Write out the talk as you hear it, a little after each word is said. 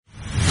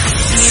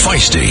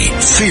Feisty,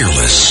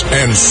 fearless,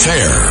 and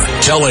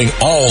fair. Telling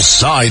all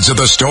sides of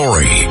the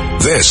story.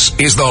 This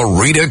is The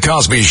Rita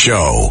Cosby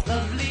Show.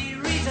 Lovely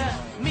Rita,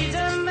 meet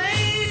a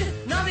maid.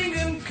 Nothing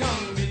can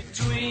come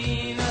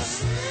between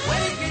us.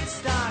 When it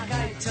gets dark,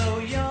 I tow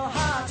your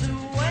heart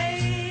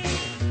away.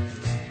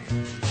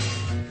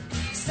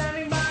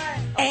 Standing by.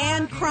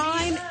 And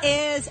crime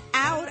is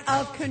out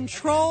of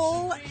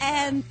control,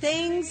 and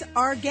things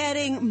are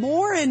getting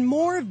more and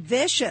more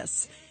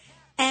vicious.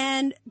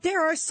 And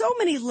there are so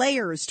many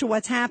layers to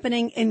what's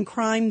happening in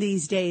crime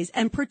these days.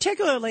 And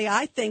particularly,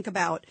 I think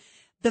about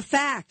the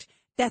fact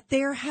that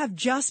there have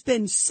just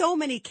been so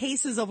many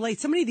cases of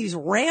late, so many of these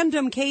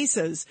random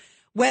cases,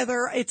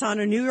 whether it's on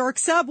a New York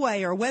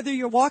subway or whether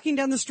you're walking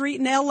down the street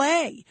in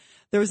L.A.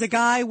 There was a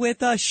guy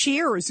with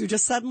shears who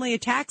just suddenly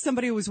attacked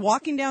somebody who was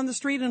walking down the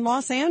street in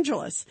Los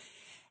Angeles.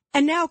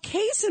 And now,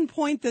 case in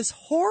point, this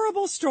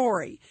horrible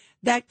story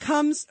that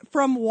comes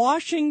from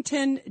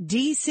Washington,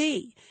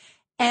 D.C.,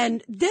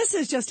 and this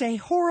is just a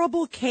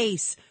horrible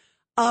case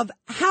of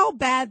how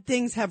bad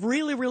things have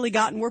really, really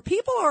gotten, where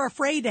people are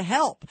afraid to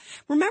help.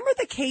 Remember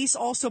the case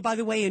also, by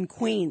the way, in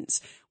Queens,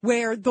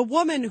 where the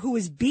woman who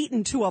was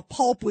beaten to a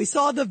pulp, we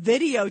saw the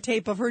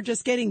videotape of her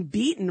just getting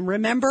beaten.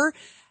 Remember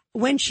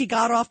when she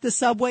got off the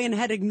subway and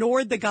had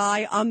ignored the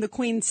guy on the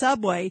Queens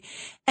subway?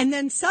 And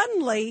then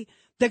suddenly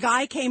the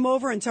guy came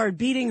over and started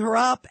beating her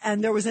up,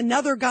 and there was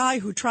another guy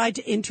who tried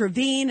to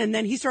intervene, and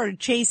then he started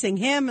chasing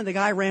him, and the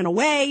guy ran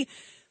away.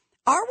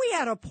 Are we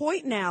at a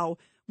point now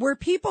where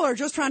people are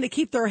just trying to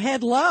keep their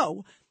head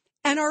low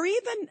and are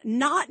even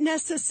not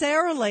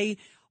necessarily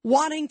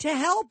wanting to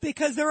help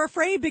because they're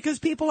afraid, because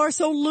people are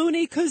so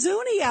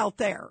loony-kazoony out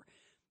there?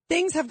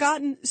 Things have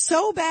gotten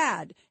so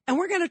bad. And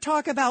we're going to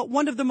talk about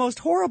one of the most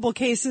horrible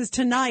cases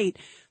tonight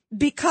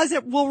because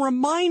it will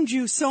remind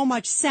you so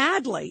much,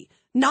 sadly,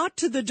 not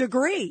to the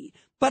degree,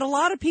 but a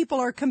lot of people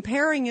are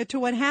comparing it to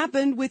what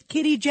happened with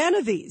Kitty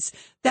Genovese.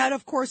 That,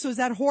 of course, was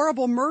that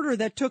horrible murder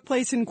that took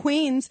place in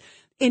Queens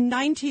in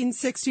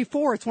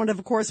 1964. It's one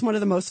of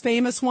the most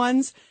famous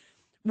ones,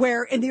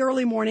 where in the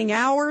early morning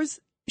hours,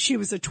 she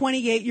was a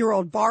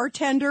 28-year-old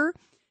bartender.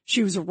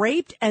 She was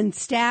raped and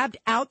stabbed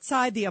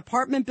outside the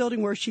apartment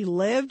building where she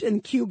lived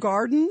in Kew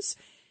Gardens.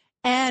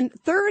 And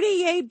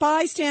 38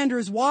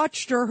 bystanders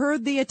watched or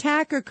heard the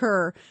attack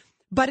occur.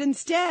 But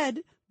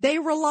instead, they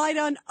relied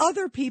on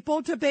other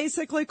people to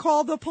basically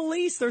call the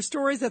police. There's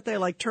stories that they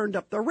turned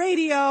up the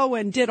radio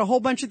and did a whole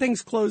bunch of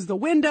things, closed the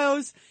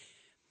windows.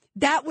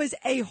 That was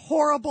a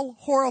horrible,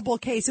 horrible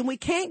case. And we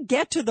can't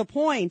get to the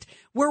point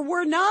where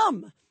we're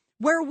numb,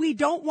 where we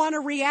don't want to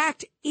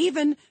react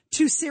even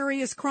to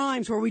serious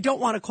crimes, where we don't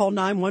want to call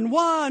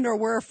 911 or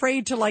we're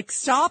afraid to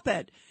stop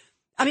it.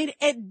 I mean,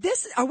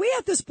 are we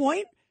at this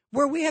point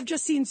where we have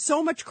just seen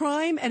so much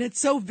crime and it's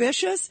so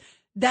vicious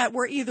that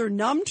we're either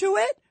numb to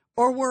it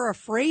or we're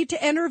afraid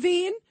to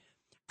intervene?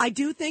 I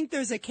do think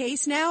there's a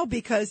case now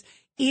because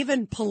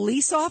even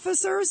police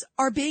officers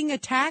are being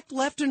attacked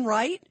left and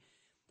right.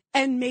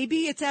 And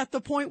maybe it's at the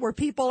point where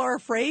people are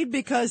afraid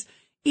because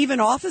even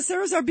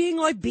officers are being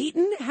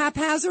beaten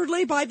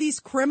haphazardly by these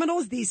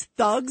criminals, these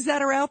thugs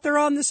that are out there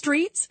on the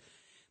streets.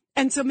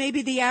 And so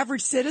maybe the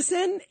average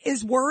citizen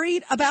is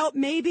worried about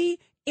maybe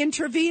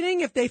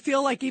intervening if they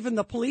feel like even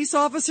the police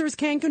officers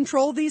can't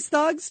control these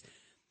thugs.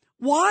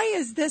 Why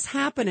is this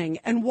happening?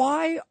 And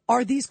why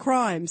are these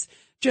crimes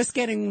just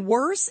getting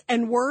worse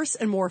and worse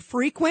and more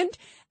frequent?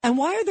 And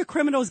why are the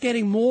criminals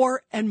getting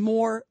more and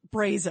more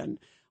brazen?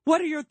 What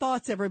are your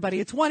thoughts,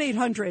 everybody? It's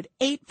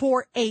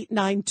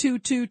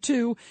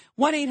 1-800-848-9222,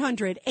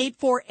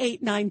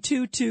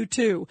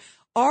 1-800-848-9222.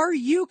 Are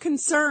you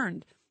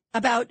concerned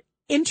about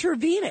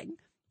intervening?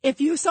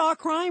 If you saw a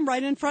crime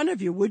right in front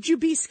of you, would you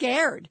be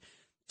scared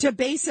to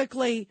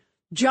basically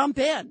jump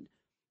in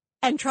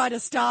and try to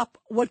stop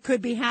what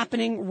could be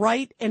happening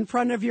right in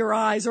front of your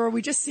eyes? Or are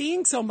we just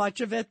seeing so much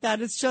of it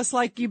that it's just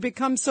you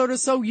become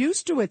so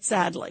used to it,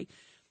 sadly?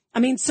 I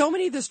mean, so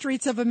many of the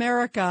streets of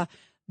America,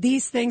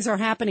 these things are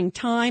happening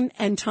time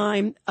and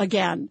time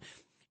again.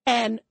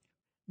 And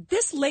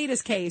this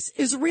latest case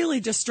is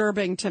really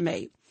disturbing to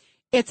me.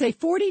 It's a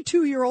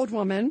 42-year-old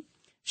woman.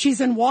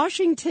 She's in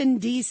Washington,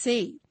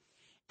 D.C.,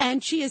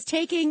 and she is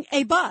taking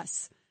a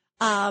bus.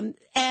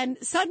 And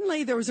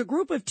suddenly there was a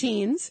group of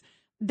teens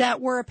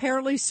that were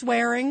apparently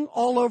swearing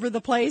all over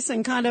the place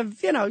and kind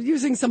of,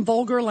 using some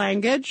vulgar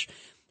language.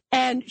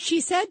 And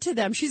she said to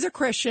them, she's a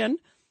Christian,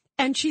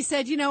 and she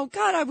said,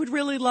 God, I would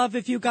really love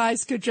if you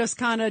guys could just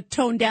kind of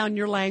tone down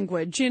your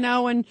language,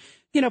 and,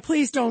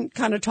 please don't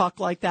kind of talk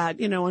like that,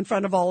 in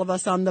front of all of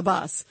us on the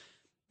bus.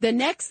 The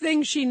next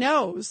thing she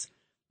knows,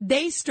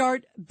 they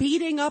start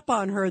beating up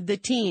on her, the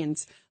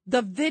teens.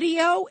 The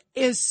video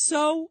is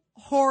so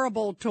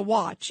horrible to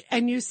watch.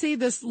 And you see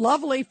this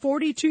lovely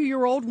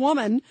 42-year-old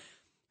woman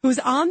who's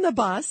on the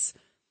bus,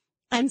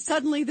 and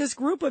suddenly this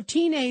group of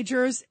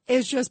teenagers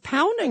is just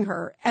pounding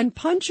her and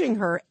punching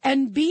her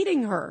and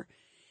beating her.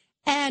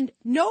 And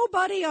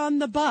nobody on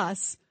the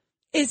bus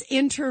is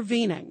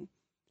intervening.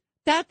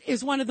 That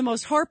is one of the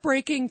most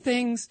heartbreaking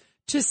things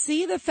to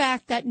see the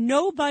fact that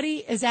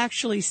nobody is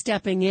actually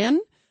stepping in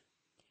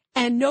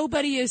and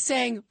nobody is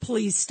saying,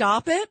 please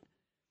stop it.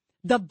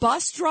 The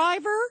bus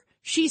driver,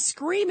 she's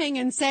screaming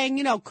and saying,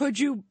 you know, could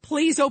you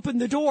please open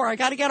the door? I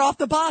got to get off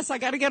the bus. I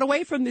got to get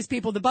away from these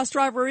people. The bus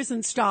driver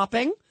isn't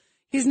stopping.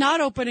 He's not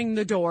opening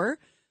the door,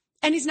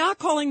 and he's not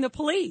calling the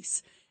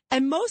police.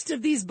 And most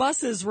of these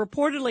buses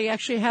reportedly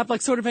actually have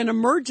like sort of an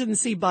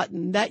emergency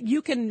button that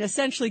you can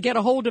essentially get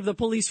a hold of the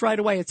police right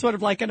away. It's sort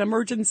of like an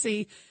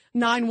emergency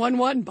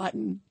 911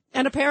 button.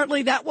 And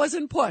apparently that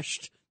wasn't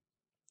pushed.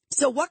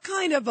 So what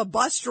kind of a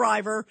bus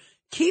driver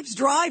keeps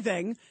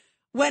driving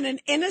when an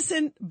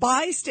innocent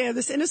bystander,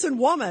 this innocent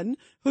woman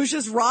who's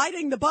just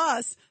riding the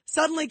bus,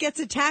 suddenly gets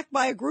attacked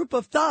by a group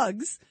of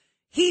thugs?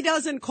 He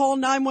doesn't call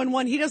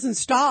 911. He doesn't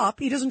stop.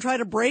 He doesn't try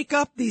to break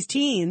up these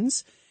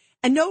teens.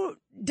 And no,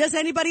 does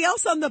anybody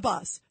else on the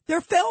bus? They're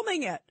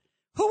filming it.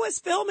 Who is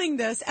filming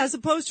this as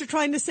opposed to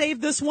trying to save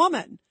this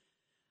woman?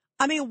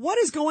 I mean, what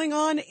is going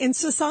on in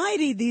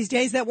society these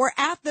days that we're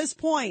at this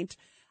point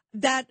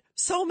that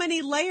so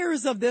many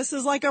layers of this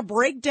is like a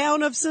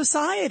breakdown of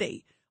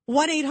society?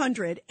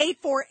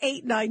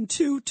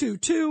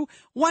 1-800-848-9222,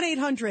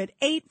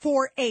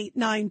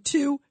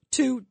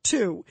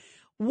 1-800-848-9222.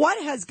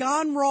 What has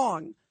gone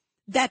wrong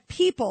that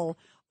people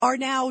are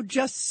now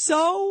just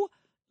so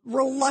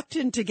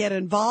reluctant to get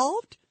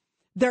involved?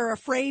 They're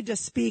afraid to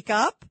speak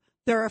up.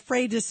 They're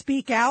afraid to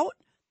speak out.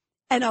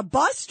 And a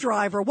bus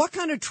driver, what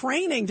kind of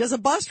training does a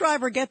bus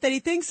driver get that he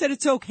thinks that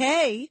it's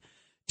okay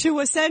to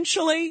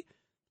essentially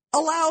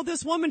allow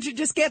this woman to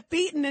just get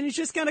beaten and he's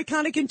just going to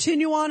kind of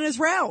continue on his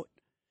route?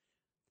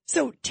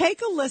 So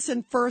take a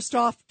listen first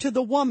off to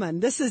the woman.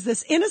 This is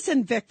this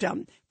innocent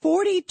victim,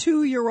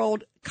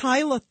 42-year-old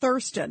Kyla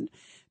Thurston,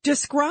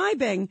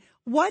 describing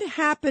what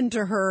happened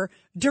to her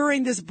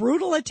during this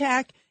brutal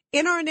attack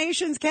in our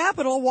nation's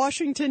capital,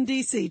 Washington,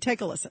 D.C.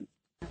 Take a listen.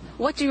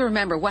 What do you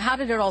remember? How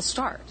did it all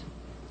start?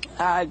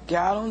 I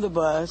got on the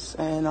bus,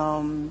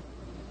 and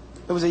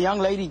it was a young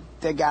lady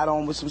that got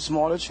on with some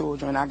smaller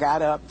children. I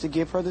got up to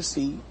give her the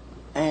seat,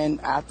 and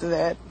after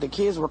that, the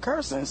kids were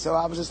cursing. So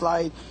I was just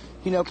like,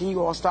 you know, can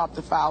you all stop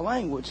the foul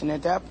language? And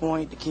at that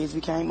point, the kids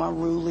became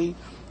unruly.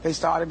 They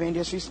started being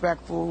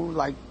disrespectful,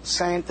 like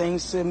saying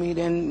things to me.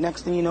 Then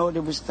next thing you know,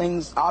 there was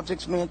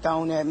objects being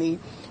thrown at me.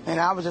 And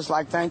I was just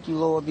like, thank you,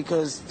 Lord,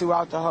 because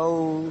throughout the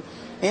whole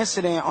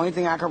incident, only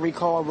thing I could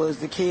recall was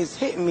the kids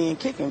hitting me and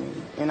kicking me,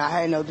 and I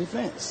had no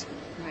defense.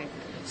 Right.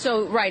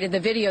 So, right, in the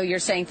video, you're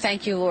saying,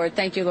 thank you, Lord,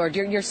 thank you, Lord.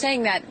 You're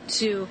saying that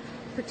to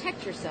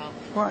protect yourself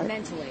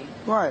mentally.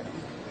 Right.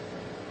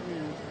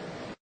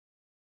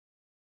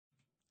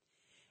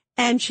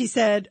 And she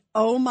said,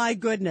 oh my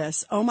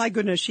goodness,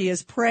 she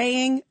is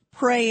praying,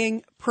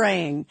 praying,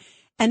 praying.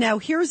 And now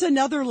here's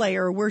another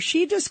layer where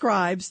she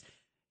describes,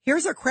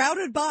 here's a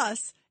crowded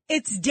bus.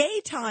 It's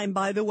daytime,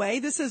 by the way.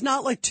 This is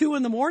not like 2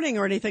 a.m.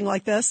 or anything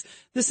like this.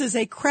 This is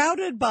a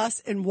crowded bus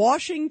in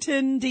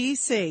Washington,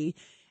 D.C.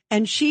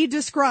 And she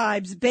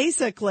describes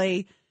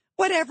basically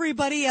what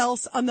everybody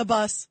else on the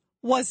bus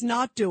was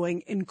not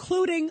doing,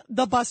 including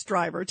the bus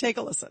driver. Take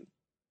a listen.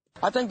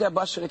 I think that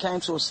bus should have came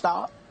to a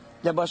stop.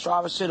 That bus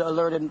driver should have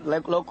alerted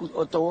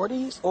local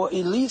authorities or at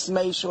least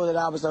made sure that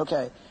I was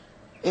okay.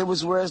 It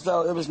was whereas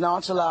though it was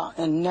nonchalant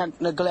and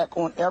neglect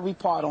on every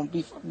part on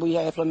we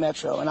had for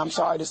Metro. And I'm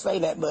sorry to say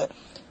that, but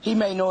he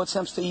made no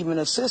attempts to even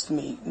assist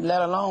me,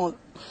 let alone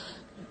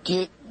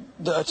get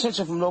the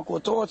attention from local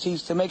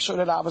authorities to make sure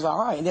that I was all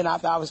right. And then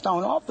after I was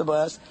thrown off the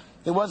bus,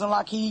 it wasn't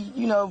like he,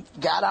 you know,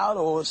 got out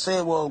or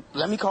said, well,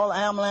 let me call the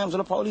ambulance or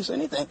the police or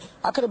anything.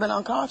 I could have been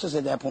unconscious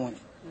at that point.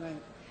 Right.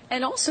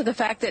 And also the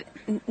fact that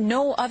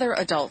no other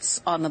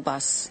adults on the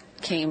bus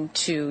came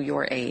to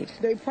your aid.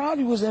 They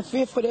probably was in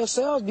fear for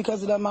themselves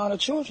because of the amount of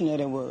children that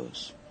it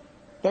was.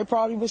 They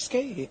probably was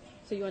scared.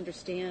 So you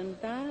understand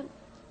that?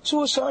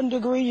 To a certain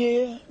degree,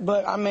 yeah.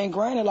 But, I mean,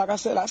 granted, like I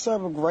said, I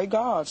serve a great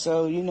God.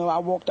 So, you know, I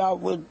walked out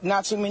with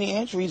not too many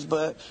injuries.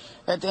 But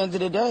at the end of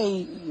the day,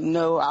 you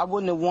know, I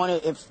wouldn't have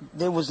wanted, if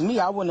it was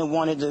me, I wouldn't have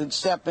wanted to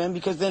step in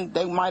because then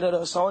they might have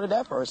assaulted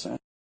that person.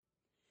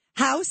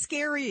 How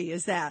scary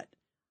is that?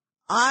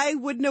 I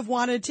wouldn't have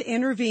wanted to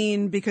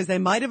intervene because they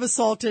might have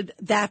assaulted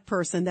that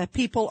person, that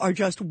people are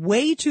just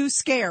way too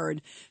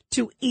scared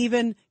to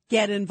even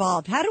get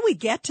involved. How do we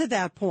get to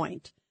that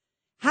point?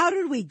 How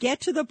did we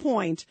get to the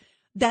point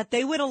that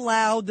they would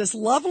allow this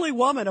lovely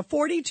woman, a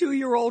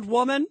 42-year-old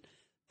woman,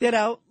 you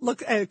know,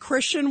 look, a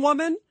Christian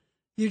woman,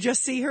 you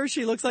just see her,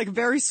 she looks like a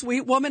very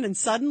sweet woman, and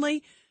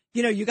suddenly,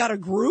 you know, you got a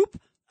group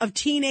of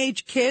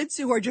teenage kids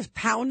who are just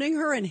pounding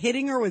her and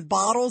hitting her with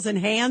bottles and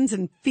hands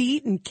and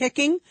feet and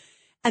kicking.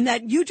 And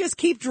that you just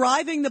keep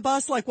driving the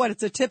bus like what?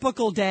 It's a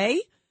typical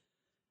day?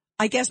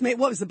 I guess, what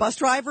was the bus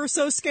driver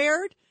so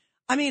scared?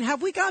 I mean,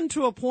 have we gotten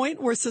to a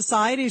point where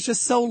society is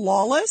just so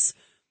lawless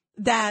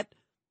that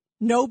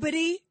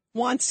nobody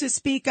wants to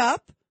speak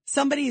up?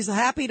 Somebody's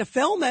happy to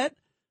film it,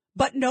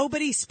 but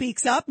nobody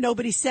speaks up.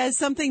 Nobody says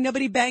something.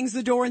 Nobody bangs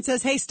the door and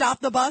says, hey,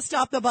 stop the bus,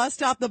 stop the bus,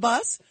 stop the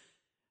bus.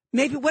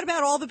 Maybe what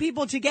about all the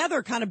people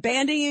together kind of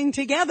bandying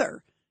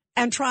together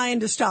and trying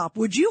to stop.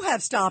 Would you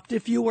have stopped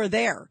if you were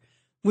there?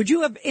 Would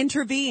you have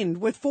intervened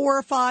with 4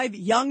 or 5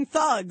 young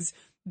thugs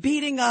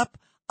beating up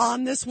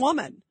on this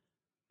woman?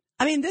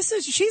 I mean,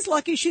 she's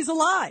lucky she's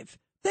alive.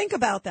 Think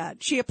about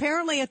that. She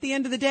apparently, at the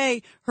end of the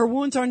day, her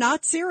wounds are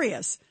not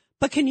serious.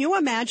 But can you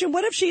imagine?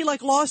 What if she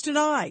lost an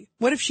eye?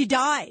 What if she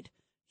died?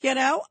 You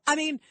know, I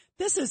mean,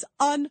 this is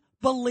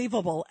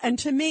unbelievable. And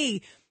to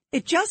me,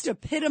 it just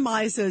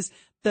epitomizes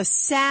the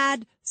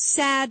sad,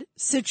 sad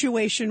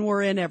situation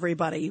we're in,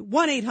 everybody.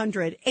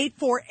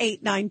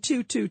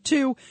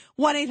 1-800-848-9222.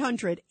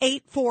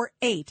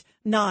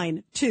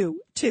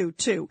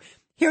 1-800-848-9222.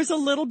 Here's a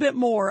little bit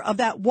more of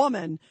that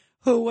woman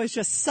who was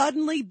just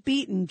suddenly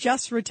beaten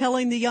just for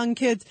telling the young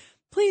kids,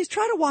 please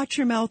try to watch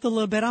your mouth a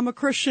little bit. I'm a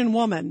Christian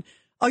woman.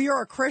 Oh,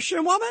 you're a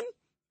Christian woman?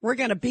 We're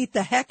going to beat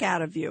the heck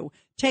out of you.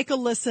 Take a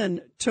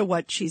listen to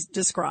what she's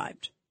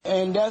described.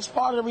 And that's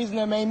part of the reason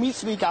that made me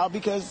speak out,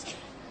 because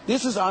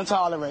this is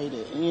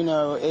untolerated. You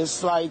know,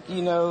 it's like,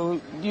 you know,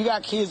 you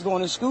got kids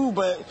going to school,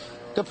 but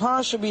the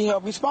parents should be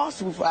held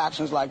responsible for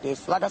actions like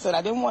this. Like I said,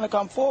 I didn't want to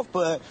come forth,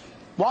 but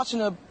watching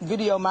the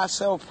video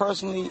myself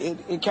personally,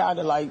 it kind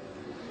of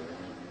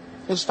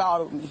it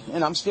startled me,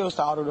 and I'm still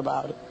startled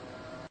about it.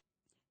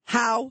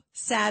 How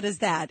sad is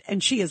that?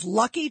 And she is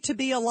lucky to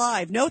be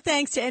alive. No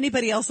thanks to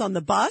anybody else on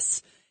the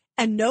bus,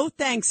 and no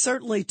thanks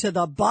certainly to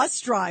the bus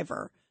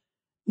driver.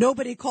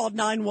 Nobody called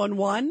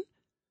 911,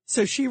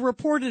 so she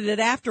reported it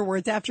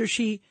afterwards after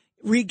she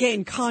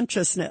regained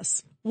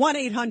consciousness.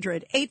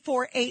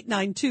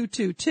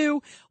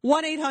 1-800-848-9222,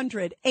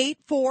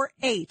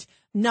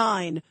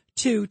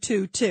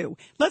 1-800-848-9222.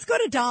 Let's go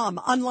to Dom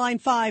on line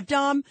 5.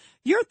 Dom,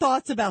 your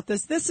thoughts about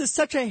this. This is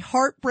such a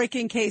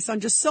heartbreaking case on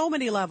just so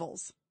many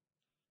levels.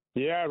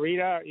 Yeah,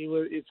 Rita,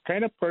 it's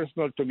kind of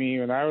personal to me.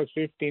 When I was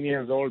 15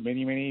 years old,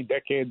 many, many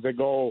decades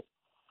ago,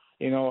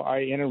 you know,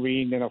 I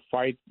intervened in a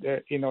fight,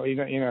 in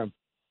a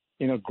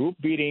group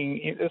beating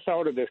in the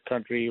south of this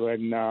country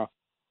when a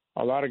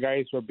lot of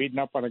guys were beating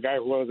up on a guy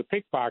who was a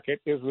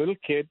pickpocket. He was a little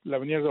kid,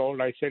 11 years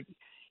old. I said,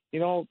 you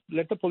know,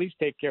 let the police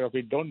take care of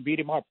it. Don't beat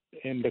him up.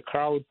 And the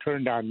crowd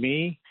turned on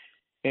me,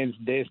 and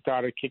they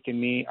started kicking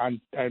me. And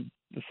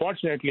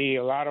fortunately,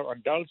 a lot of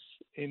adults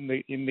in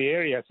the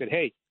area said,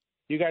 hey,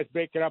 you guys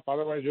break it up,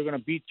 otherwise we're going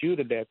to beat you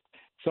to death.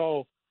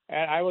 So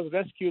I was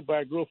rescued by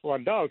a group of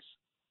adults.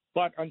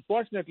 But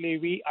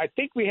unfortunately, I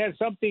think we had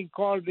something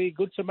called the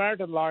Good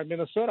Samaritan law in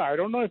Minnesota. I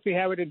don't know if we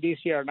have it in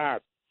D.C. or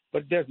not,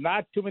 but there's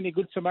not too many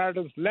Good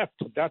Samaritans left.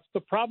 That's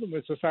the problem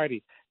with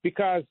society,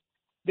 because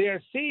they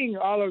are seeing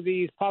all of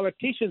these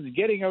politicians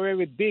getting away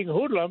with being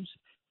hoodlums.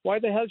 Why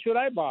the hell should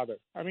I bother?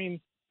 I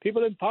mean,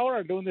 people in power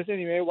are doing this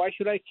anyway. Why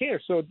should I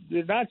care? So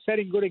they're not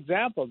setting good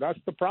example. That's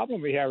the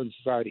problem we have in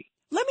society.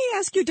 Let me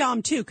ask you,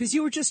 Dom, too, because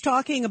you were just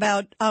talking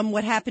about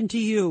what happened to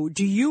you.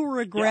 Do you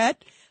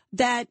regret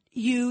that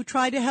you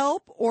tried to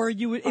help, or if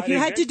you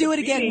had to do it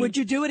again, would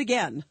you do it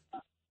again?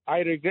 I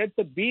regret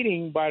the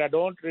beating, but I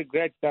don't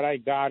regret that I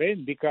got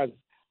in, because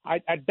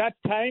at that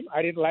time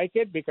I didn't like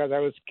it because I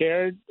was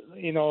scared.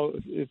 You know,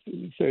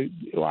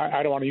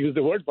 I don't want to use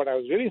the word, but I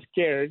was really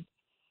scared.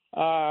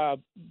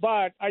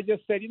 But I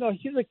just said, you know,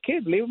 he's a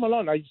kid, leave him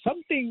alone.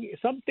 Something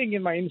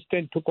in my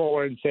instinct took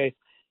over and say,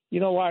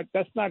 you know what,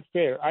 that's not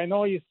fair. I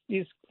know he's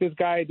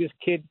this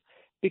kid,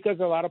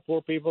 because a lot of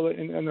poor people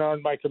in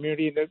around my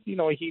community, and you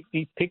know, he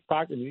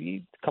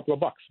pickpocketed a couple of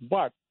bucks.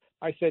 But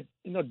I said,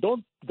 you know,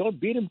 don't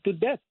beat him to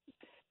death.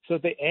 So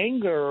the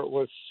anger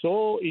was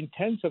so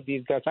intense of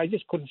these guys, I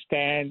just couldn't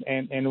stand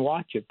and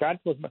watch it.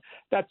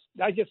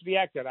 I just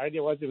reacted. I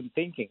wasn't even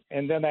thinking.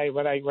 And then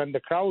when the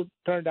crowd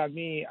turned on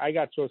me, I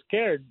got so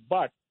scared.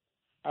 But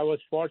I was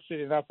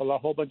fortunate enough, a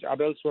whole bunch of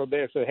adults were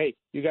there. So, hey,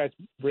 you guys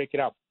break it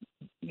up.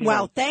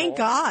 Well, thank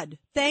God.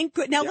 Thank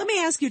good. Now, let me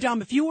ask you,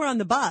 Dom, if you were on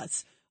the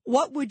bus,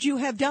 what would you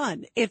have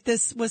done if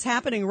this was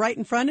happening right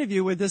in front of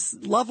you with this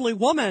lovely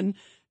woman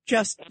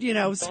just, you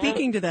know,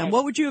 speaking to them?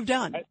 What would you have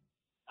done?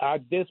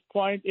 At this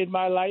point in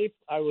my life,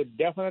 I would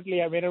definitely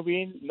have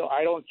intervened. No,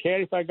 I don't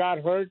care if I got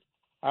hurt.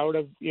 I would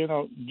have, you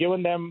know,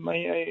 given them,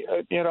 a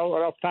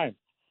rough time.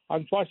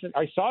 Unfortunately,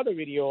 I saw the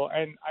video,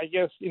 and I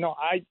guess, you know,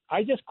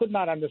 I just could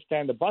not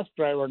understand the bus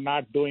driver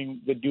not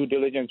doing the due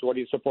diligence, what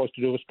he's supposed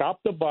to do,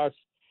 stop the bus.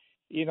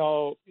 You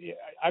know,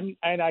 and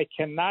I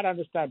cannot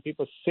understand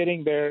people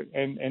sitting there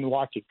and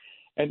watching.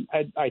 And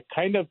I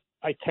kind of,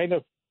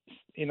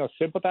 you know,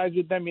 sympathize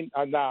with them.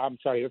 No, I'm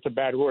sorry, that's a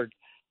bad word.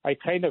 I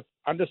kind of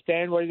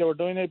understand why they were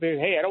doing it, but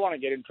hey, I don't want to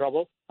get in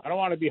trouble. I don't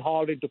want to be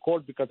hauled into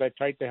court because I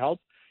tried to help.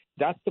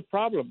 That's the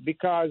problem,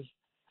 because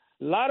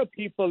a lot of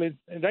people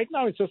right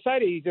now in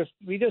society,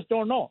 we just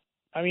don't know.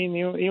 I mean,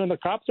 even the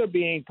cops are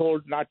being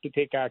told not to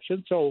take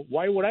action, so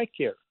why would I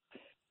care?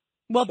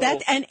 Well,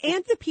 and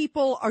the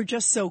people are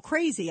just so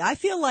crazy. I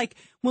feel like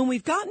when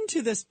we've gotten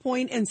to this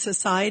point in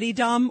society,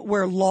 Dom,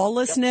 where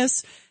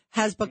lawlessness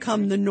has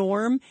become the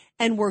norm,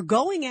 and we're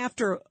going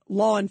after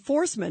law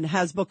enforcement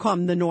has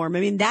become the norm.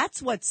 I mean,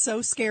 that's what's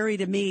so scary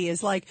to me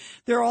is like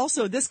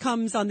this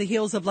comes on the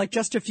heels of like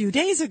just a few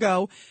days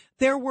ago,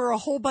 there were a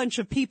whole bunch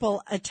of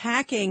people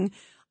attacking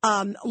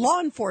law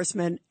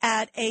enforcement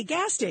at a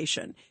gas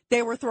station.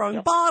 They were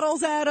throwing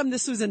bottles at him.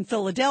 This was in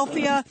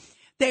Philadelphia.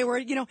 They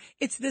were,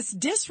 it's this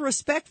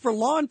disrespect for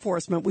law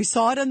enforcement. We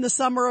saw it in the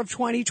summer of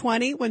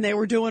 2020 when they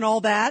were doing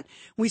all that.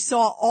 We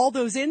saw all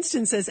those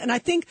instances. And I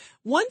think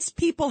once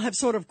people have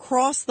sort of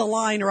crossed the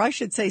line, or I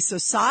should say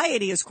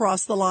society has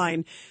crossed the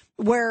line,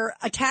 where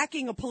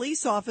attacking a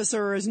police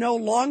officer is no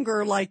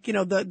longer like,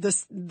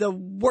 the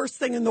worst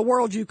thing in the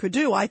world you could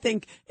do. I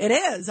think it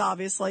is,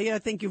 obviously. I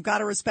think you've got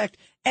to respect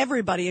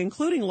everybody,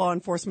 including law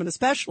enforcement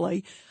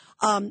especially.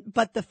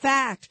 But the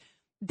fact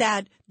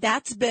that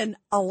that's been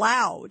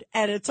allowed,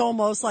 and it's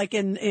almost like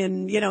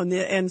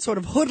in sort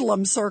of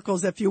hoodlum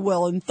circles, if you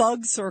will, in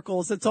thug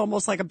circles, it's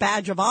almost like a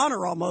badge of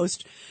honor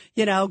almost,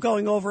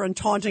 going over and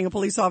taunting a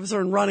police officer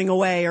and running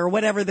away or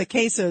whatever the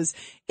case is.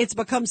 It's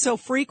become so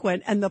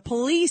frequent, and the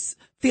police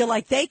feel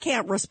like they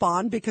can't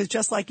respond because,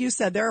 just like you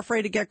said, they're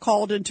afraid to get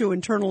called into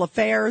internal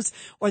affairs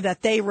or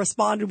that they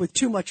responded with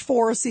too much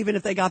force, even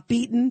if they got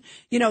beaten.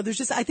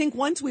 I think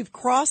once we've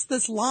crossed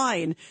this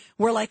line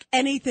where like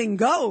anything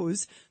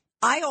goes,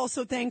 I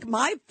also think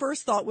my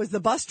first thought was the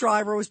bus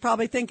driver was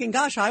probably thinking,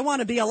 gosh, I want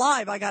to be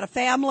alive. I got a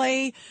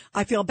family.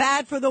 I feel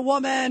bad for the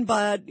woman,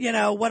 but,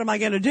 what am I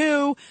going to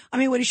do? I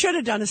mean, what he should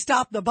have done is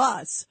stop the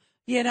bus.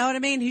 You know what I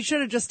mean? He should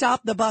have just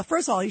stopped the bus.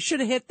 First of all, he should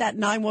have hit that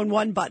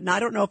 911 button.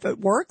 I don't know if it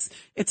works.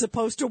 It's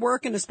supposed to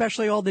work, and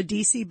especially all the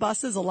DC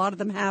buses, a lot of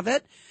them have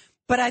it.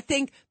 But I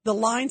think the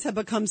lines have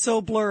become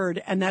so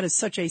blurred, and that is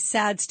such a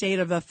sad state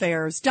of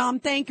affairs. Dom,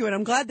 thank you, and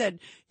I'm glad that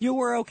you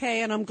were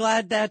okay, and I'm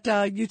glad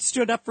that you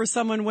stood up for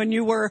someone when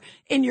you were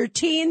in your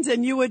teens,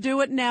 and you would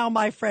do it now,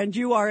 my friend.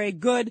 You are a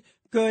good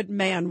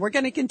man. We're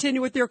going to continue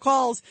with your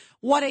calls,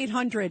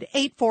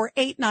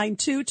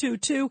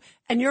 1-800-848-9222,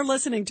 and you're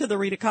listening to The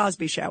Rita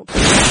Cosby Show.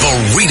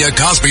 The Rita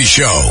Cosby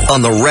Show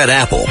on the Red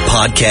Apple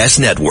Podcast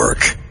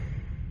Network.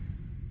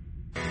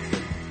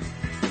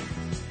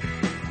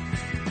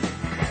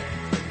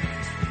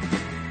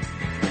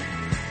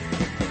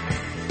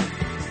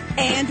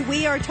 And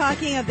we are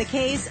talking of the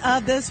case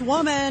of this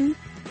woman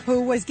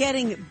who was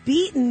getting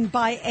beaten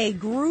by a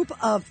group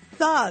of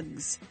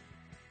thugs.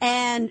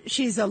 And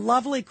she's a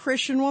lovely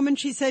Christian woman.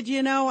 She said,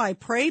 I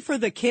pray for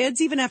the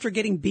kids even after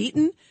getting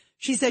beaten.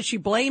 She said she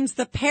blames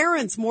the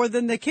parents more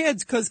than the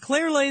kids because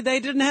clearly they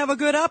didn't have a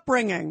good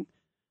upbringing.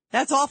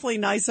 That's awfully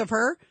nice of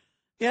her.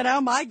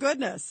 My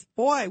goodness.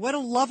 Boy, what a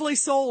lovely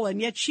soul.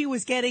 And yet she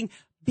was getting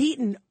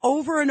beaten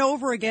over and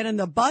over again, and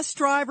the bus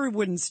driver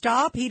wouldn't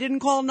stop. He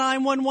didn't call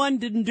 911,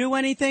 didn't do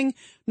anything,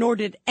 nor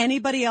did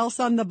anybody else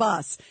on the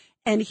bus.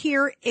 And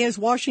here is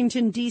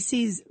Washington,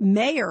 D.C.'s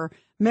mayor,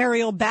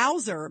 Muriel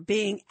Bowser,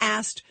 being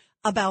asked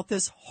about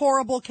this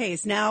horrible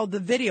case. Now the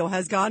video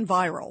has gone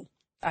viral.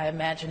 I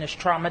imagine it's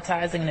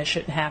traumatizing and it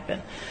shouldn't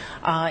happen.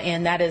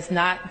 And that is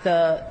not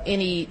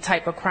any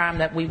type of crime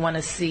that we want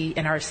to see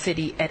in our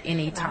city at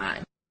any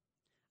time.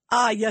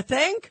 You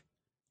think?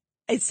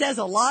 It says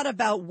a lot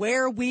about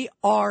where we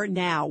are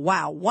now.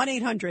 Wow.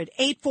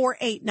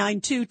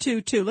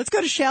 1-800-848-9222. Let's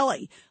go to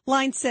Shelley,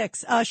 line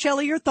 6.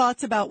 Shelley, your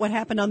thoughts about what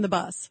happened on the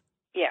bus?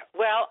 Yeah.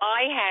 Well,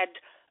 I had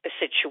a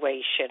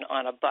situation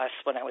on a bus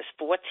when I was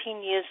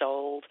 14 years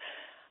old.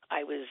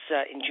 I was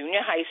in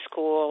junior high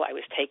school. I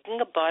was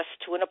taking a bus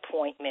to an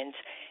appointment,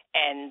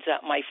 and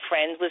my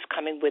friend was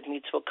coming with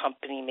me to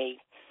accompany me.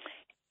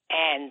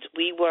 And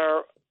we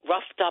were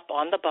roughed up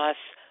on the bus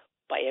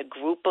by a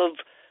group of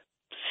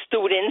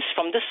students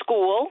from the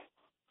school,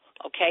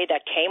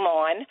 that came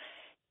on,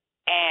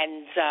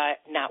 and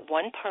not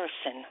one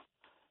person,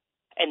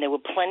 and there were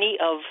plenty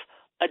of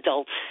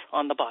adults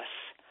on the bus.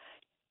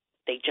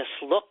 They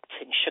just looked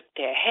and shook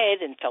their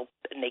head and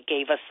they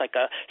gave us like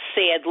a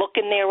sad look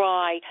in their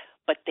eye,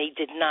 but they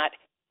did not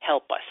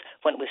help us.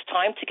 When it was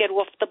time to get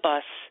off the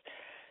bus,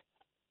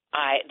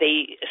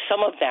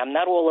 some of them,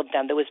 not all of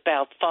them, there was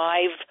about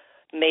 5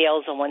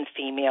 males and 1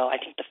 female. I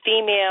think the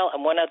female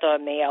and one other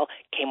male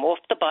came off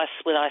the bus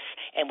with us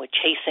and were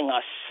chasing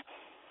us.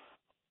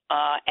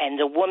 And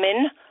a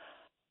woman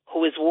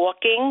who was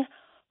walking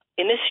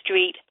in the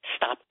street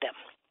stopped them,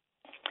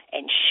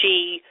 and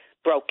she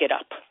broke it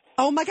up.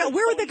 Oh, my God.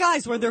 Where were the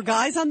guys? Were there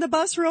guys on the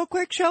bus real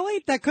quick,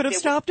 Shelley, that could have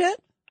stopped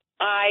it?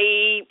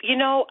 I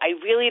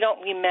really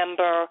don't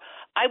remember.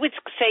 I would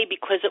say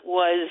because it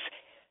was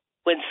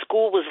when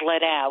school was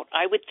let out,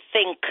 I would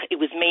think it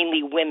was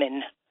mainly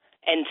women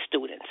and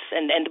students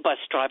and the bus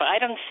driver. I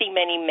don't see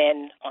many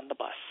men on the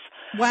bus.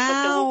 Wow.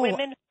 But there were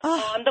women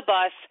on the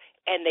bus,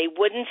 and they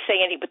wouldn't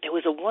say anything. But there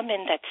was a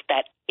woman that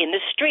in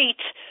the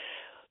street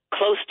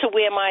close to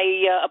where my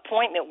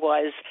appointment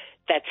was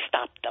that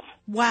stopped them.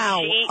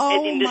 Wow.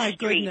 My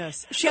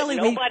goodness. Shelley,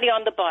 nobody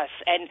on the bus.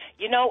 And,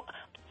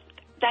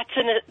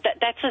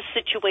 that's a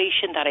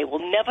situation that I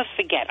will never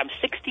forget. I'm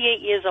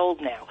 68 years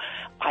old now.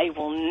 I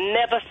will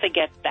never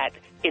forget that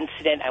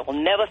incident. I will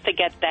never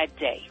forget that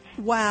day.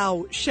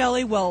 Wow.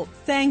 Shelley, well,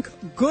 thank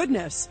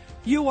goodness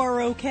you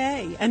are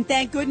okay. And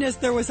thank goodness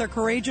there was a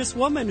courageous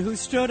woman who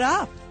stood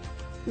up.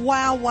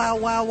 Wow, wow,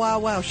 wow, wow,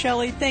 wow.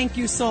 Shelley, thank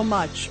you so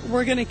much.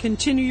 We're going to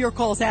continue your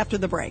calls after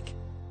the break.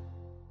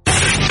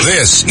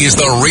 This is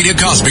the Rita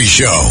Cosby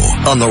Show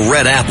on the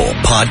Red Apple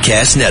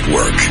Podcast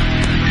Network.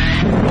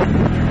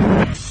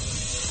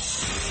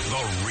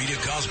 The Rita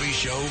Cosby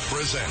Show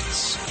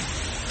presents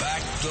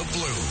Back the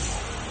Blue.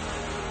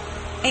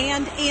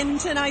 And in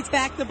tonight's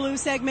Back the Blue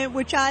segment,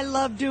 which I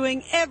love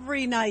doing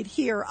every night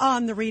here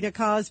on the Rita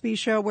Cosby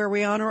Show, where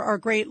we honor our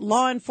great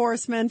law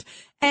enforcement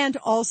and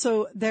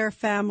also their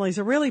families.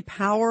 A really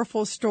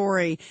powerful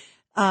story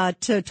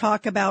to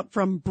talk about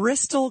from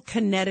Bristol,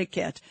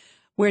 Connecticut,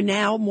 where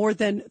now more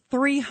than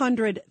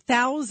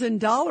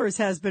 $300,000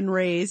 has been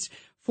raised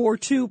for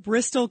two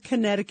Bristol,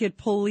 Connecticut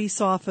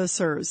police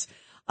officers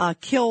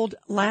killed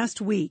last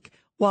week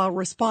while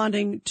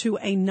responding to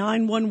a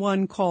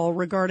 911 call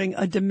regarding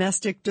a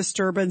domestic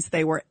disturbance.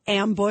 They were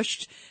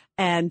ambushed,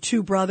 and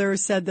two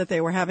brothers said that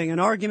they were having an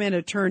argument.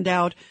 It turned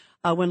out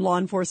when law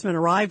enforcement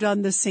arrived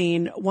on the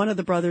scene, one of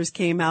the brothers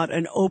came out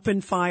and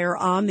opened fire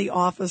on the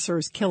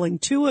officers, killing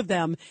two of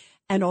them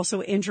and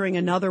also injuring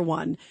another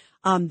one.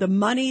 The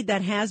money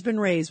that has been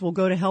raised will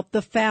go to help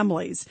the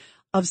families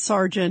of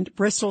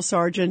Bristol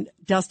Sergeant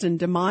Dustin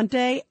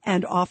DelMonte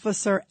and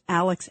Officer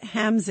Alex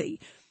Hamzy.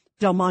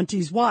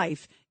 DelMonte's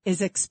wife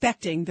is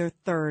expecting their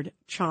third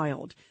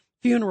child.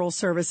 Funeral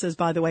services,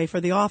 by the way, for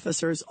the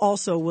officers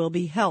also will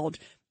be held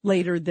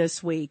later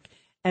this week.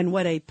 And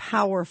what a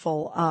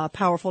powerful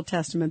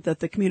testament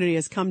that the community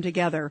has come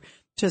together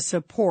to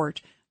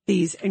support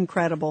these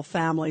incredible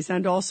families.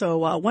 And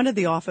also one of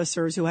the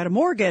officers who had a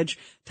mortgage,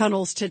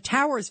 Tunnels to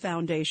Towers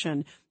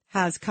Foundation,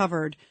 has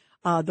covered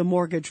the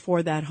mortgage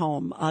for that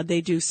home. They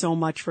do so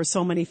much for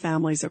so many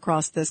families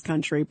across this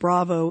country.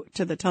 Bravo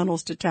to the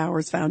Tunnels to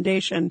Towers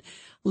Foundation,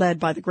 led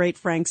by the great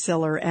Frank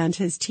Siller and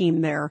his team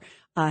there,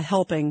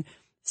 helping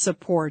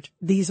support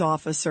these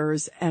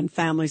officers and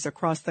families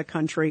across the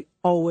country.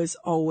 Always,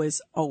 always,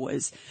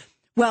 always.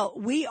 Well,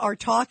 we are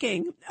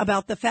talking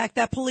about the fact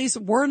that police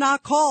were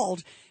not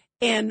called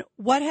in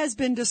what has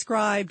been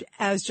described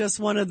as just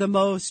one of the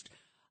most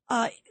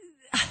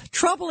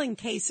troubling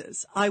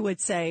cases, I would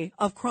say,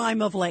 of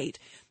crime of late.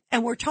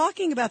 And we're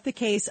talking about the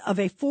case of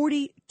a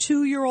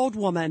 42-year-old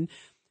woman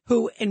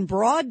who, in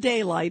broad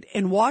daylight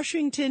in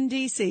Washington,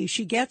 D.C.,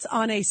 she gets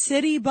on a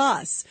city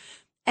bus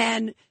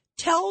and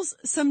tells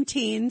some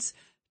teens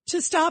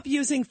to stop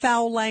using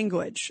foul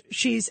language.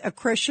 She's a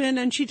Christian,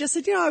 and she just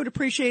said, I would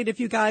appreciate if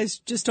you guys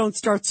just don't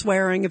start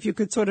swearing, if you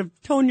could sort of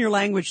tone your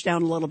language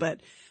down a little bit.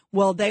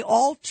 Well, they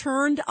all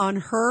turned on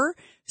her,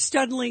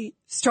 suddenly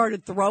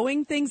started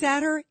throwing things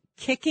at her,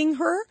 kicking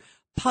her,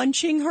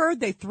 punching her.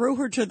 They threw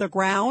her to the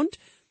ground.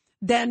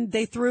 Then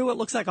they threw, it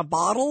looks like a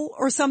bottle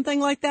or something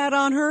like that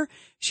on her.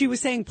 She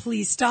was saying,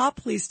 please stop,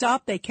 please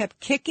stop. They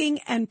kept kicking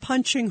and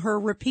punching her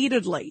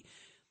repeatedly.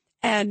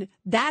 And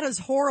that is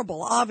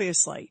horrible,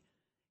 obviously.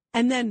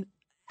 And then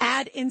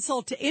add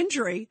insult to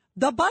injury,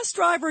 the bus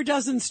driver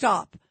doesn't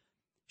stop.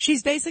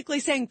 She's basically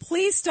saying,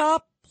 please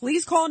stop,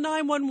 please call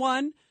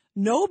 911.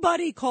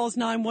 Nobody calls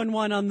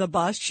 911 on the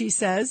bus, she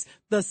says.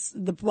 The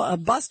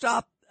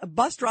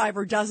bus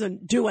driver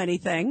doesn't do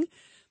anything.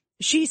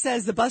 She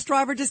says the bus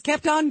driver just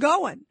kept on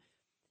going.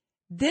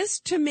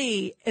 This, to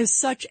me, is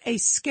such a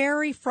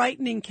scary,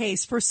 frightening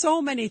case for so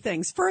many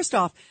things. First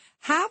off,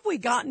 have we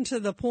gotten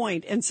to the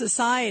point in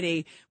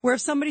society where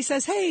if somebody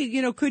says, hey,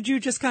 could you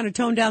just kind of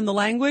tone down the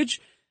language,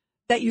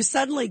 that you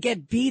suddenly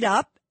get beat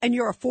up and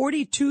you're a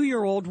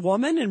 42-year-old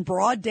woman in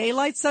broad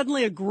daylight?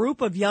 Suddenly a group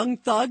of young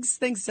thugs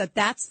thinks that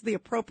that's the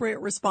appropriate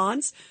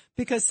response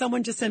because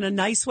someone just in a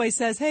nice way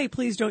says, hey,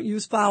 please don't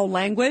use foul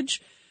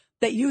language,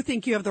 that you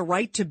think you have the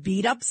right to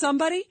beat up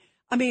somebody?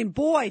 I mean,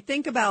 boy,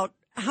 think about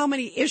how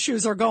many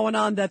issues are going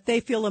on that they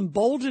feel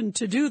emboldened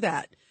to do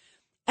that.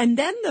 And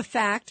then the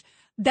fact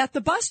that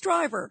the bus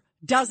driver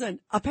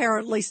doesn't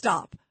apparently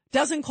stop,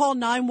 doesn't call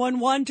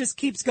 911, just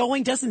keeps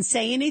going, doesn't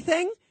say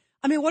anything.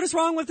 I mean, what is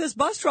wrong with this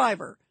bus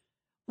driver?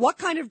 What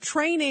kind of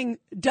training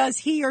does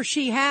he or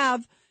she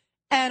have?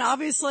 And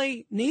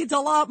obviously needs a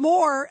lot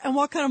more. And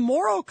what kind of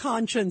moral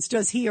conscience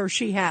does he or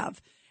she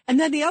have? And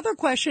then the other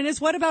question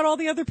is, what about all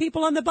the other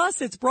people on the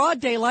bus? It's broad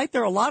daylight.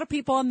 There are a lot of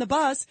people on the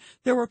bus.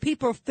 There were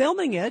people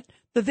filming it.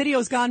 The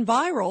video's gone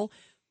viral.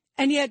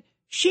 And yet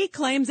she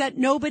claims that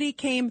nobody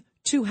came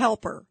to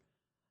help her.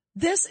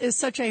 This is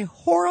such a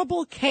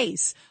horrible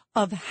case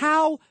of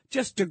how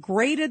just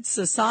degraded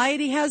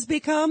society has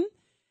become,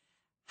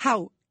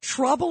 how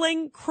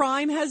troubling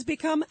crime has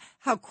become,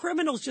 how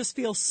criminals just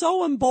feel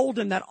so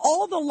emboldened that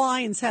all the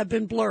lines have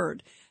been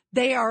blurred.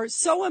 They are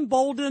so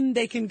emboldened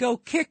they can go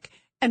kick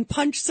and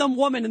punch some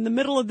woman in the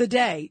middle of the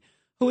day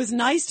who is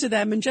nice to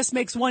them and just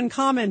makes one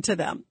comment to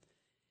them.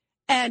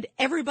 And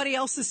everybody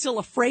else is still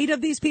afraid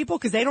of these people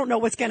because they don't know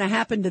what's going to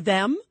happen to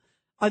them.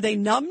 Are they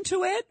numb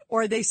to it?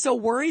 Or are they so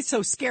worried,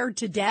 so scared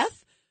to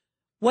death?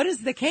 What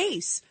is the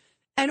case?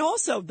 And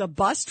also, the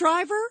bus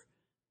driver,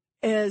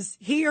 is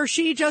he or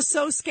she just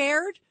so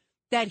scared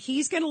that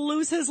he's going to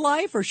lose his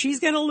life or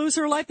she's going to lose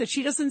her life that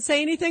she doesn't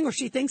say anything or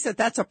she thinks that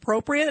that's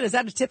appropriate? Is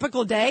that a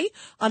typical day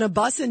on a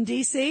bus in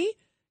D.C.?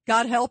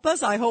 God help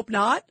us. I hope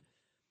not.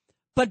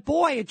 But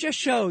boy, it just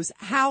shows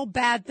how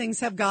bad things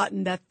have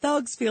gotten, that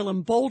thugs feel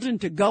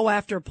emboldened to go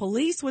after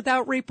police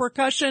without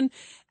repercussion,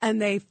 and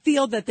they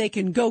feel that they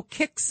can go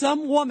kick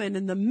some woman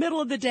in the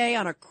middle of the day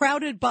on a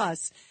crowded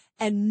bus,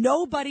 and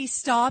nobody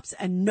stops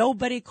and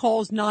nobody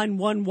calls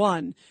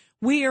 911.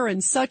 We are in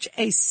such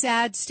a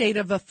sad state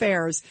of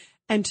affairs.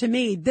 And to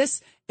me,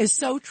 this is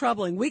so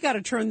troubling. We got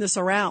to turn this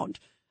around.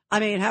 I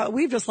mean,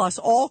 we've just lost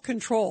all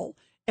control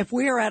if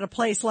we are at a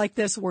place like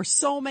this where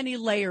so many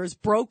layers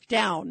broke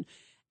down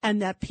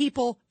and that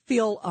people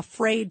feel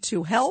afraid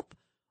to help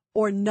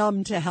or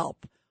numb to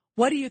help.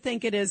 What do you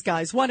think it is,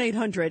 guys?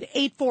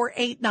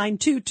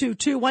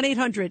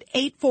 1-800-848-9222,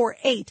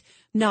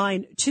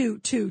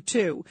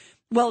 1-800-848-9222.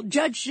 Well,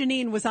 Judge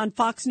Jeanine was on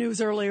Fox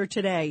News earlier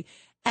today,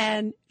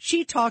 and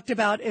she talked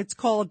about, it's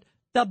called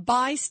the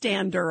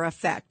bystander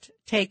effect.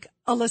 Take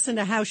a listen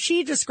to how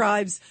she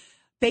describes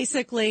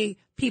basically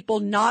people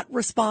not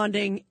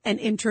responding and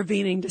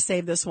intervening to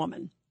save this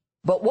woman.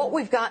 But what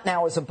we've got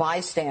now is a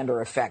bystander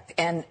effect,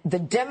 and the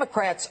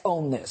Democrats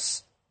own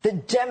this. The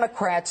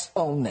Democrats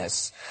own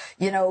this.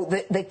 You know,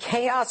 the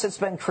chaos that's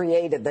been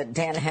created that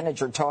Dan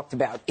Henninger talked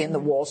about in the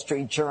Wall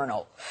Street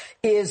Journal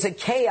is a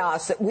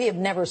chaos that we have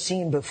never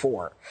seen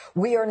before.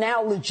 We are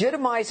now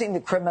legitimizing the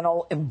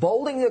criminal,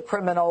 emboldening the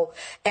criminal,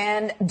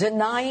 and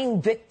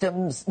denying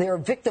victims their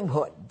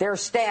victimhood, their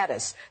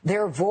status,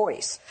 their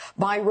voice.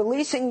 By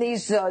releasing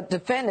these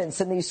defendants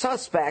and these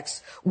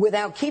suspects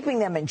without keeping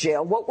them in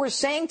jail, what we're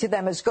saying to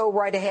them is go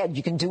right ahead.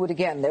 You can do it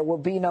again. There will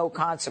be no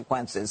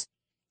consequences.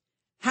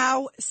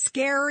 How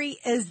scary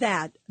is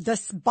that?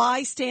 This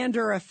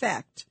bystander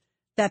effect,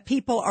 that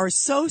people are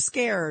so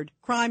scared,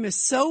 crime is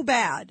so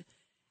bad,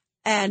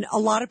 and a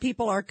lot of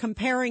people are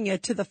comparing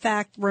it to the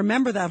fact,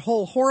 remember that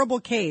whole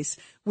horrible case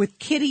with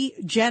Kitty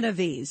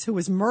Genovese, who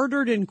was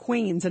murdered in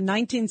Queens in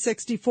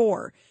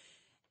 1964,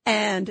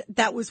 and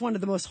that was one of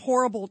the most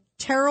horrible,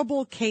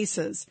 terrible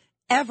cases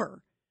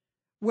ever,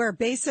 where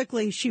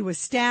basically she was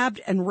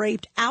stabbed and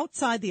raped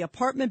outside the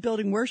apartment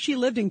building where she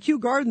lived in Kew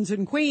Gardens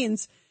in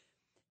Queens.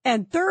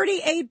 And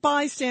 38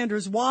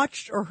 bystanders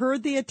watched or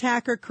heard the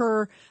attack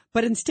occur,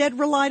 but instead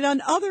relied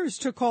on others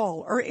to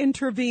call or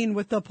intervene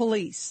with the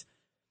police.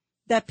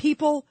 That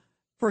people,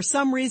 for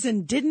some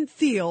reason, didn't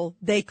feel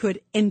they could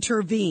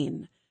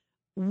intervene.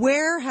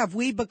 Where have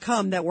we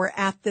become that we're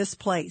at this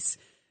place?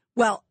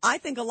 Well, I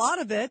think a lot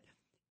of it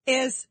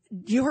is,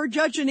 you heard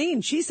Judge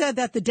Jeanine. She said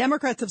that the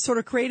Democrats have sort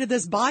of created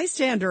this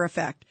bystander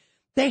effect.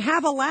 They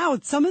have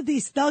allowed some of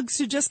these thugs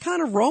to just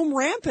kind of roam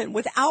rampant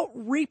without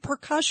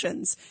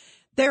repercussions.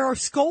 They are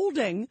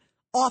scolding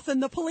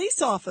often the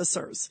police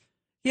officers.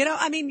 You know,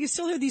 I mean, you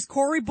still hear these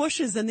Cori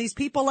Bushes and these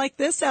people like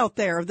this out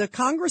there, the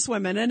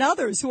congresswomen and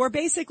others who are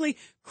basically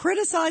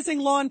criticizing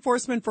law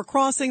enforcement for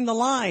crossing the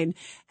line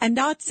and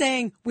not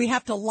saying we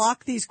have to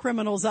lock these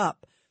criminals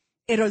up.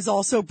 It is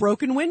also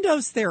broken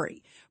windows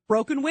theory.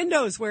 Broken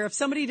windows where if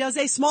somebody does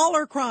a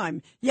smaller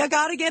crime, you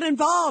got to get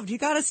involved. You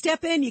got to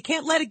step in. You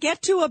can't let it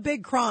get to a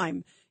big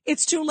crime.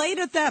 It's too late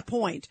at that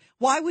point.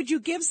 Why would you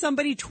give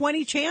somebody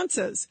 20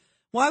 chances?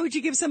 Why would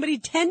you give somebody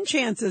 10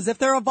 chances if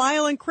they're a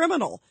violent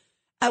criminal?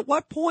 At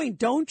what point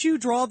don't you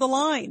draw the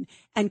line?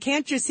 And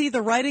can't you see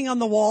the writing on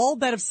the wall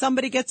that if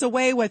somebody gets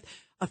away with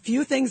a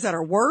few things that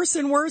are worse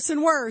and worse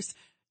and worse,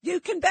 you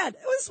can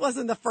bet this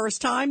wasn't the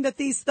first time that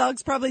these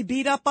thugs probably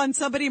beat up on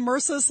somebody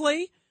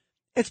mercilessly.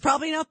 It's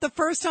probably not the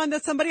first time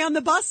that somebody on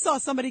the bus saw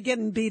somebody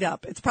getting beat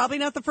up. It's probably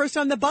not the first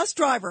time the bus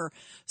driver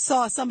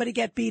saw somebody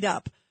get beat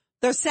up.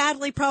 They're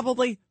sadly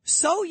probably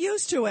so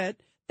used to it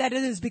that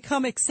it has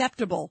become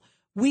acceptable.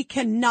 We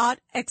cannot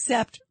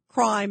accept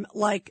crime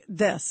like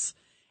this.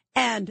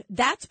 And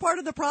that's part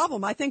of the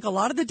problem. I think a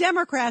lot of the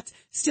Democrats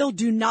still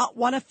do not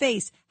want to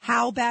face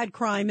how bad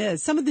crime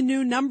is. Some of the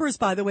new numbers,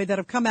 by the way, that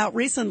have come out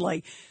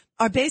recently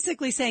are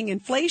basically saying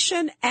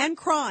inflation and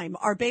crime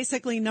are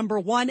basically number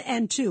 1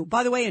 and 2.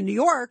 By the way, in New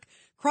York,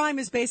 crime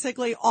is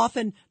basically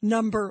often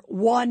number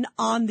 1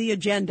 on the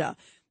agenda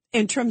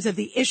in terms of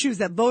the issues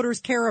that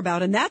voters care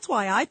about. And that's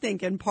why I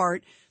think, in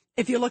part,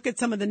 if you look at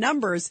some of the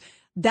numbers,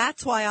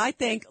 that's why I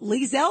think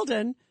Lee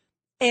Zeldin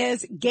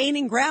is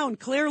gaining ground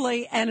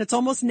clearly, and it's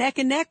almost neck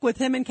and neck with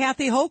him and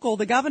Kathy Hochul,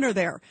 the governor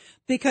there,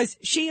 because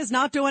she is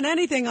not doing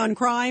anything on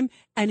crime,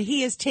 and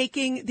he is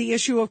taking the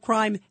issue of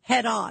crime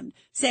head on,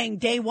 saying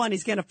day one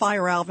he's going to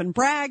fire Alvin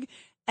Bragg,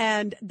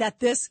 and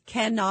that this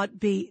cannot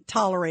be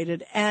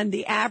tolerated. And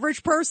the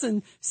average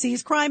person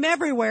sees crime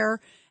everywhere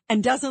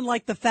and doesn't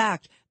like the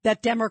fact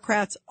that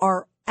Democrats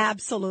are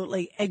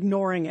absolutely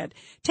ignoring it.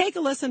 Take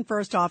a listen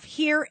first off.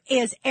 Here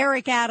is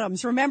Eric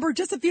Adams. Remember,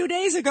 just a few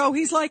days ago,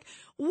 he's like,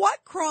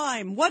 what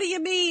crime? What do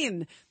you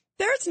mean?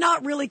 There's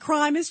not really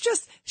crime. It's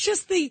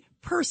just the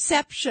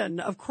perception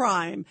of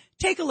crime.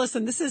 Take a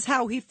listen. This is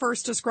how he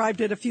first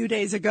described it a few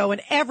days ago,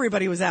 and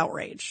everybody was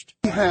outraged.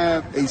 We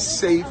have a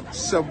safe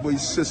subway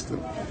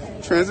system.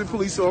 Transit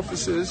police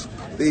officers,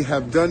 they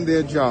have done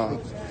their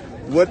job.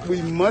 What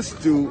we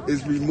must do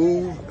is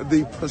remove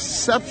the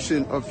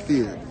perception of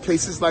fear.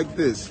 Cases like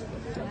this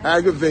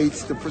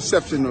aggravates the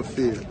perception of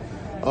fear.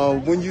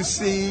 When you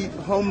see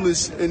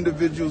homeless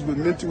individuals with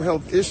mental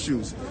health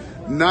issues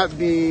not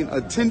being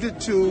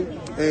attended to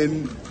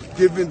and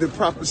given the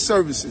proper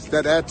services,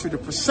 that add to the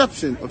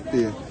perception of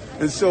fear.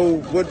 And so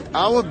what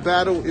our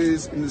battle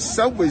is in the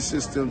subway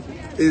system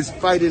is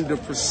fighting the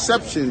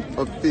perception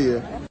of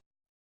fear.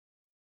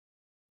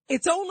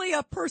 It's only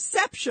a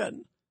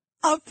perception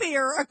of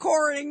fear,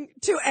 according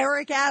to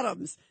Eric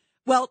Adams.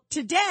 Well,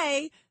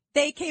 today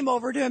they came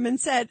over to him and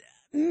said,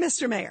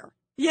 Mr. Mayor,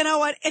 you know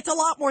what? It's a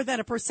lot more than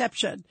a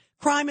perception.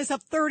 Crime is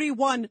up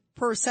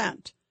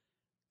 31%.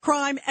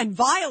 Crime and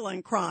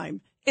violent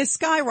crime is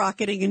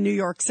skyrocketing in New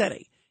York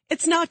City.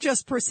 It's not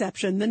just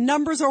perception. The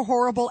numbers are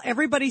horrible.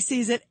 Everybody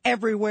sees it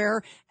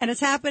everywhere, and it's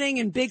happening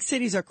in big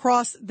cities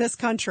across this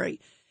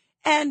country.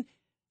 And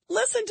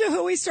listen to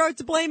who he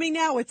starts blaming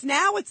now. It's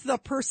the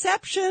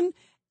perception,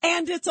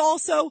 and it's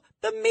also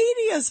the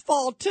media's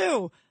fault,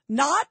 too.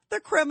 Not the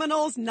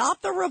criminals,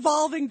 not the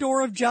revolving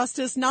door of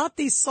justice, not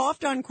these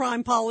soft on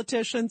crime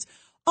politicians.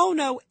 Oh,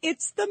 no,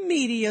 it's the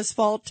media's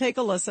fault. Take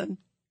a listen.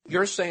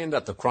 You're saying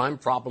that the crime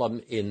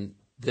problem in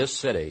this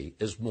city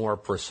is more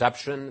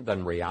perception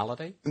than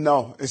reality?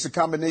 No, it's a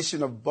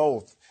combination of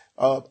both.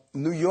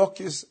 New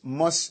Yorkers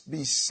must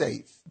be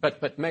safe.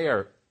 But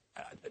Mayor,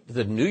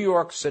 the New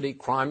York City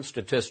crime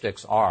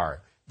statistics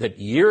are that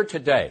year to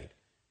date,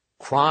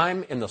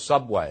 crime in the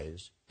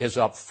subways is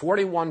up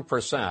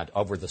 41%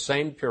 over the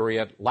same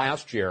period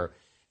last year,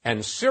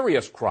 and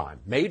serious crime,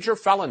 major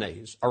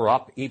felonies, are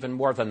up even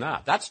more than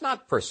that. That's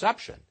not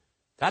perception.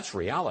 That's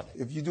reality.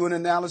 If you do an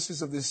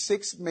analysis of the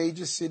 6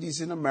 major cities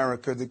in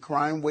America, the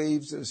crime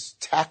waves is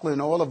tackling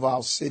all of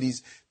our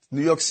cities.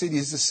 New York City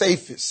is the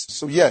safest.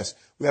 So, yes,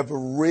 we have a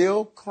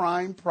real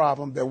crime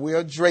problem that we're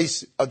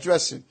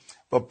addressing.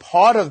 But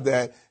part of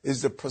that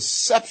is the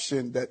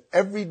perception that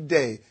every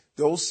day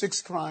those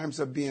 6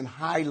 crimes are being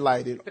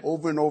highlighted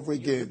over and over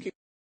again.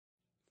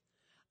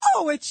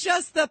 Oh, it's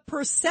just the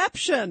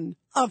perception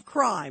of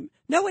crime.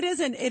 No, it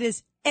isn't. It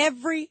is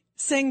every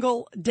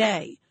single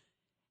day.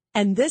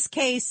 And this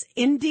case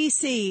in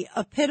D.C.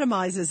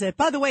 epitomizes it.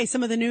 By the way,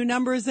 some of the new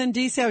numbers in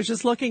D.C., I was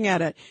just looking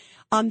at it.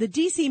 On the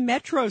D.C.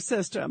 metro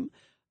system,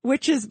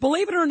 which is,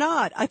 believe it or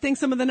not, I think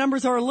some of the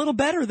numbers are a little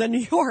better than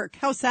New York.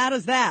 How sad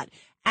is that?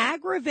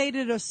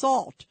 Aggravated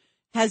assault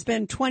has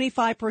been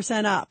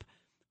 25% up.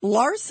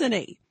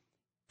 Larceny,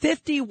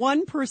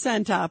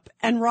 51% up,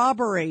 and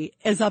robbery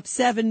is up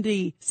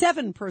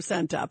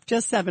 77% up,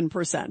 just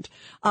 7%.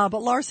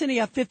 But larceny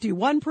up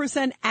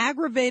 51%,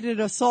 aggravated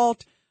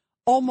assault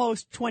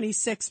almost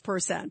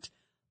 26%.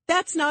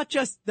 That's not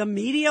just the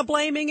media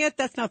blaming it.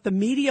 That's not the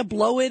media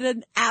blowing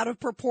it out of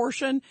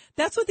proportion.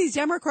 That's what these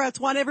Democrats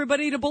want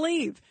everybody to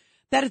believe,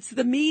 that it's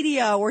the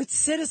media or it's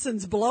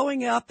citizens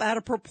blowing it up out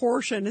of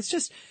proportion. It's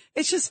just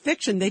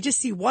fiction. They just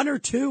see 1 or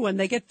 2 and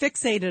they get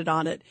fixated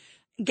on it.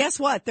 Guess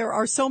what? There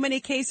are so many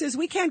cases.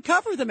 We can't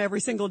cover them every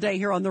single day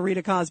here on the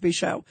Rita Cosby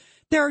Show.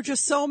 There are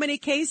just so many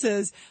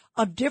cases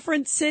of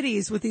different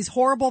cities with these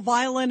horrible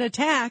violent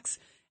attacks.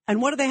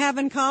 And what do they have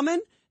in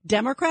common?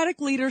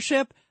 Democratic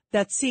leadership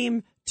that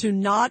seem to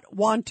not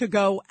want to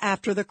go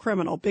after the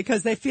criminal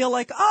because they feel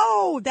like,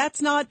 oh,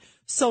 that's not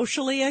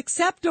socially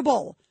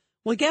acceptable.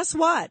 Well, guess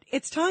what?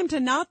 It's time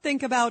to not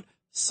think about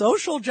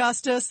social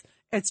justice.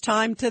 It's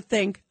time to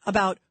think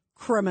about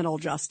criminal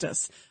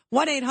justice.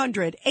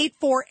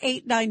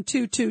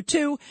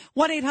 1-800-848-9222.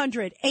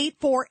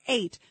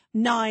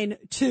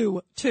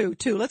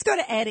 1-800-848-9222. Let's go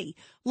to Eddie.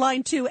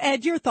 Line 2.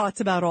 Ed, your thoughts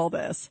about all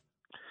this?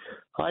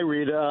 Hi,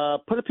 Rita.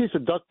 Put a piece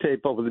of duct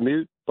tape over the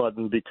mute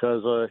button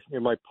because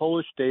my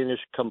Polish-Danish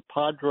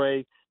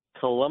compadre,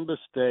 Columbus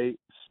Day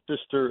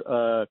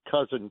sister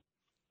cousin,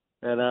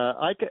 and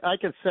I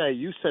can say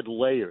you said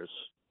layers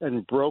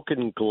and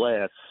broken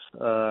glass.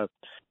 I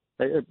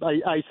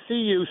see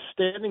you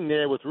standing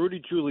there with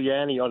Rudy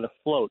Giuliani on the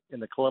float in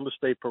the Columbus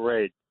Day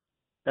Parade,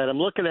 and I'm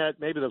looking at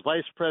maybe the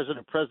Vice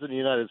President, President of the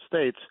United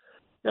States.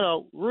 You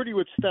know, Rudy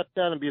would step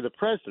down and be the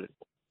president,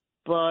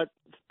 but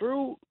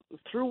through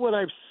what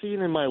I've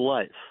seen in my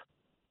life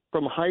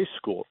from high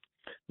school,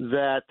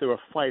 that there were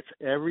fights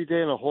every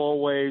day in the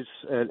hallways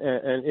and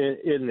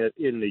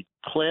in the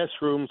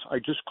classrooms. I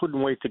just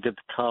couldn't wait to get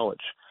to college.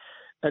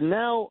 And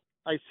now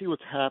I see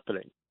what's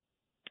happening.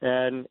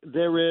 And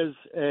there is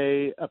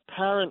a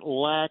apparent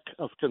lack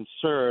of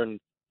concern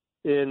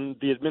in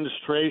the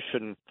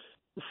administration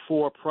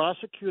for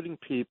prosecuting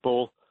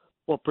people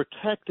or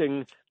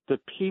protecting the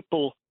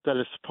people that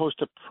are supposed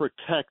to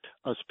protect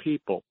us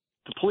people.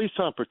 The police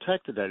aren't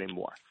protected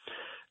anymore.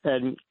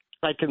 And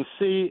I can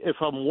see if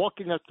I'm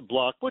walking up the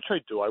block, which I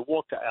do, I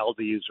walk to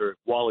Aldi's or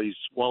Wally's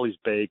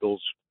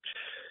Bagels,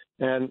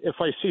 and if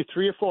I see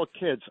 3 or 4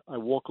 kids, I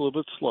walk a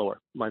little bit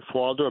slower. My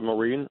father, a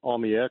Marine,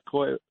 Army Air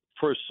Corps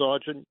First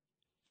Sergeant,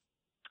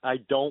 I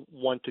don't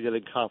want to get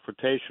in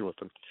confrontation with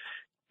them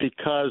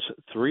because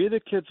 3 of the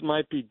kids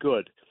might be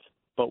good,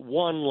 but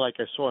 1, like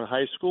I saw in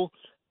high school,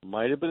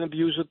 might have been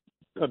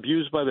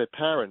abused by their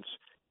parents,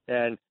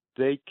 and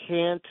they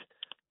can't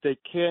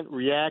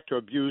react or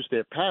abuse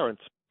their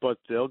parents, but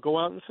they'll go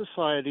out in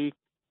society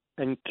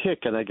and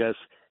kick and, I guess,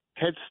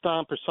 head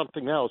stomp or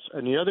something else,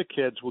 and the other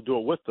kids will do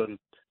it with them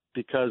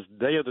because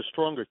they are the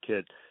stronger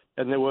kid,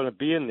 and they want to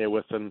be in there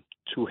with them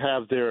to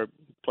have their,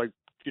 like,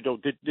 you know,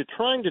 they're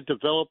trying to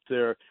develop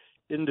their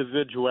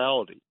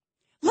individuality.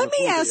 Let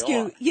me ask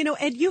you, you know,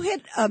 Ed, you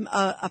hit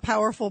a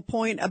powerful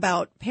point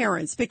about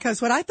parents,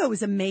 because what I thought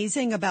was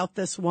amazing about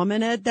this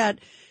woman, Ed, that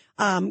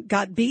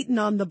got beaten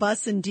on the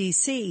bus in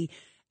D.C.,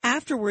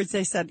 afterwards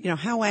they said, you know,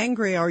 how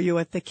angry are you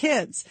at the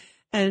kids?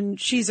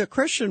 And she's a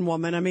Christian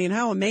woman. I mean,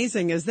 how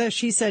amazing is this?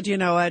 She said, you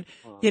know, Ed,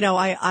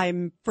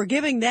 I'm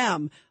forgiving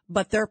them,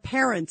 but their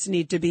parents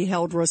need to be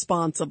held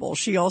responsible.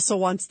 She also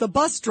wants the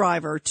bus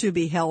driver to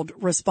be held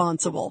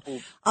responsible.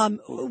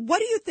 What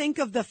do you think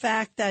of the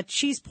fact that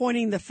she's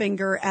pointing the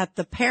finger at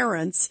the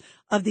parents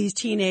of these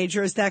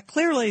teenagers, that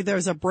clearly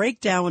there's a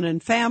breakdown in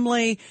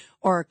family,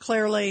 or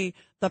clearly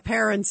the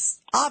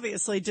parents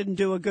obviously didn't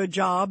do a good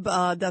job,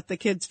 that the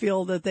kids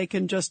feel that they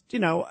can just, you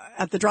know,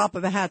 at the drop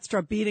of a hat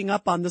start beating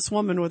up on this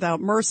woman without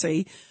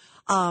mercy?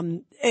 Are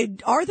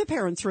the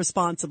parents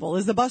responsible?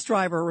 Is the bus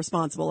driver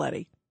responsible,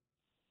 Eddie?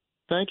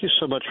 Thank you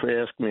so much for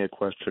asking me a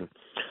question.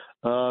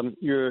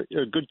 You're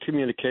a good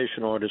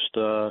communication artist.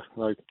 I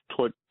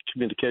taught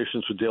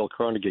communications with Dale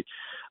Carnegie.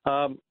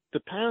 The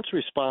parents are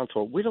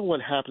responsible. We don't know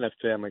what happened to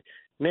that family.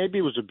 Maybe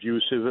it was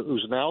abusive. It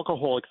was an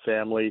alcoholic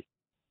family.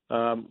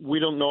 We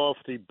don't know if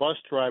the bus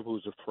driver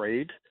was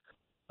afraid.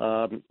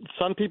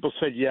 Some people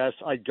said, yes,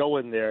 I'd go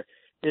in there.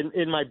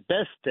 In my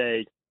best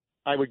day,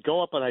 I would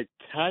go up and I'd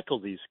tackle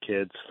these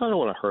kids. I don't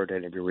want to hurt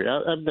anybody.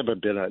 I've never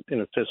been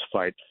in a fist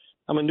fight.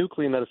 I'm a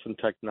nuclear medicine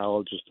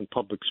technologist and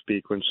public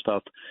speaker and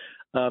stuff.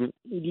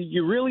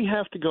 You really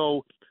have to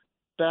go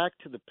back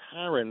to the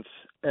parents,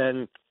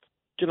 and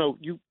you know,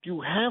 you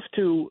have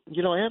to,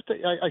 you know,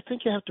 I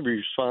think you have to be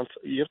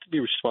responsible. You have to be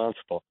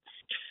responsible.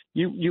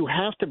 You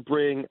have to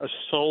bring a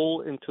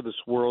soul into this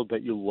world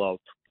that you love,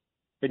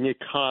 and you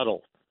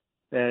coddle,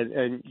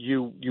 and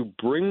you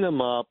bring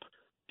them up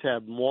to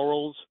have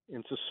morals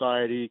in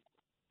society.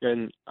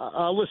 And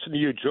I'll listen to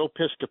you, Joe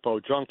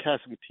Piscopo, John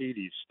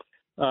Catsimatidis.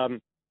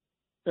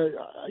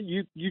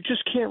 You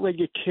just can't let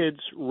your kids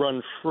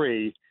run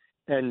free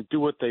and do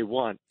what they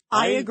want.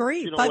 I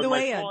agree. You know, by the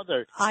way, Ed,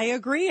 I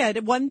agree, Ed,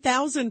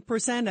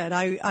 1,000%, Ed.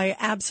 I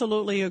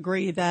absolutely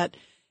agree that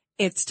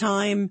it's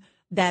time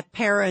that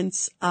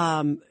parents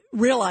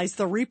realize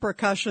the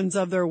repercussions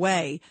of their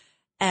way.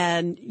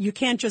 And you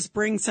can't just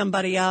bring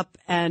somebody up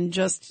and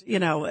just,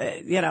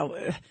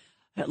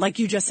 like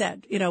you just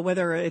said, you know,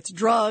 whether it's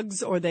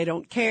drugs or they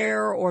don't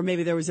care, or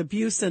maybe there was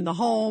abuse in the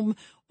home,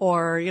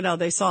 or, you know,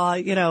 they saw,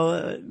 you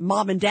know,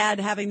 mom and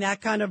dad having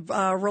that kind of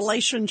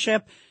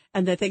relationship,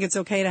 and they think it's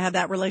okay to have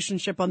that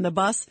relationship on the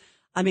bus.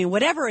 I mean,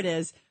 whatever it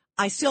is,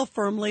 I still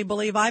firmly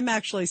believe, I'm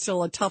actually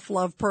still a tough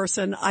love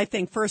person. I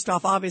think, first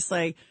off,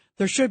 obviously,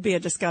 there should be a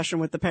discussion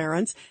with the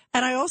parents.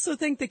 And I also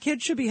think the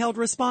kids should be held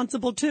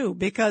responsible too,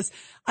 because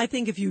I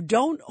think if you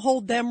don't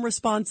hold them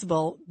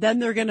responsible, then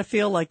they're going to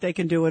feel like they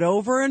can do it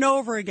over and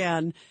over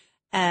again.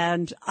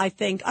 And I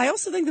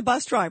also think the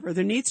bus driver,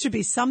 there needs to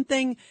be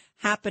something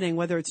happening,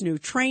 whether it's new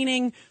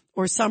training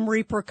or some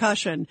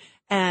repercussion,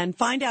 and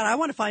I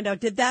want to find out,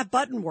 did that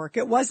button work?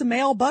 It was a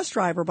male bus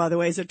driver, by the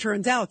way, as it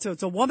turns out. So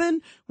it's a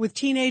woman with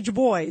teenage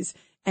boys,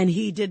 and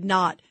he did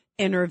not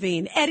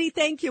intervene. Eddie,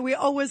 thank you. We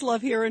always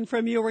love hearing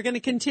from you. We're going to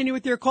continue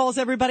with your calls,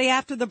 everybody,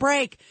 after the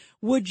break.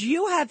 Would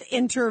you have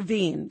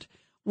intervened?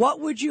 What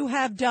would you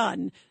have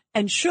done?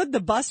 And should the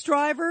bus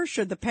driver,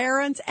 should the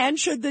parents, and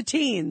should the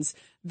teens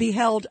be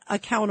held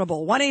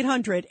accountable?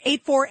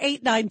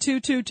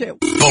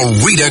 1-800-848-9222.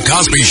 The Rita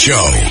Cosby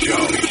Show.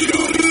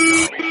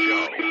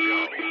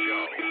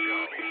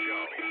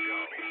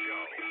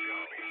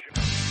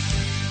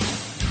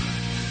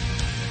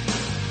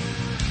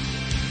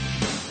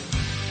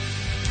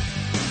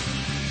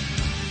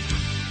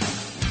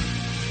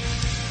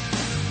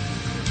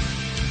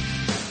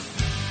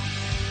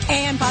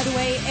 And by the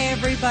way,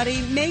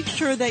 everybody, make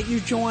sure that you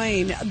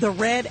join the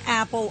Red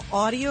Apple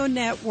Audio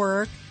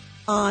Network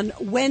on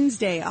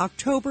Wednesday,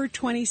 October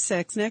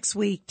 26th, next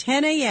week,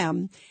 10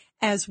 a.m.,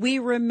 as we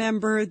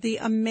remember the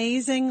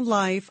amazing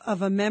life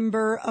of a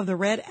member of the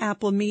Red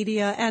Apple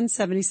Media and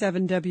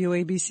 77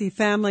 WABC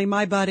family,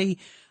 my buddy,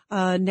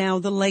 now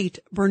the late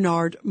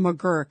Bernard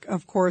McGuirk.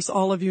 Of course,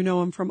 all of you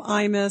know him from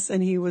Imus,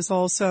 and he was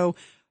also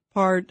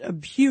a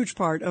huge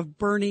part of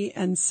Bernie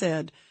and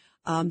Sid.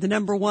 The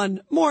number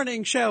one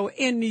morning show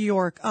in New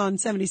York on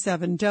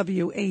 77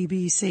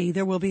 WABC.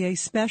 There will be a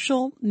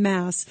special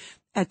mass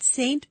at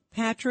St.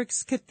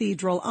 Patrick's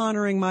Cathedral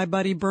honoring my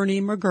buddy Bernie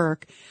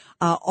McGuirk.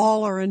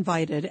 All are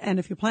invited. And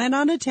if you plan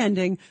on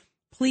attending,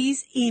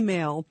 please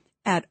email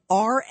at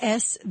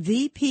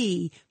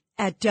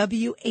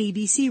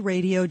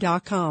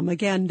rsvp@wabcradio.com.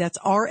 Again, that's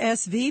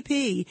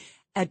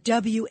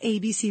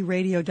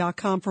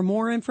rsvp@wabcradio.com for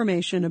more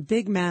information. A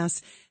big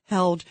mass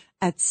held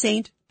at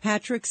St.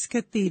 Patrick's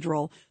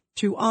Cathedral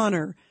to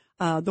honor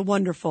the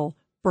wonderful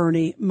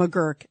Bernie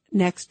McGuirk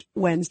next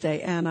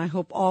Wednesday. And I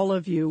hope all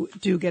of you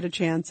do get a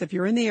chance, if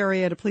you're in the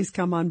area, to please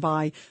come on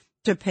by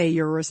to pay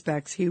your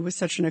respects. He was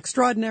such an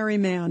extraordinary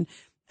man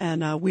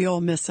and we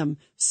all miss him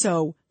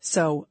so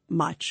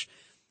much.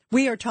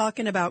 We are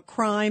talking about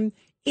crime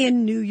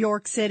in New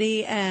York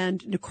City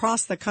and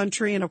across the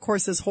country, and of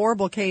course this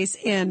horrible case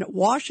in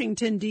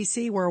Washington,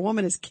 D.C., where a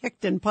woman is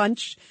kicked and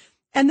punched,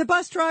 and the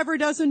bus driver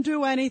doesn't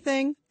do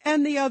anything,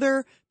 and the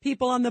other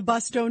people on the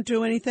bus don't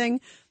do anything.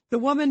 The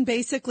woman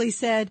basically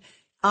said,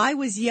 I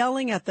was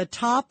yelling at the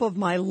top of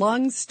my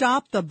lungs,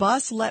 stop the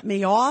bus, let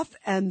me off,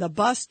 and the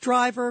bus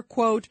driver,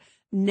 quote,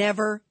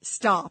 never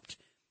stopped.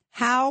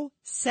 How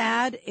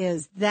sad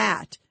is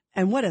that?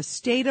 And what a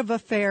state of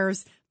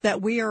affairs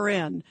that we are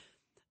in,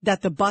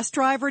 that the bus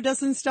driver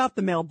doesn't stop,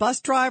 the male bus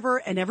driver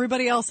and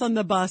everybody else on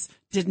the bus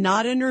did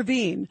not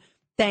intervene.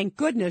 Thank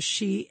goodness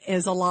she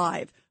is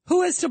alive.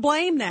 Who is to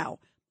blame now?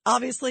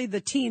 Obviously, the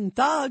teen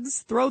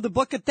thugs. Throw the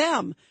book at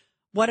them.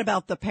 What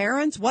about the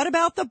parents? What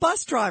about the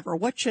bus driver?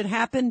 What should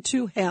happen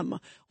to him?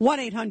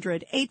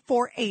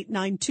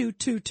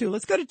 1-800-848-9222.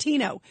 Let's go to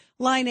Tino,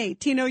 line 8.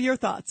 Tino, your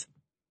thoughts.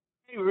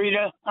 Hey,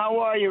 Rita. How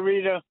are you,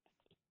 Rita?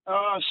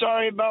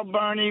 Sorry about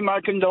Bernie.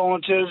 My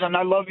condolences, and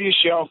I love your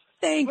show.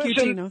 Thank you,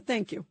 Tino.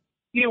 Thank you.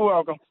 You're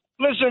welcome.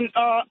 Listen,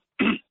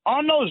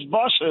 on those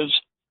buses,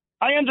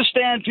 I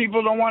understand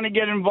people don't want to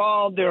get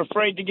involved. They're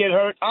afraid to get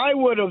hurt. I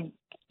would have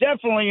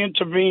definitely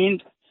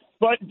intervened.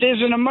 But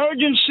there's an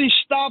emergency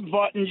stop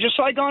button, just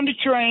like on the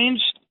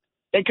trains.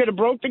 They could have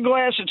broke the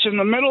glass. It's in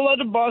the middle of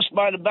the bus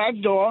by the back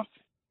door.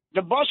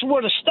 The bus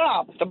would have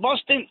stopped. The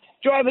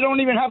driver don't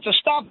even have to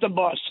stop the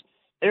bus.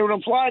 They would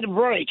apply the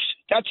brakes.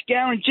 That's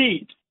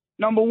guaranteed,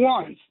 number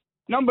one.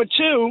 Number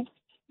two,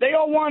 they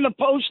all want to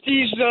post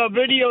these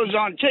videos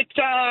on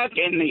TikTok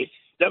and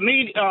the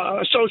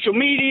media, social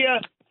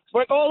media.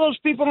 But all those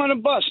people on the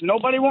bus,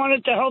 nobody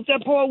wanted to help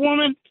that poor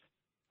woman.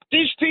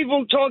 These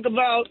people talk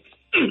about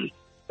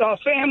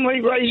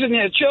family raising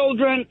their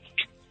children.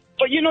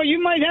 But,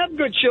 you might have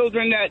good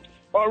children that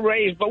are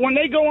raised. But when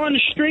they go on the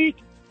street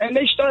and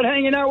they start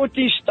hanging out with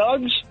these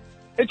thugs,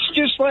 it's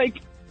just like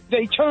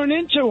they turn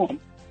into them.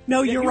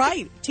 No, you're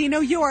right. Tino,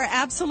 you are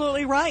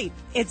absolutely right.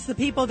 It's the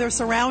people they're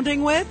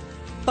surrounding with.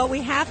 But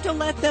we have to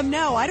let them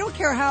know. I don't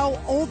care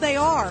how old they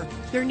are.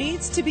 There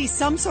needs to be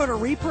some sort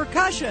of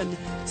repercussion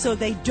so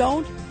they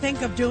don't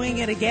think of doing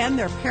it again.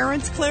 Their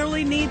parents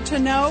clearly need to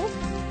know.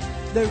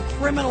 The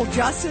criminal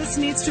justice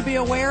needs to be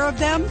aware of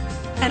them.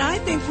 And I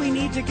think we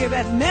need to give,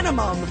 at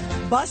minimum,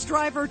 bus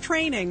driver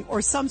training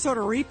or some sort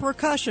of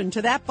repercussion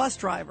to that bus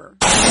driver.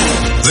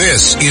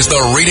 This is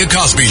the Rita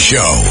Cosby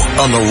Show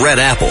on the Red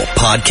Apple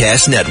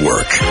Podcast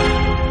Network.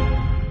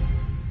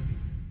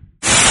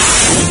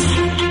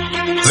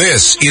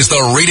 This is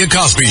the Rita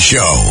Cosby Show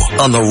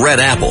on the Red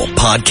Apple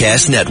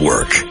Podcast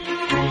Network.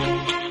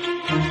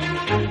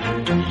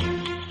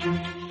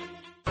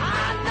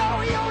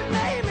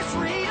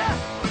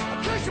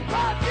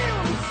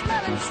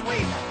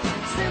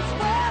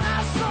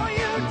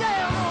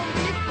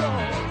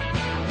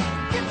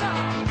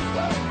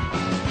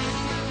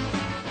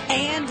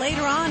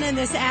 In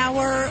this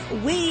hour,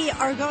 we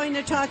are going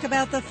to talk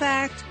about the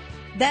fact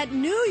that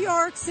New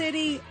York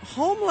City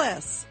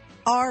homeless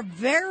are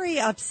very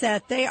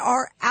upset. They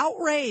are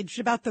outraged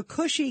about the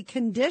cushy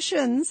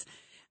conditions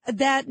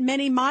that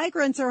many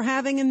migrants are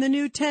having in the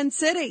new tent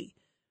city.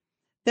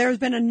 There's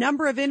been a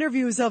number of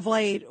interviews of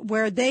late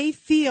where they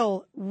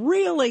feel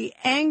really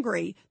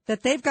angry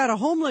that they've got a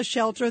homeless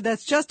shelter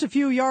that's just a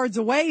few yards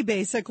away,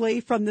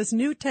 basically, from this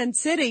new tent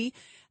city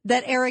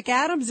that Eric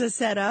Adams has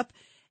set up.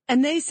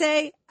 And they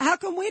say, how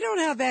come we don't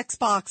have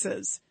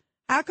Xboxes?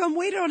 How come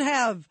we don't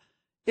have,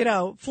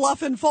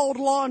 fluff and fold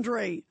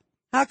laundry?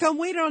 How come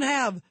we don't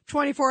have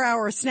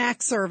 24-hour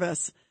snack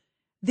service?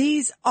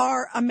 These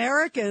are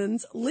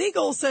Americans,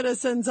 legal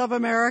citizens of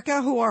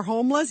America who are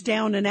homeless,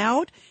 down and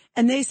out.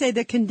 And they say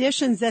the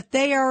conditions that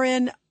they are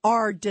in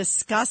are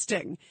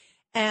disgusting.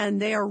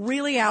 And they are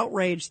really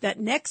outraged that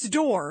next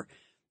door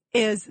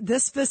is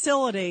this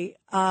facility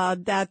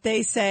that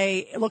they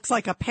say looks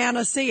like a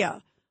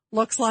panacea.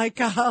 Looks like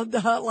a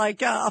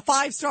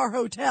 5-star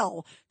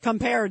hotel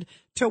compared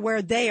to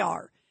where they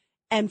are.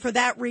 And for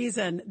that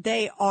reason,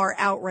 they are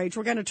outraged.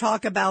 We're going to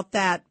talk about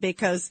that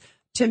because,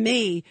 to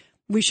me,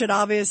 we should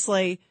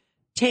obviously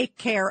take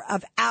care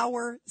of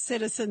our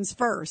citizens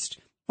first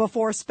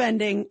before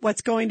spending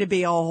what's going to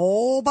be a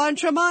whole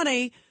bunch of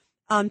money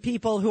on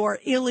people who are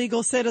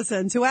illegal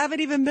citizens who haven't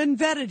even been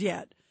vetted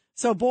yet.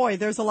 So, boy,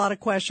 there's a lot of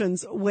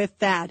questions with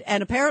that.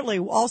 And apparently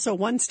also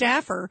one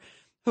staffer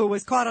who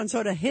was caught on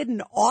sort of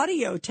hidden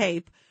audio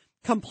tape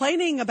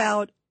complaining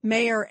about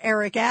Mayor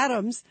Eric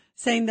Adams,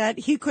 saying that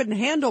he couldn't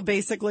handle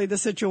basically the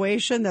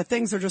situation, that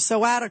things are just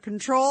so out of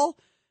control.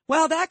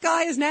 Well, that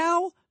guy is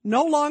now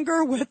no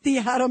longer with the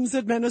Adams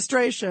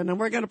administration. And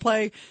we're going to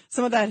play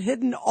some of that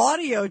hidden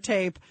audio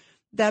tape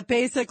that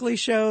basically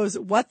shows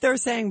what they're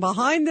saying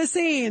behind the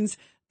scenes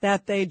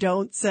that they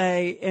don't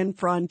say in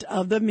front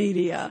of the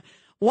media.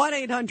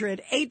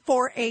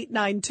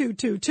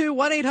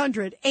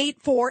 1-800-848-9222,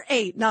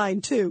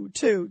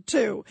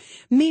 1-800-848-9222.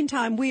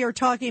 Meantime, we are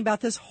talking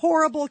about this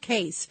horrible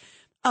case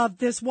of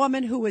this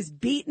woman who was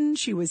beaten.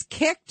 She was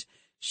kicked.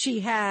 She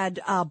had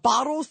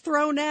bottles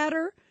thrown at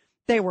her.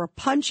 They were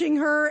punching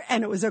her,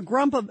 and it was a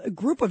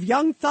group of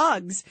young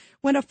thugs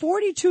when a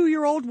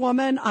 42-year-old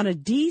woman on a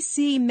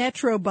D.C.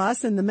 Metro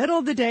bus in the middle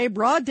of the day,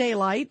 broad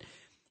daylight,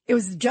 it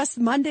was just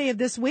Monday of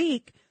this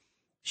week,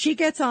 she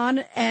gets on,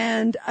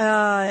 and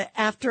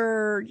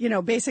after,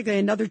 basically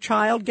another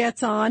child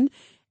gets on,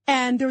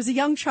 and there was a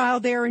young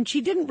child there, and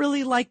she didn't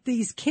really like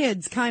these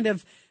kids kind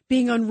of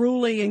being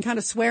unruly and kind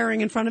of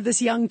swearing in front of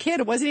this young kid.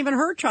 It wasn't even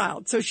her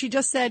child. So she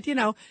just said,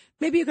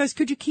 maybe you guys,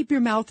 could you keep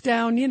your mouth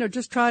down?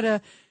 Just try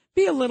to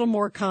be a little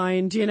more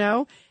kind,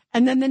 And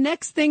then the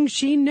next thing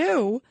she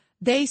knew,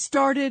 they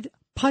started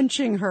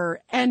punching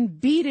her and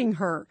beating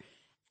her.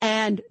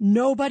 And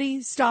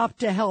nobody stopped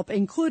to help,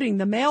 including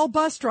the male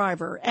bus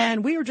driver.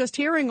 And we were just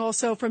hearing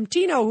also from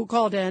Tino, who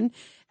called in,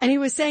 and he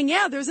was saying,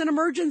 yeah, there's an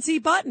emergency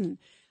button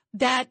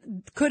that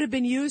could have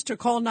been used to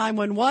call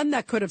 911,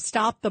 that could have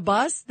stopped the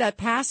bus, that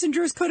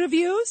passengers could have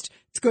used.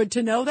 It's good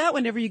to know that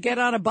whenever you get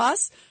on a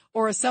bus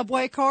or a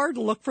subway car,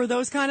 to look for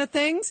those kind of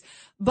things.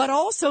 But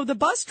also the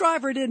bus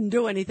driver didn't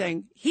do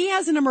anything. He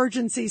has an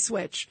emergency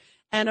switch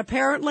and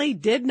apparently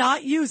did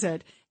not use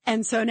it.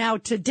 And so now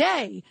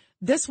today,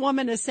 this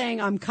woman is saying,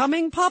 I'm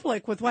coming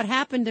public with what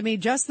happened to me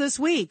just this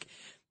week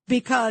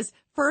because,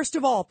 first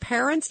of all,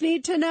 parents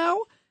need to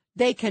know.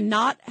 They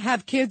cannot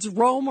have kids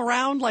roam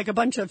around like a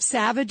bunch of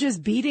savages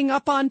beating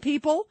up on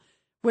people,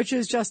 which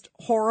is just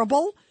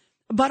horrible.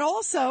 But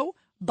also,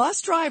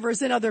 bus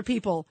drivers and other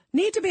people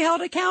need to be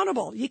held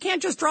accountable. You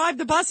can't just drive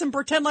the bus and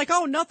pretend like,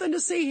 oh, nothing to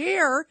see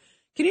here.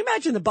 Can you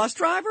imagine the bus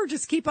driver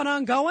just keeping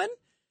on going?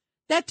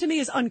 That to me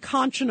is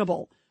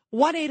unconscionable.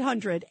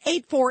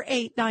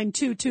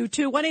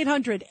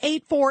 1-800-848-9222.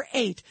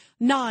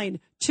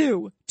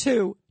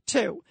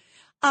 1-800-848-9222.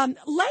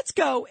 Let's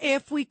go,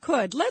 if we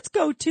could. Let's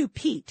go to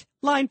Pete,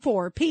 line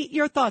 4. Pete,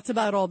 your thoughts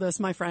about all this,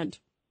 my friend.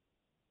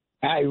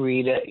 Hi,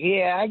 Rita.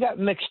 Yeah, I got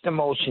mixed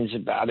emotions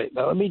about it.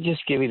 Now, let me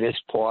just give you this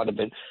part of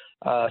it.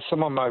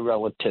 Some of my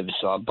relatives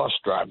are bus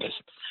drivers,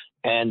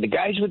 and the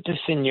guys with the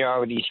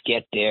seniorities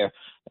get their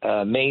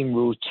main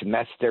routes, and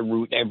that's their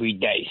route every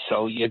day.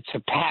 So it's a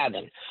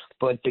pattern.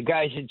 But the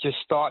guys that just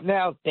starting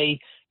out, they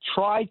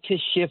try to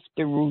shift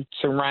the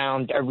routes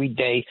around every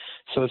day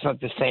so it's not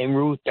the same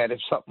route, that if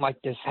something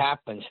like this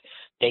happens,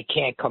 they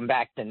can't come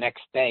back the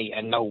next day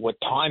and know what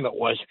time it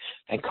was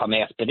and come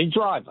after the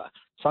driver.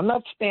 So I'm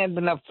not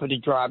standing up for the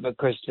driver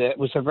because it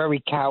was a very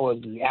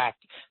cowardly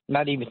act,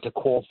 not even to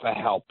call for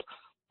help.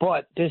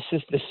 But this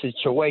is the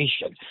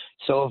situation.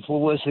 So if it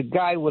was a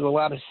guy with a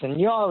lot of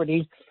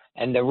seniority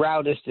and the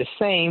route is the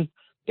same,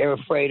 they're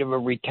afraid of a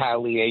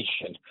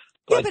retaliation.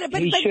 But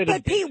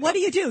Pete, what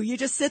do? You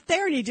just sit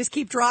there and you just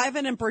keep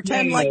driving and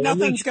pretend like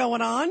nothing's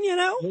going on,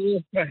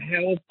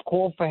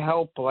 Call for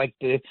help, like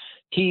the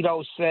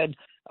Tito said,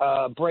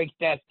 break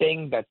that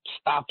thing that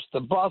stops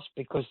the bus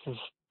because the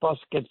bus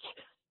gets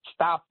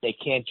stopped. They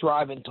can't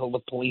drive until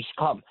the police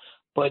come.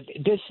 But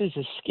this is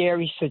a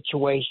scary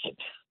situation.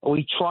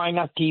 We try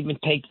not to even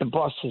take the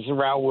buses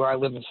around where I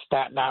live in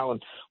Staten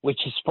Island,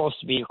 which is supposed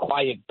to be a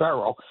quiet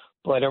borough.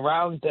 But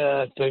around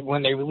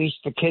when they release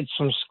the kids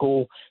from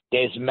school,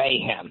 there's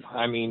mayhem.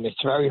 I mean, it's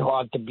very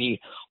hard to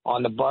be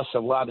on the bus. A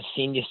lot of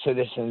senior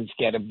citizens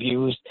get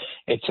abused.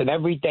 It's an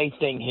everyday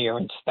thing here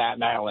in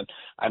Staten Island.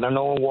 I don't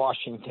know in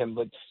Washington,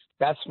 but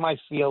that's my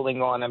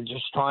feeling on. I'm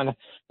just trying to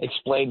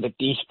explain that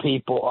these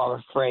people are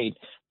afraid.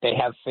 They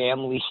have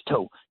families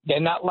too. They're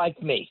not like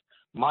me.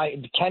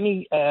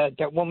 Kenny,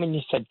 that woman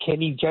you said,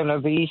 Kenny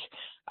Genovese,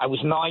 I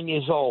was 9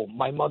 years old.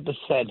 My mother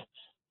said,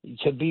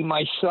 to be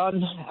my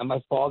son, and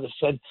my father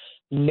said,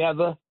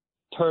 never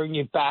turn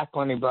your back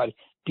on anybody.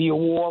 Be a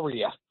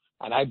warrior.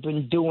 And I've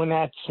been doing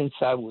that since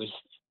I was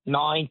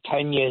 9,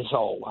 10 years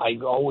old. I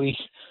always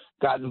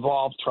got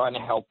involved trying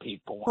to help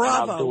people.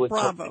 Bravo.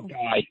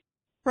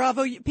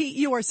 Bravo, Pete,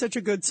 you are such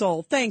a good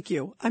soul. Thank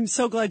you. I'm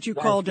so glad you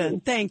called in.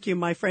 Thank you,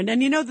 my friend. And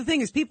the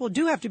thing is, people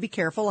do have to be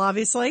careful,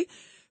 obviously,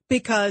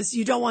 because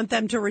you don't want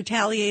them to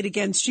retaliate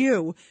against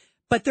you.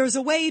 But there's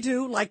a way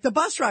to, like the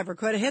bus driver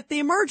could have hit the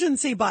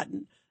emergency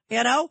button.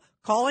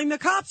 Calling the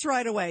cops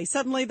right away.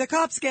 Suddenly the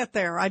cops get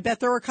there. I bet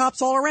there were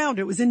cops all around.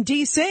 It was in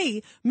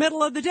D.C.,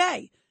 middle of the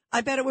day. I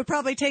bet it would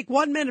probably take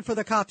 1 minute for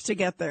the cops to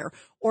get there.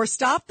 Or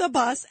stop the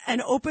bus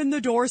and open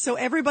the door so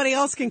everybody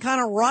else can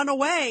kind of run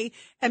away.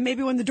 And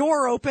maybe when the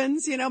door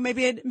opens,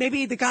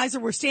 maybe the guys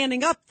that were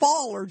standing up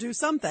fall or do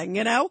something,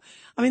 I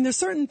mean, there's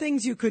certain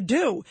things you could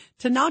do.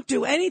 To not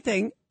do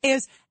anything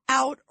is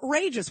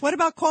outrageous. What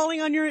about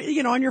calling on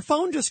your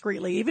phone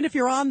discreetly? Even if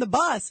you're on the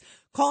bus,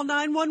 call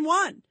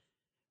 911.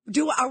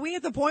 Are we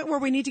at the point where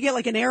we need to get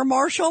like an air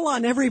marshal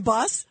on every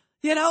bus?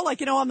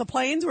 On the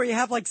planes where you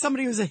have like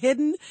somebody who's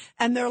hidden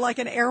and they're like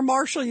an air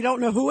marshal. You don't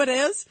know who it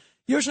is.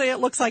 Usually it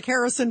looks like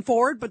Harrison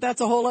Ford, but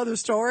that's a whole other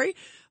story.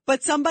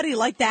 But somebody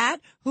like that,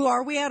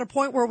 are we at a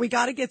point where we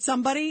got to get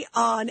somebody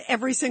on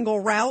every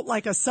single route,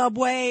 like a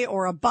subway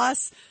or a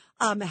bus,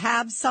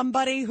 have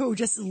somebody who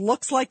just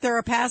looks like they're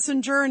a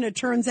passenger and it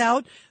turns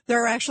out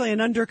they're actually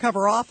an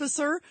undercover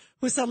officer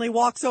who suddenly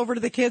walks over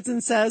to the kids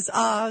and says,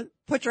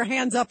 put your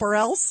hands up or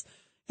else,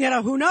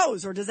 who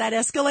knows? Or does that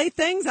escalate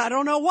things? I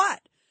don't know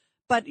what.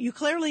 but you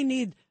clearly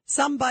need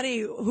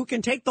somebody who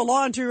can take the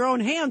law into your own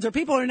hands, or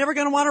people are never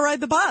going to want to ride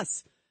the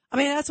bus. I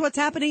mean, that's what's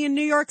happening in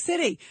New York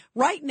City.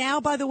 Right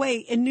now, by the way,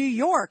 in New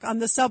York on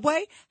the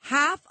subway,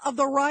 half of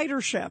the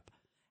ridership,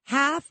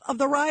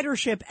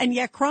 and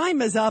yet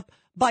crime is up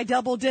by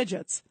double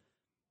digits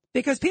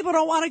because people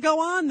don't want to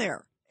go on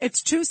there.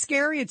 It's too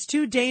scary, it's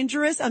too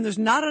dangerous, and there's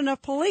not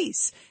enough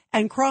police.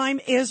 And crime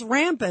is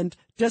rampant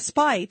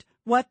despite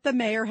what the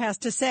mayor has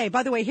to say.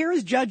 By the way, here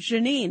is Judge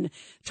Jeanine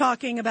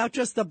talking about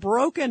just the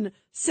broken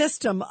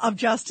system of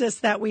justice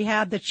that we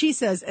have that she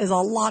says is a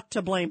lot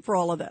to blame for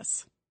all of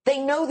this. They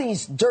know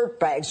these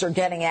dirtbags are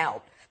getting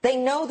out. They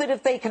know that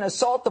if they can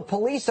assault the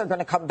police, they're going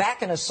to come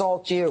back and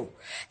assault you.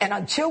 And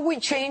until we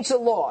change the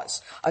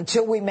laws,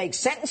 until we make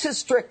sentences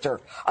stricter,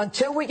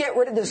 until we get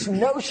rid of this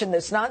notion,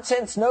 this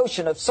nonsense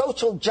notion of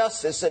social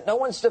justice that no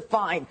one's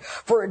defined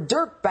for a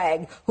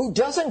dirtbag who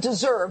doesn't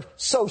deserve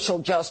social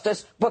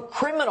justice, but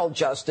criminal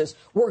justice,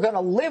 we're going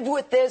to live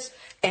with this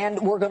and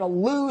we're going to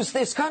lose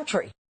this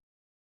country.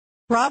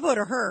 Bravo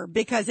to her,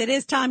 because it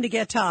is time to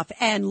get tough.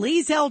 And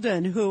Lee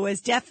Zeldin, who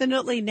is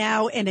definitely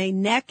now in a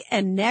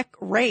neck-and-neck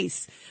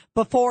race.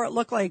 Before it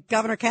looked like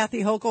Governor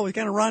Kathy Hochul was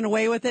going to run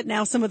away with it.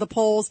 Now some of the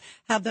polls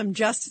have them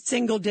just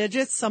single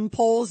digits. Some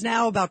polls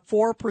now about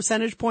 4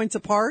 percentage points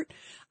apart.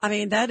 I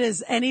mean, that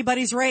is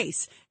anybody's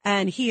race.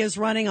 And he is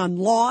running on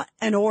law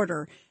and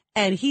order.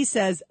 And he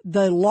says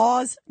the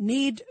laws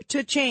need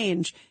to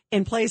change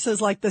in places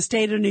like the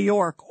state of New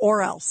York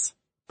or else.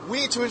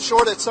 We need to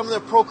ensure that some of the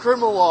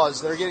pro-criminal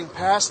laws that are getting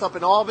passed up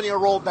in Albany are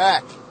rolled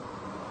back.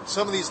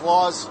 Some of these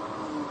laws,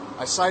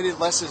 I cited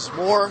less is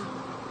more.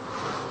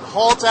 The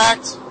HALT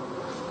Act,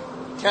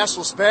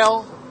 cashless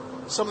bail,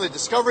 some of the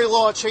discovery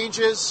law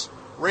changes,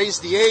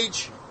 raise the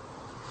age.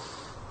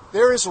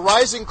 There is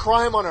rising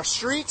crime on our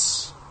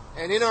streets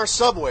and in our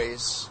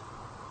subways.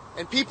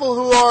 And people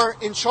who are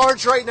in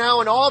charge right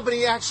now in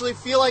Albany actually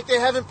feel like they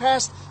haven't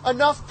passed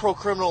enough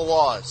pro-criminal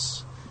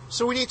laws.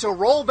 So we need to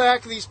roll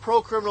back these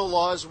pro-criminal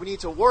laws. We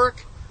need to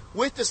work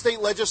with the state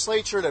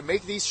legislature to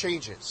make these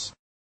changes.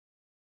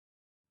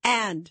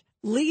 And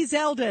Lee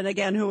Zeldin,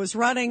 again, who is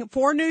running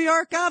for New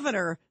York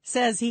governor,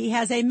 says he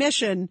has a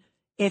mission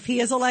if he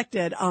is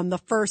elected on the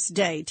first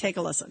day. Take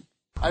a listen.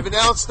 I've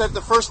announced that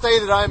the first day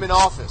that I'm in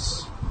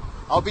office,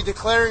 I'll be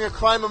declaring a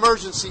crime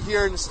emergency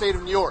here in the state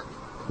of New York.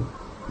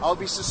 I'll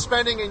be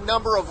suspending a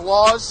number of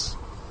laws,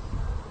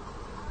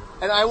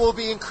 and I will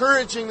be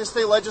encouraging the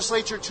state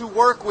legislature to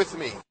work with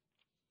me.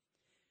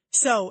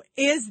 So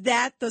is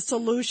that the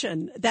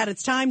solution, that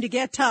it's time to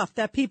get tough,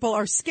 that people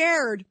are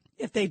scared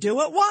if they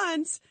do it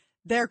once,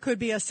 there could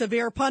be a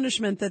severe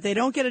punishment that they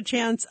don't get a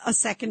chance a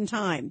second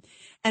time?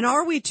 And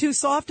are we too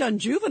soft on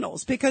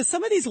juveniles? Because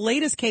some of these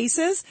latest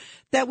cases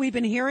that we've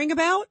been hearing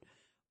about,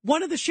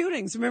 one of the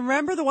shootings,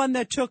 remember the one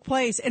that took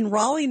place in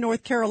Raleigh,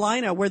 North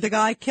Carolina, where the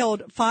guy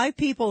killed 5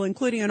 people,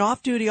 including an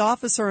off-duty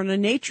officer on a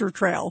nature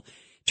trail.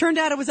 Turned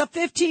out it was a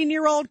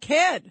 15-year-old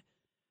kid.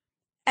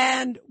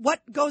 And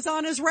what goes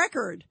on his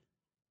record?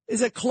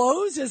 Is it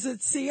closed? Is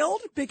it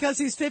sealed? Because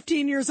he's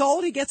 15 years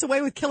old, he gets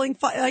away with killing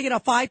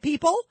 5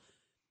 people.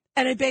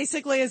 And it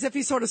basically, as if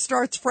he sort of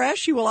starts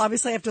fresh, he will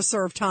obviously have to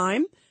serve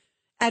time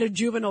at a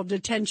juvenile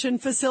detention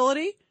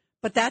facility.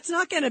 But that's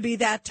not going to be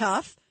that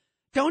tough.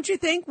 Don't you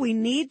think we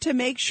need to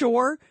make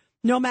sure,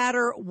 no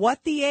matter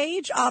what the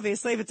age,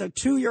 obviously if it's a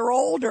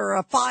 2-year-old or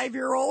a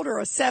 5-year-old or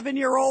a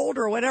 7-year-old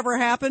or whatever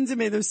happens, I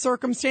mean, there's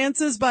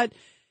circumstances, but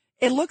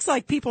it looks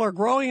like people are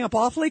growing up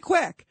awfully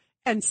quick.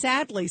 And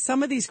sadly,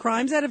 some of these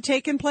crimes that have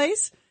taken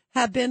place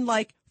have been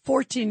like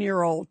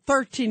 14-year-old,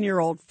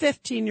 13-year-old,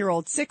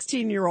 15-year-old,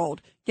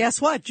 16-year-old.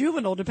 Guess what?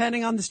 Juvenile,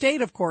 depending on the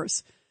state, of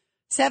course.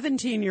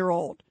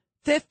 17-year-old,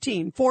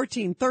 15,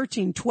 14,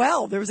 13,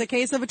 12. There was a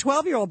case of a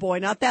 12-year-old boy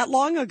not that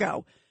long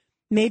ago.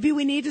 Maybe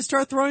we need to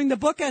start throwing the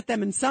book at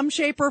them in some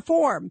shape or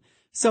form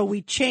so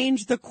we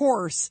change the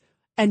course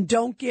and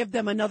don't give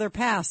them another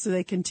pass so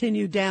they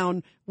continue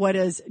down what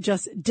is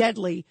just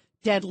deadly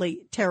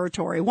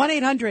territory.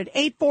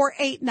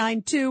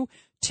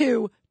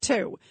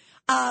 1-800-848-9222.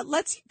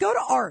 Let's go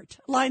to Art,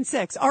 line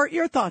 6. Art,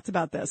 your thoughts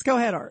about this. Go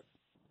ahead, Art.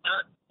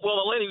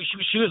 Well, the lady,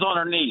 she was on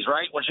her knees,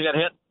 right, when she got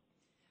hit?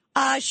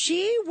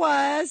 She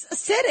was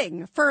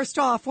sitting, first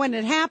off, when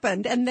it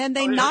happened, and then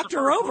they knocked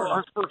her over.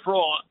 His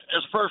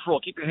first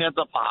rule, keep your hands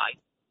up high.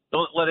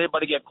 Don't let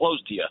anybody get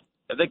close to you.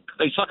 If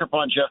they sucker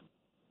punch you,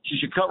 she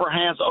should cover her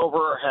hands over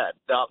her head.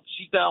 Now,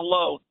 she's down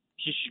low.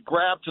 She should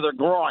grab to their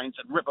groins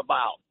and rip them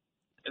out.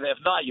 And if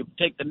not, you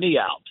take the knee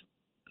out.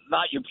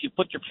 Not you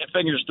put your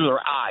fingers through their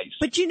eyes.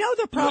 But you know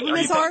the problem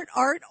is, Art,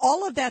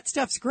 all of that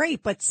stuff's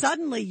great, but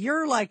suddenly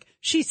you're like,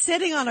 she's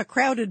sitting on a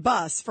crowded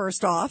bus,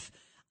 first off.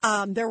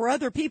 There were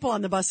other people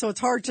on the bus, so it's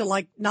hard to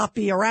like not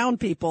be around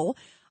people.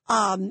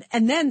 And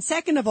then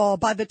second of all,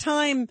 by the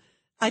time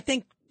I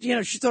think,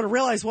 she sort of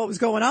realized what was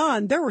going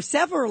on, there were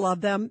several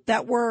of them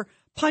that were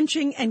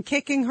punching and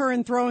kicking her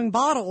and throwing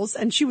bottles,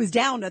 and she was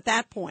down at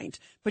that point,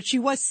 but she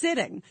was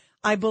sitting,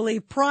 I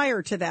believe,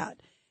 prior to that.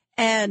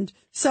 And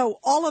so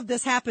all of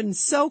this happened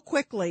so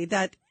quickly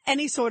that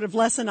any sort of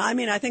lesson. I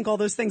mean, I think all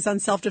those things on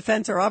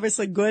self-defense are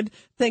obviously good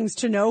things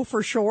to know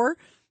for sure.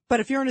 But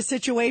if you're in a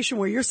situation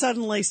where you're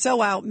suddenly so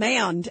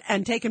outmanned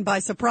and taken by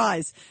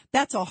surprise,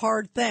 that's a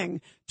hard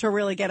thing to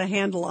really get a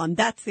handle on.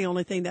 That's the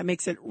only thing that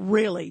makes it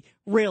really,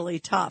 really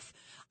tough.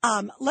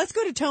 Let's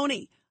go to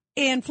Tony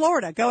in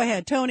Florida. Go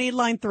ahead, Tony,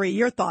 line 3.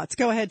 Your thoughts.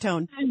 Go ahead,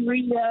 Tone. Hi,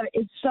 Rita.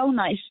 It's so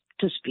nice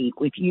to speak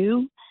with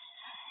you.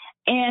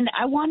 And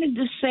I wanted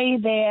to say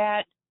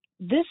that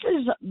this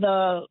is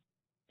the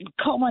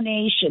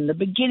culmination, the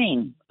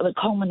beginning of the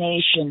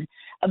culmination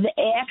of the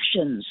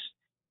actions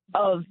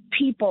of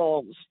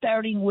people,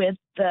 starting with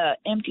the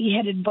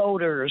empty-headed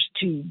voters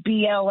to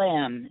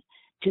BLM,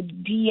 to the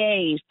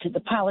DAs, to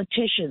the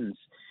politicians.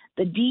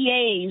 The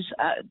DAs,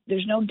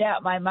 there's no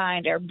doubt in my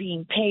mind, are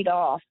being paid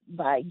off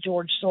by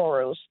George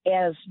Soros,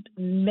 as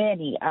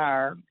many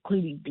are,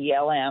 including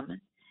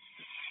BLM.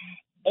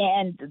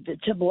 And to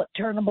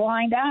turn a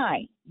blind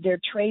eye.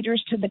 They're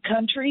traitors to the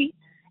country,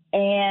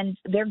 and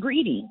they're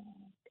greedy.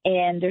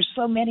 And there's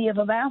so many of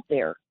them out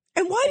there.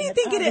 And why do you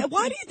think it is?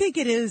 Why do you think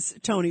it is,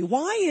 Tony?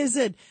 Why is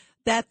it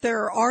that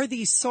there are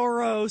these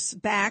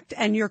Soros-backed?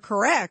 And you're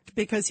correct,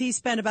 because he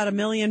spent about $1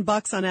 million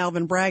on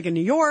Alvin Bragg in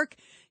New York.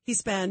 He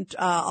spent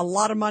a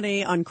lot of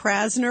money on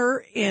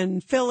Krasner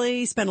in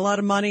Philly. Spent a lot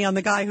of money on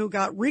the guy who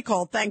got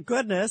recalled, thank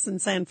goodness, in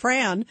San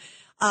Fran.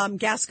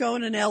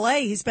 Gascon in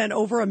L.A. He spent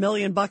over $1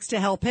 million to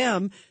help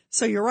him.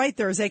 So you're right.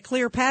 There's a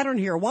clear pattern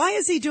here. Why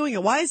is he doing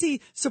it? Why is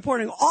he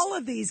supporting all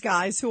of these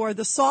guys who are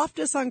the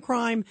softest on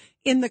crime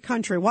in the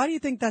country? Why do you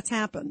think that's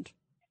happened?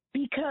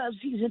 Because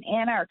he's an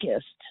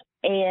anarchist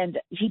and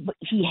he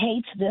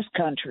hates this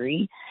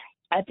country.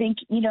 I think,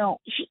 he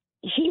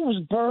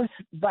was birthed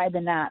by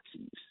the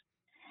Nazis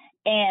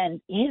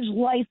and his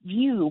life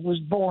view was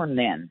born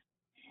then.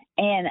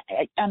 And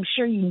I'm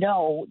sure you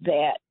know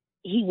that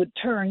he would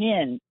turn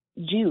in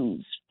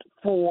Jews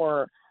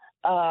for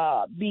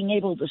being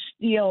able to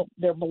steal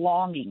their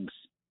belongings,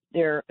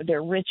 their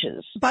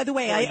riches. By the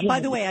way,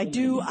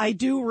 I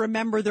do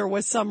remember there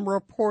was some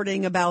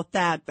reporting about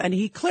that, and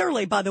he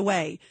clearly, by the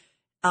way,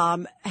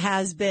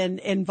 has been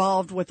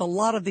involved with a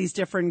lot of these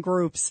different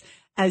groups.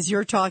 As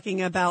you're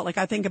talking about, like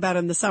I think about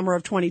in the summer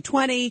of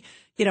 2020,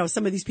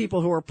 some of these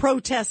people who are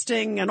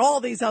protesting and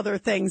all these other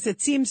things.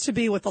 It seems to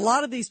be with a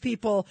lot of these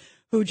people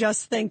who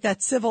just think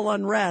that civil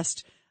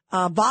unrest,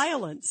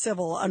 violent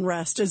civil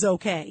unrest is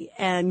okay,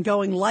 and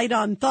going light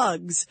on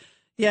thugs,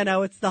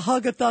 it's the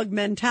hug a thug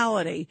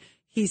mentality.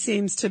 He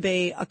seems to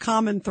be a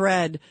common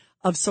thread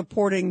of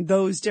supporting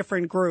those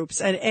different groups.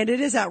 And it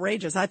is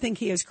outrageous. I think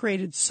he has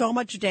created so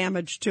much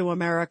damage to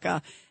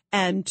America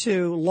and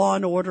to law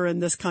and order in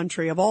this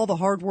country, of all the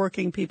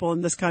hardworking people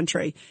in this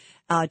country,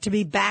 to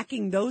be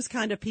backing those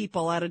kind of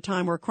people at a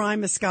time where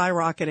crime is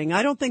skyrocketing.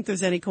 I don't think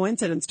there's any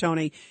coincidence,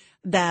 Tony,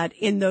 that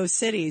in those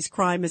cities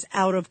crime is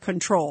out of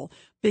control.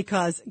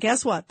 Because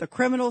guess what? The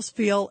criminals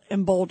feel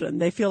emboldened.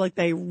 They feel like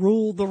they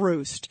rule the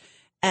roost.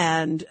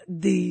 And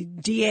the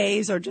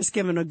DAs are just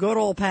given a good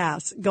old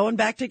pass. Going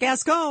back to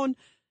Gascon,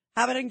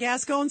 how about in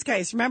Gascon's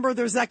case? Remember,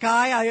 there's that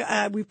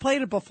guy, we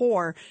played it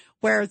before,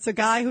 where it's a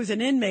guy who's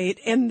an inmate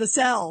in the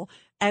cell,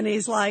 and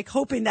he's like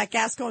hoping that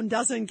Gascon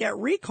doesn't get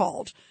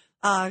recalled.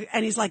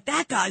 And he's like,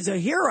 that guy's a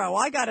hero.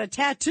 I got a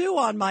tattoo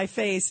on my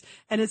face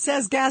and it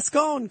says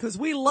Gascon because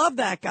we love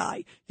that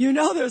guy.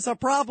 There's a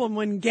problem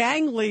when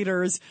gang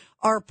leaders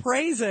are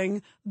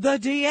praising the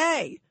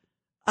DA.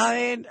 I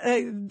mean,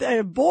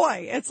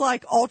 boy, it's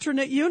like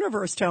alternate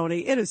universe,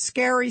 Tony. It is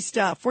scary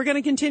stuff. We're going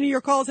to continue your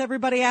calls,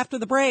 everybody, after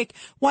the break.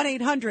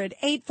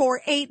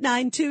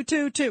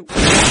 1-800-848-9222.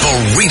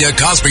 The Rita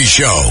Cosby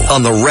Show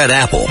on the Red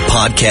Apple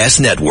Podcast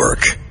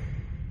Network.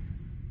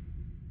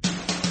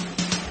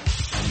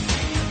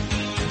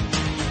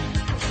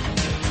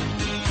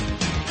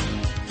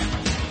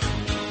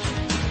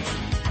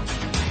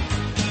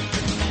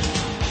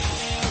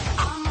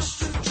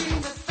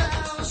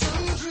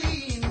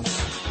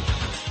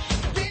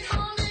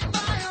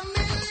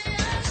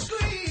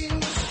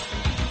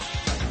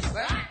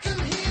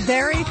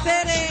 Very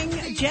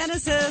fitting,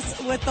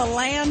 Genesis with the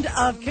land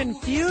of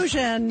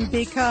confusion,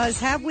 because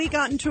have we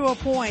gotten to a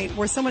point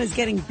where someone is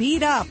getting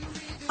beat up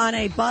on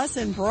a bus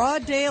in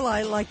broad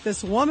daylight like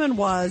this woman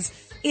was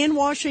in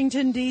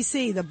Washington,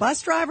 D.C.? The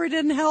bus driver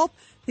didn't help.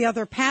 The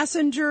other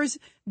passengers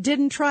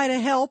didn't try to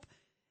help.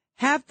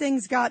 Have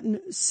things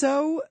gotten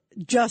so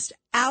just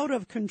out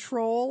of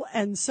control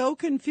and so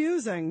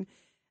confusing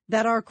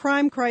that our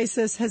crime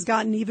crisis has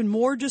gotten even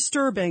more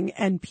disturbing,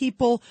 and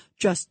people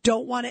just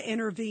don't want to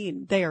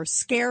intervene. They are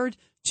scared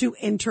to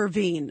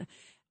intervene,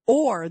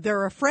 or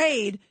they're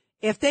afraid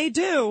if they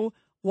do,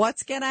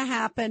 what's going to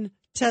happen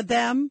to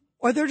them,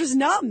 or they're just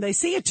numb. They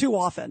see it too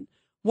often.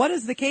 What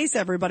is the case,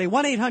 everybody?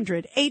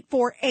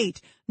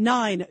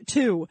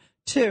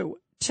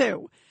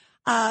 1-800-848-9222.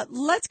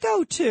 Let's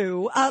go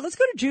to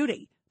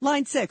Judy,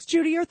 line 6.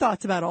 Judy, your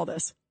thoughts about all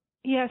this?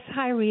 Yes.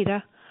 Hi,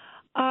 Rita.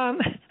 I'm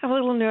a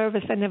little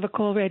nervous. I never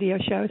call radio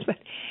shows. But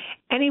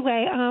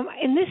anyway,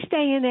 in this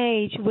day and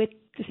age, with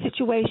the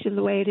situation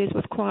the way it is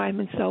with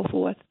crime and so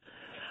forth,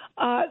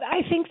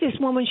 I think this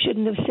woman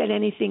shouldn't have said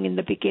anything in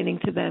the beginning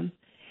to them,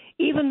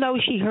 even though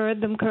she heard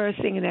them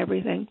cursing and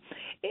everything.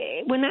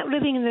 We're not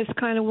living in this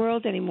kind of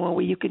world anymore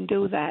where you can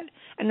do that.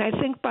 And I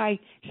think by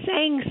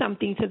saying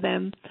something to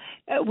them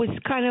was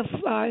kind of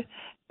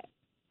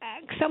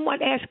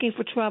somewhat asking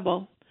for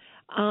trouble.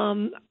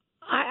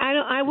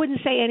 I wouldn't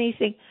say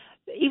anything.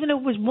 Even if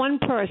it was one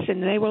person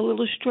and they were a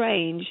little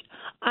strange,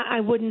 I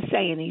wouldn't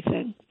say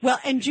anything. Well,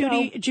 and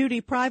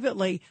Judy,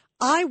 privately,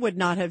 I would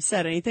not have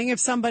said anything. If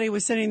somebody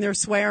was sitting there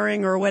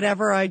swearing or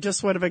whatever, I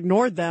just would have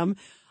ignored them.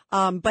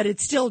 But it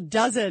still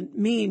doesn't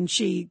mean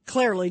she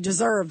clearly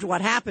deserved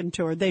what happened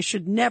to her. They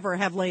should never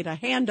have laid a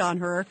hand on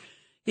her.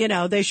 You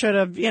know, they should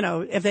have,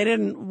 if they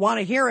didn't want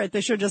to hear it,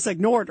 they should have just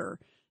ignored her.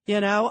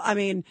 I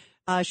mean,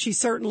 she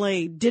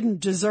certainly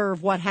didn't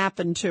deserve what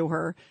happened to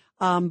her.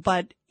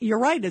 But you're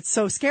right. It's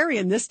so scary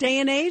in this day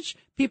and age.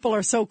 People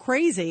are so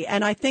crazy.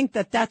 And I think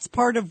that that's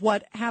part of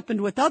what happened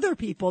with other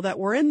people that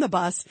were in the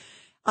bus,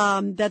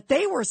 that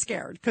they were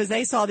scared because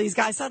they saw these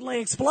guys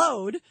suddenly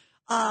explode,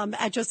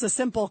 at just a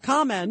simple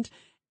comment.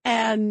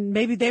 And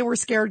maybe they were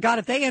scared, God,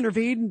 if they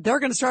intervened,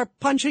 they're going to start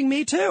punching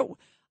me too.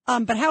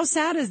 But how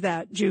sad is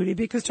that, Judy?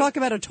 Because talk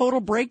about a total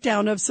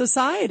breakdown of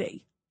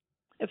society.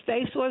 If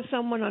they saw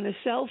someone on a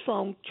cell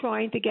phone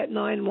trying to get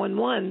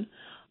 911,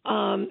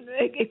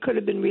 it could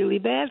have been really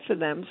bad for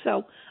them.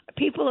 So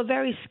people are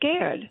very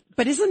scared.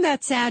 But isn't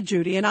that sad,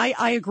 Judy? And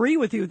I agree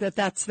with you that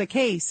that's the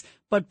case.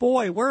 But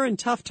boy, we're in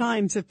tough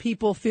times if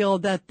people feel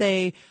that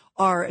they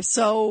are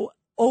so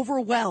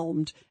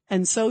overwhelmed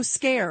and so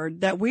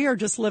scared that we are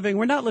just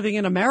we're not living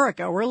in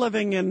America. We're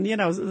living in,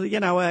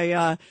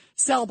 a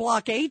cell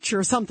block H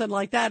or something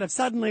like that. If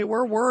suddenly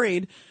we're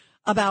worried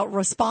about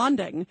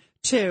responding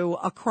to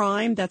a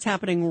crime that's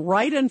happening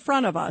right in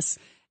front of us.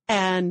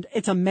 And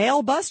it's a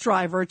male bus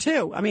driver,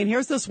 too. I mean,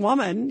 here's this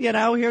woman,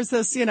 here's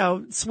this,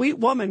 sweet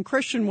woman,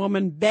 Christian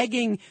woman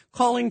begging,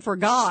 calling for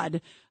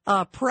God,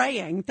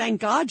 praying.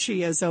 Thank God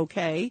she is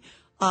okay.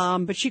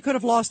 But she could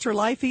have lost her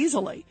life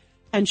easily.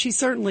 And she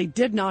certainly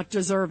did not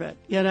deserve it,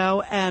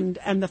 and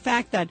the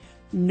fact that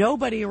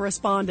nobody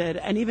responded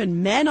and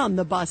even men on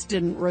the bus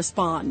didn't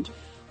respond.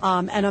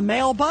 And a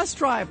male bus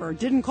driver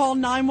didn't call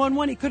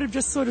 911. He could have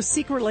just sort of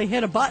secretly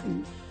hit a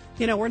button.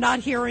 We're not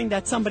hearing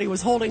that somebody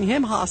was holding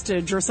him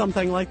hostage or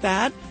something like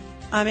that.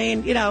 I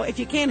mean, if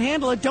you can't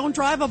handle it, don't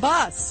drive a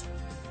bus.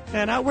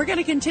 And we're going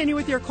to continue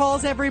with your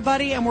calls,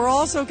 everybody. And we're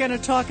also going to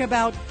talk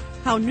about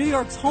how New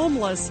York's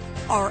homeless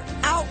are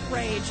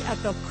outraged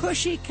at the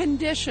cushy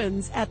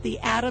conditions at the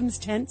Adams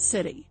Tent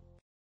City.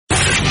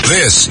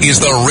 This is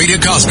the Rita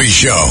Cosby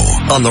Show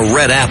on the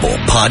Red Apple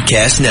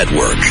Podcast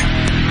Network.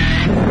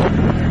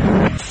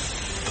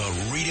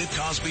 The Rita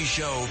Cosby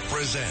Show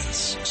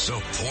presents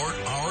Support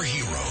Our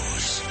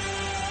Heroes.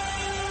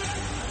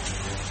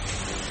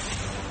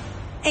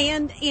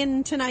 And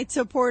in tonight's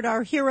Support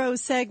Our Heroes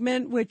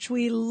segment, which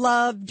we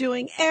love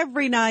doing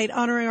every night,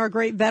 honoring our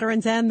great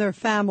veterans and their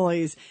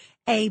families,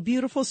 a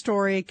beautiful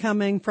story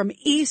coming from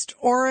East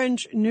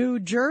Orange, New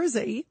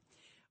Jersey,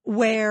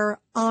 where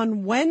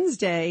on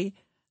Wednesday,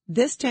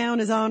 this town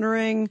is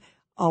honoring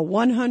a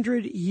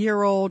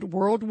 100-year-old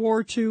World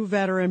War II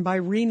veteran by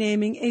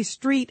renaming a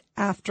street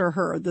after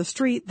her. The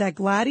street that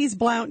Gladys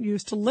Blount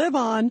used to live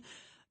on,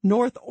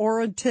 North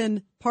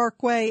Orrington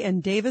Parkway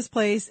and Davis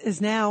Place, is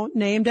now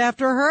named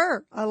after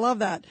her. I love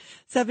that.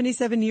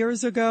 77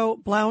 years ago,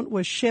 Blount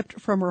was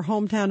shipped from her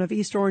hometown of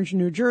East Orange,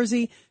 New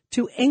Jersey,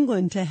 to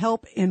England to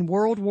help in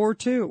World War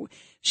II.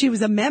 She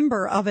was a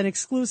member of an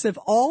exclusive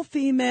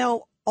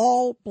all-female,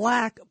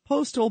 all-black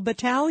postal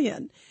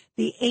battalion.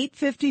 The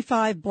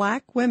 855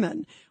 black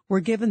women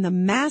were given the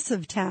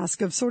massive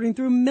task of sorting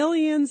through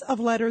millions of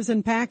letters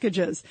and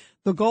packages.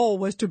 The goal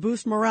was to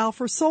boost morale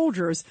for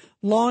soldiers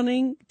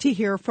longing to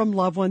hear from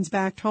loved ones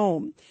back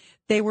home.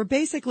 They were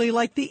basically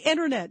like the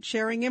internet,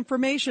 sharing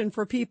information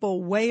for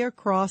people way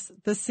across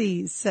the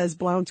seas, says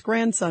Blount's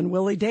grandson,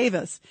 Willie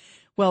Davis.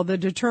 Well, the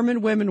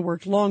determined women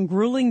worked long,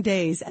 grueling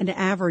days and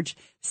averaged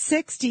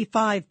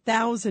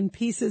 65,000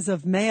 pieces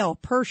of mail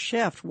per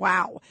shift.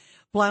 Wow.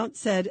 Blount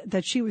said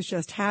that she was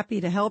just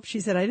happy to help. She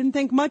said, I didn't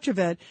think much of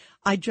it.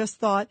 I just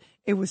thought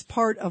it was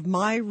part of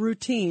my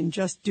routine,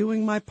 just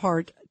doing my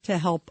part to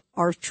help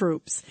our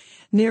troops.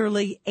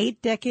 Nearly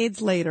 8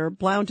 decades later,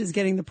 Blount is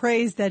getting the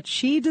praise that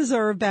she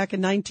deserved back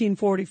in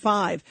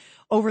 1945.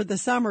 Over the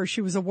summer,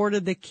 she was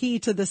awarded the key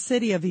to the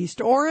city of East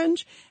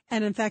Orange.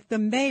 And in fact, the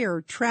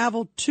mayor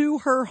traveled to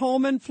her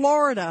home in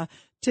Florida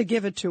to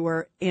give it to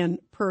her in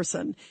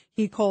person.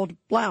 He called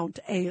Blount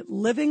a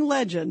living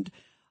legend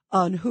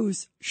on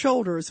whose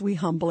shoulders we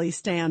humbly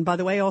stand. By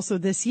the way, also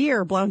this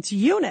year, Blount's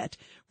unit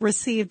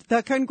received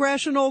the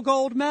Congressional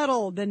Gold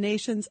Medal, the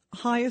nation's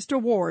highest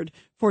award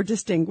for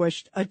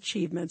distinguished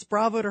achievements.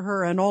 Bravo to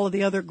her and all of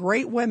the other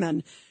great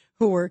women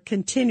who are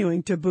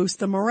continuing to boost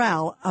the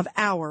morale of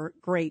our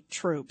great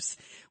troops.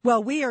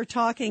 Well, we are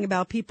talking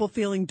about people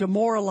feeling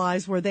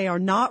demoralized where they are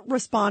not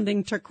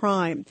responding to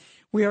crime.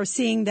 We are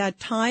seeing that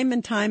time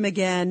and time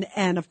again.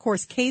 And of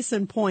course, case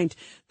in point,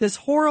 this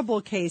horrible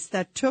case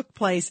that took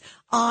place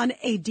on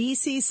a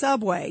DC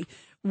subway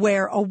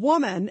where a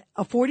woman,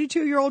 a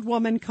 42-year-old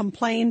woman,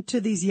 complained to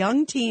these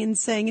young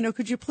teens saying,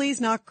 could you please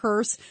not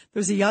curse?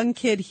 There's a young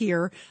kid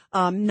here,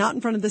 not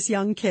in front of this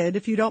young kid.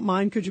 If you don't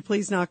mind, could you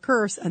please not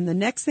curse? And the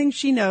next thing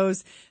she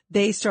knows,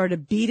 they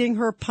started beating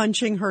her,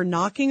 punching her,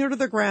 knocking her to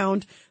the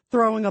ground,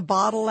 throwing a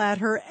bottle at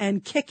her,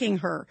 and kicking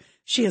her.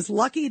 She is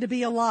lucky to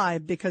be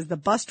alive because the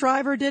bus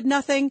driver did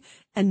nothing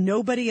and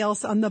nobody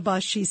else on the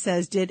bus, she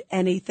says, did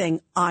anything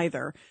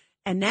either.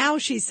 And now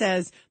she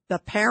says the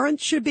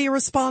parents should be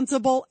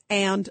responsible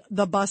and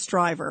the bus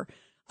driver.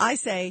 I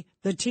say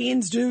the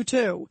teens do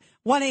too.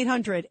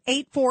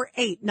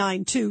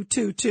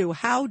 1-800-848-9222.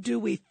 How do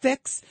we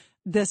fix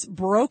this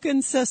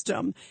broken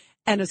system?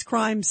 And is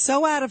crime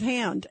so out of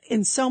hand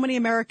in so many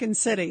American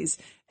cities?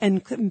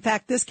 And in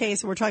fact, this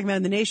case we're talking about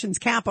in the nation's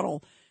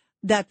capital,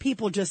 that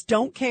people just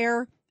don't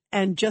care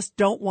and just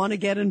don't want to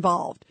get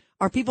involved.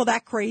 Are people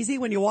that crazy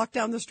when you walk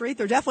down the street?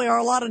 There definitely are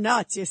a lot of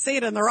nuts. You see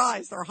it in their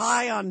eyes. They're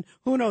high on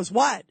who knows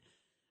what.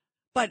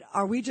 But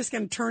are we just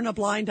going to turn a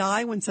blind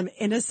eye when some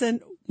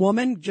innocent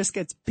woman just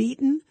gets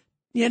beaten,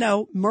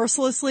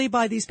 mercilessly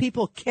by these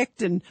people,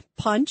 kicked and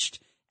punched,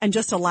 and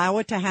just allow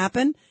it to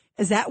happen?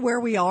 Is that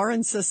where we are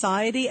in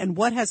society? And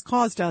what has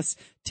caused us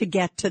to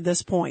get to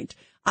this point?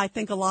 I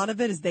think a lot of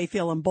it is they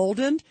feel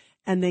emboldened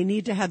and they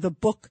need to have the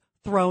book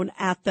thrown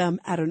at them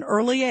at an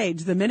early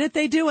age. The minute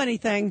they do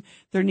anything,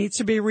 there needs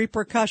to be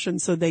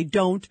repercussions so they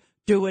don't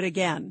do it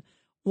again.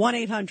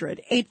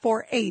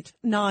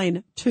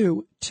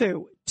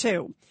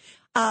 1-800-848-9222.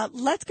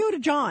 Let's go to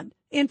John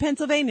in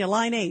Pennsylvania,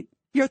 line 8.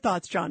 Your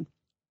thoughts, John?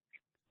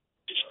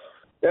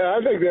 Yeah,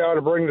 I think they ought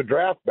to bring the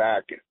draft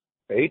back.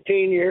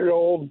 18 years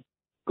old,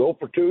 go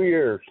for 2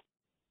 years.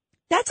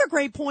 That's a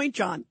great point,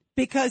 John,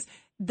 because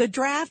the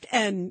draft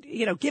and,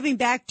 giving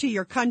back to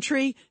your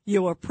country,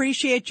 you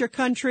appreciate your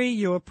country,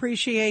 you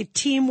appreciate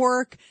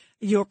teamwork,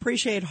 you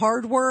appreciate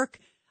hard work,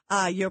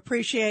 you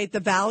appreciate the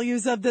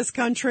values of this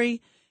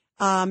country,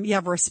 you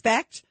have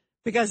respect,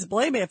 because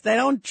believe me, if they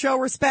don't show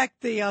respect,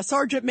 the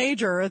sergeant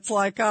major, it's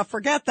like,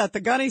 forget that. The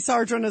gunny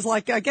sergeant is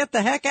like, get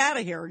the heck out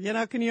of here.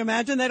 Can you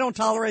imagine? They don't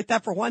tolerate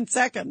that for 1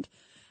 second.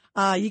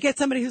 You get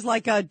somebody who's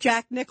like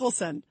Jack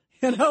Nicholson,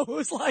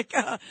 who's like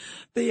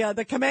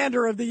the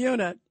commander of the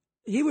unit.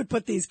 He would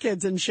put these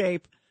kids in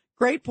shape.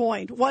 Great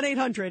point.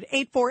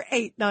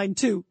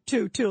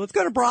 1-800-848-9222. Let's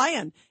go to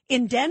Brian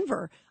in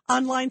Denver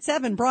on line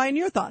 7. Brian,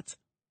 your thoughts?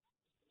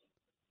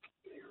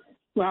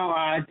 Well,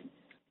 I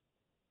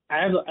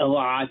have a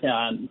lot,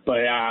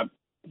 but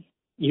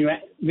you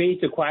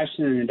raised a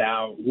question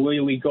about where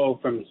do we go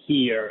from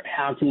here?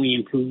 How can we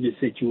improve the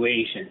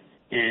situation?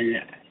 And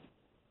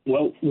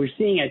what we're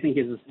seeing, I think,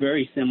 is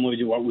very similar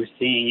to what we're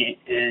seeing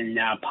in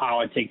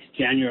politics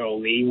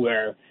generally,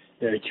 where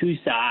there are two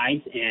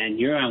sides, and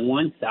you're on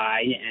one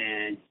side,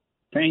 and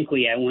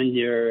frankly, I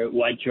wonder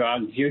what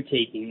drugs you're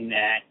taking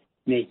that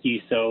make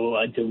you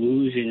so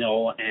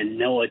delusional and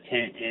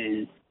militant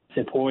in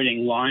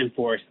supporting law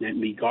enforcement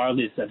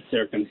regardless of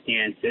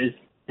circumstances.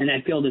 And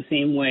I feel the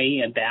same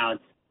way about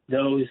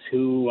those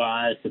who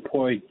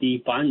support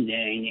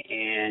defunding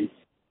and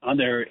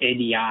other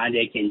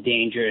idiotic and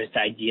dangerous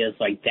ideas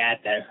like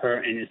that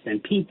hurt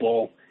innocent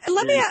people.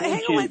 Let me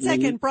hang on 1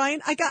 second, Brian.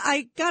 I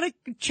got to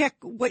check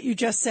what you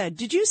just said.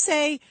 Did you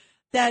say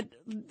that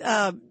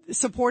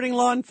supporting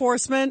law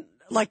enforcement,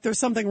 like there's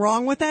something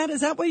wrong with that? Is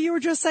that what you were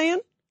just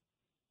saying?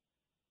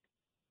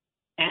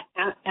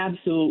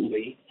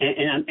 Absolutely,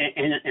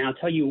 and I'll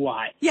tell you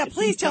why. Yeah,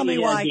 please tell me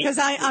why, because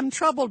I'm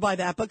troubled by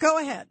that. But go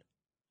ahead.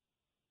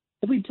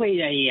 We played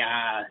a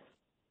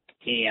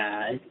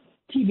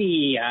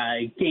TV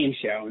game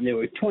show, and there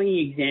were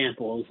 20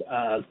 examples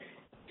of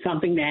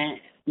something that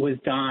was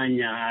done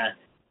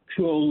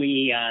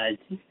cruelly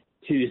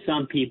to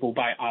some people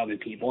by other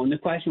people. And the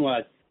question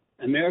was,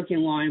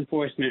 American law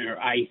enforcement or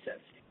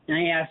ISIS? And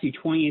I asked you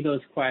 20 of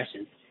those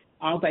questions.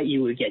 I'll bet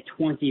you would get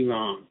 20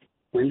 wrong.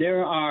 When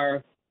there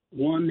are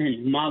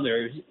women,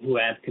 mothers who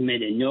have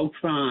committed no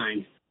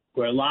crimes,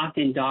 who are locked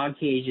in dog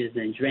cages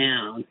and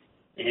drowned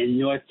in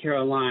North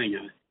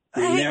Carolina.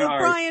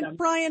 Hey,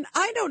 Brian,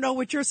 I don't know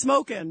what you're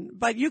smoking,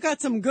 but you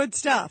got some good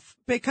stuff,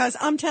 because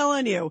I'm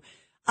telling you,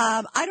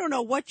 I don't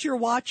know what you're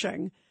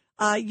watching.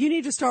 You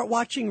need to start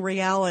watching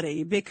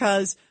reality,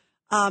 because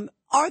are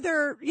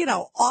there,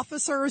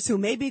 officers who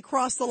maybe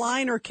cross the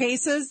line or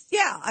cases?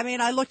 Yeah. I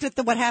mean, I looked at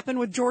what happened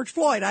with George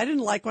Floyd. I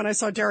didn't like when I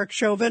saw Derek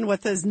Chauvin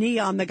with his knee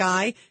on the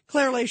guy.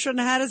 Clearly shouldn't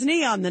have had his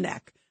knee on the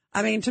neck.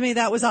 I mean, to me,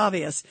 that was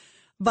obvious.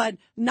 But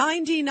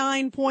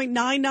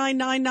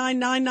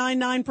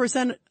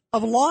 99.9999999%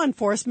 of law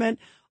enforcement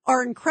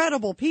are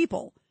incredible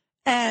people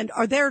and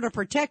are there to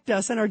protect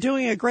us and are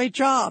doing a great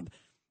job.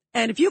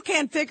 And if you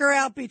can't figure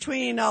out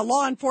between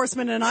law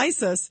enforcement and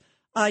ISIS,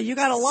 you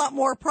got a lot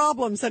more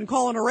problems than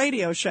calling a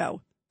radio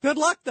show. Good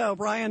luck, though,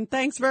 Brian.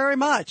 Thanks very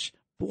much.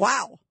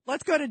 Wow.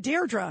 Let's go to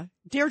Deirdre.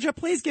 Deirdre,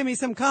 please give me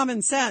some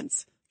common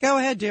sense. Go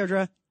ahead,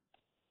 Deirdre.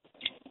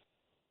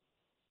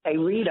 Hey,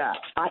 Rita,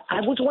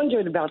 I was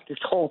wondering about this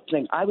whole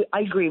thing. I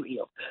agree with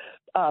you.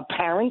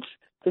 Parents,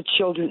 the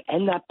children,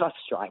 and that bus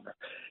driver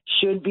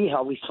should be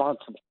held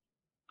responsible.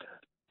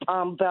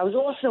 But I was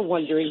also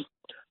wondering,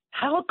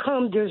 how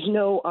come there's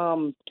no,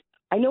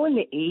 I know in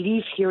the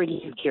 80s here in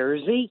New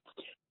Jersey,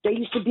 they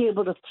used to be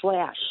able to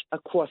flash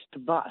across the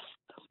bus.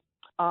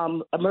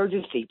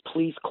 Emergency,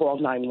 please call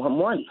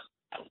 911.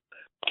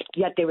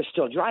 Yet they were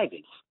still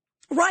driving.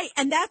 Right.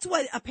 And that's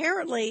what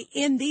apparently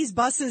in these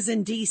buses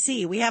in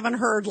D.C., we haven't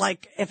heard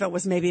like if it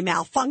was maybe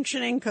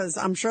malfunctioning, because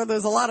I'm sure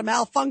there's a lot of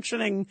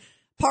malfunctioning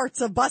parts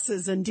of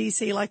buses in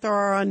D.C. like there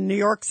are in New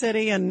York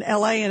City and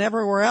L.A. and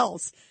everywhere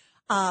else.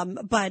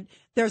 But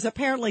there's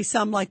apparently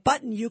some like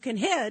button you can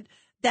hit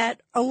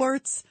that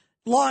alerts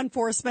law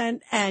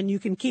enforcement and you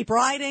can keep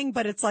riding.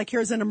 But it's like,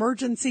 here's an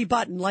emergency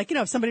button. Like,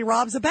 if somebody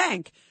robs a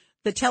bank,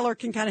 the teller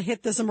can kind of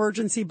hit this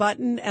emergency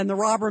button and the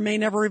robber may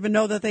never even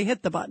know that they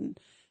hit the button.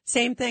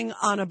 Same thing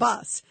on a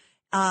bus.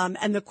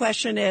 And the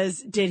question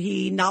is, did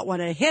he not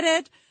want to hit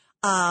it?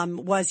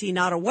 Was he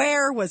not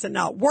aware? Was it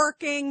not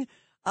working?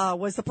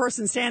 Was the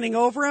person standing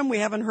over him? We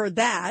haven't heard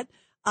that.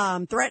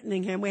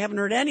 Threatening him. We haven't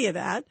heard any of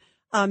that.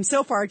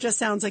 So far, it just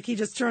sounds like he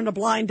just turned a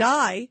blind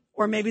eye,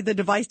 or maybe the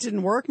device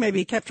didn't work. Maybe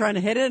he kept trying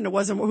to hit it and it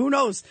wasn't, who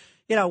knows,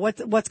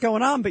 what's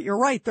going on. But you're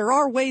right. There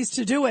are ways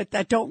to do it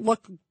that don't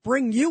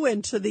bring you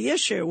into the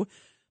issue.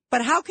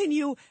 But how can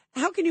you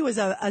as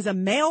a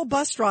male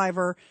bus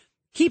driver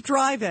keep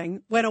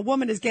driving when a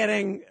woman is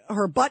getting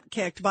her butt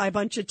kicked by a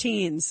bunch of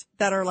teens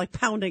that are like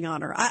pounding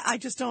on her? I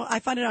just don't, I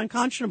find it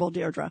unconscionable,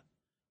 Deirdre.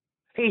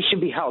 He should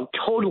be held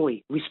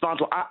totally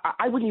responsible.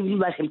 I wouldn't even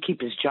let him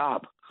keep his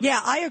job. Yeah,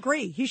 I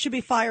agree. He should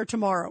be fired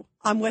tomorrow.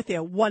 I'm with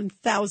you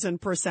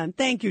 1,000%.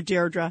 Thank you,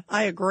 Deirdre.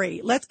 I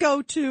agree. Let's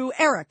go to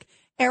Eric.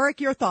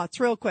 Eric, your thoughts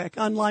real quick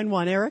on line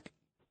 1. Eric?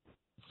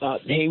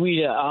 Hey,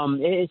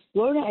 Rita,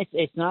 Florida,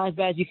 it's not as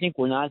bad as you think.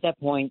 We're not at that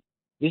point.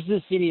 This is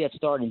a city that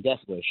started in Death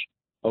Wish,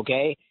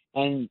 okay?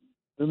 And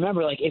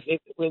remember, like,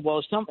 if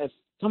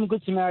some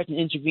good Samaritan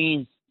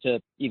intervenes to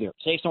either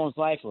save someone's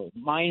life or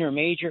minor or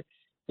major,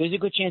 there's a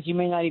good chance you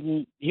may not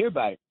even hear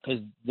about it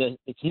because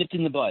it's nipped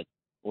in the bud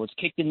or it's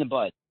kicked in the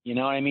butt. You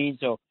know what I mean?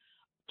 So,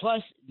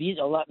 plus this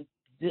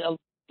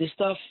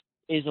stuff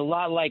is a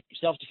lot like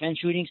self-defense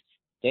shootings.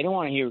 They don't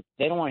want to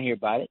hear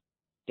about it.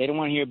 They don't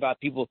want to hear about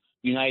people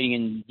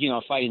uniting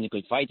and fighting the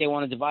good fight. They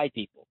want to divide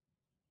people.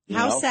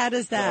 How sad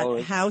is that?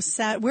 So how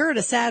sad? We're at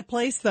a sad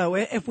place, though.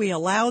 If we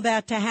allow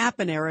that to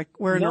happen, Eric,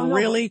 we're in a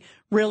really,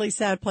 really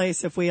sad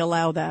place if we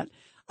allow that.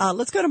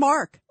 Let's go to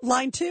Mark,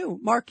 line 2.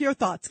 Mark, your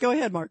thoughts. Go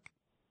ahead, Mark.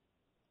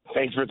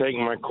 Thanks for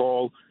taking my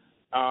call.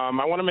 I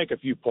want to make a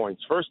few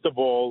points. First of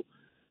all,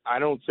 I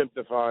don't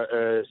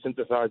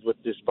sympathize with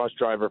this bus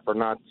driver for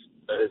not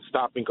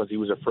stopping because he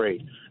was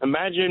afraid.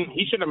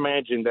 He should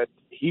imagine that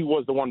he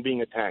was the one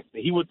being attacked.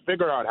 He would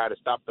figure out how to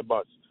stop the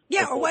bus.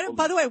 Yeah, or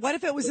by the way, what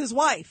if it was his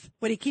wife?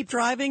 Would he keep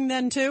driving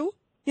then too?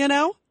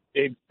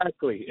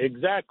 Exactly.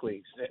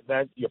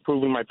 That you're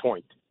proving my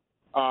point.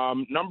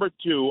 Number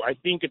 2, I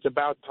think it's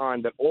about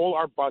time that all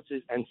our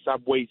buses and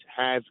subways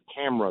have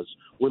cameras.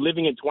 We're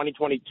living in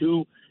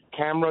 2022.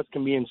 Cameras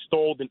can be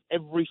installed in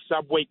every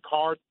subway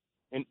cart,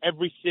 in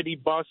every city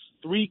bus,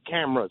 3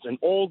 cameras in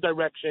all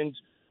directions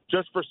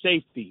just for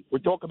safety. We're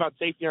talking about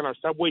safety on our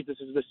subways. This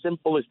is the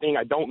simplest thing.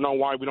 I don't know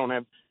why we don't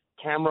have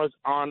cameras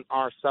on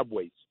our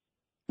subways.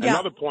 Yeah,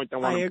 another point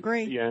I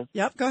agree. Yeah.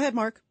 Yep. Go ahead,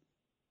 Mark.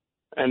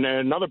 And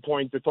another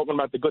point, they're talking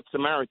about the Good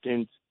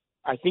Samaritans.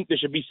 I think there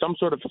should be some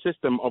sort of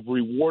system of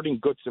rewarding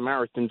Good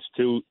Samaritans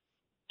to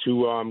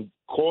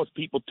cause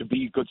people to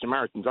be Good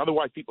Samaritans.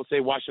 Otherwise, people say,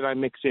 why should I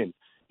mix in?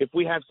 If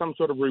we have some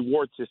sort of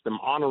reward system,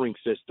 honoring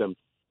system,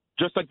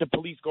 just like the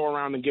police go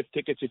around and give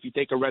tickets if you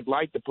take a red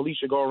light, the police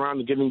should go around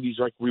and giving these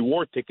like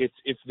reward tickets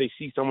if they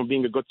see someone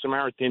being a Good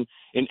Samaritan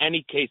in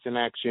any case in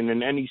action,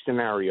 in any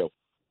scenario.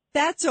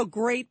 That's a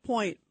great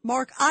point.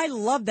 Mark, I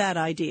love that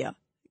idea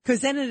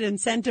because then it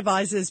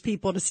incentivizes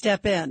people to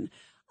step in.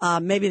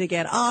 Maybe they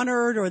get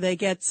honored or they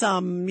get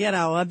some,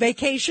 a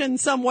vacation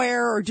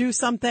somewhere or do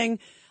something.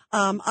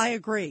 I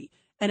agree.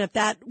 And if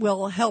that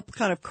will help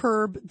kind of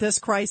curb this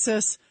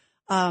crisis,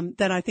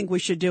 then I think we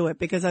should do it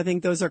because I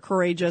think those are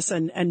courageous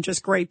and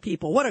just great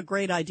people. What a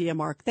great idea,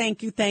 Mark.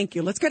 Thank you. Thank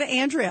you. Let's go to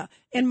Andrea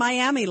in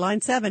Miami,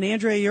 line 7.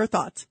 Andrea, your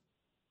thoughts.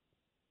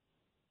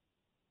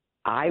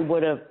 I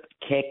would have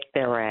kicked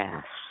their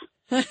ass.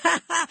 By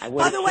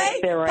the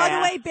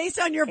way, based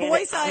on your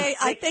voice,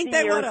 I think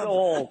they would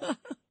have.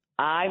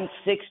 I'm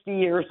 60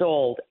 years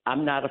old.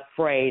 I'm not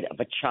afraid of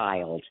a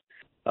child.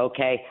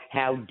 Okay?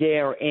 How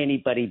dare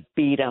anybody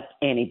beat up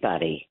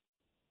anybody?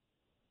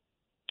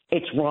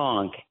 It's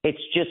wrong.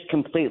 It's just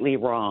completely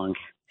wrong.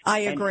 I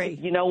agree.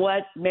 And you know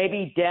what?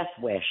 Maybe Death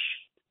Wish.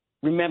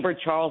 Remember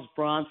Charles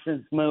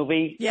Bronson's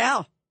movie?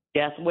 Yeah.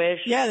 Death Wish?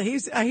 Yeah,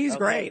 he's okay.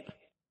 Great.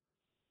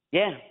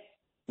 Yeah.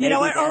 You know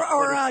what?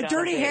 Or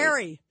Dirty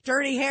Harry.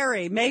 Dirty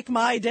Harry. Make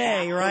my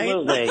day,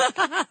 Absolutely.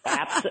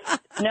 right?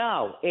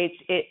 No,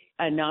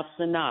 enough's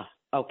enough,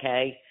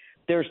 okay?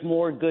 There's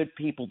more good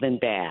people than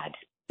bad.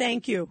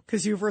 Thank you,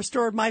 because you've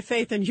restored my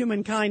faith in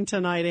humankind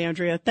tonight,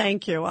 Andrea.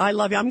 Thank you. I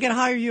love you. I'm going to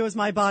hire you as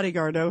my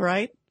bodyguard, all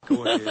right?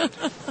 Go ahead.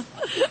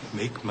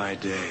 Make my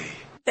day.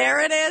 There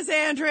it is,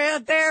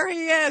 Andrea. There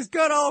he is.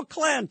 Good old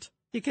Clint.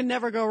 You can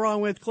never go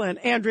wrong with Clint.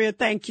 Andrea,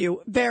 thank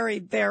you very,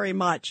 very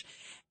much.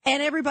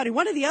 And everybody,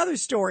 one of the other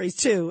stories,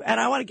 too, and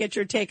I want to get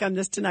your take on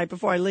this tonight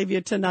before I leave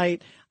you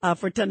tonight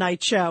for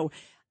tonight's show.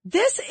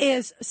 This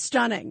is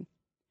stunning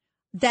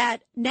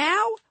that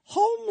now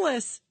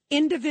homeless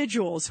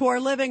individuals who are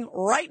living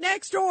right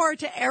next door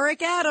to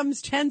Eric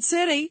Adams' tent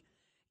city,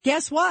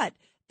 guess what?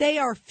 They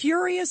are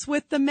furious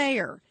with the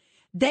mayor.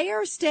 They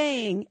are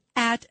staying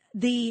at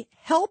the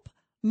Help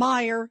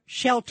Meyer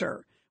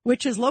shelter,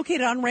 which is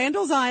located on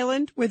Randall's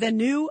Island, where the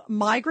new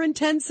migrant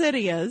tent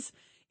city is.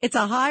 It's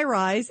a high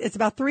rise. It's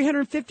about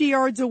 350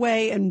 yards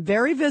away and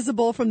very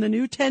visible from the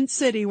new tent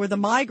city where the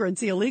migrants,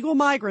 the illegal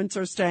migrants,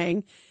 are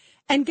staying.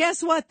 And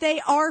guess what?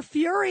 They are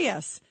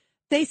furious.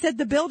 They said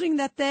the building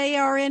that they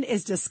are in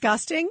is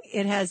disgusting.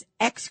 It has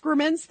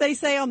excrements, they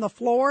say, on the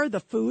floor. The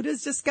food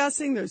is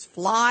disgusting. There's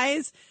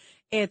flies.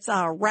 It's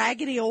a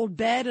raggedy old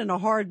bed and a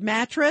hard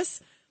mattress.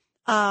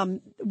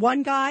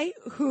 One guy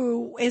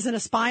who is an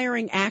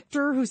aspiring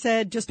actor who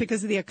said just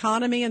because of the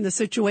economy and the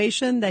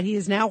situation that he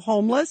is now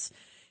homeless.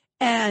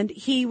 And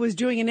he was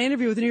doing an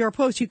interview with the New York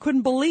Post. He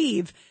couldn't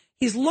believe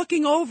he's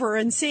looking over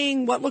and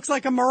seeing what looks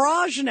like a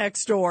mirage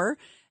next door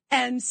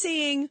and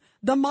seeing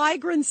the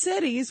migrant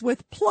cities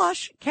with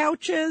plush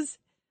couches,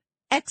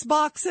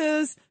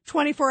 Xboxes,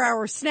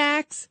 24-hour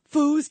snacks,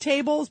 foos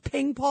tables,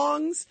 ping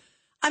pongs.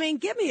 I mean,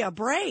 give me a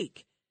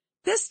break.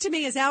 This to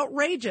me is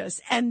outrageous.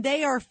 And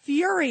they are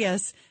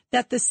furious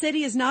that the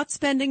city is not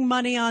spending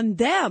money on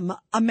them,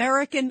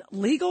 American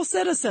legal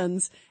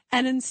citizens,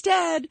 and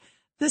instead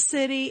the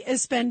city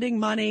is spending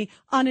money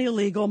on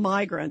illegal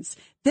migrants.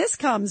 This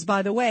comes,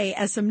 by the way,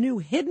 as some new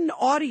hidden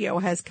audio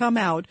has come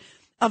out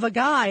of a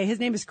guy. His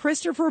name is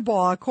Christopher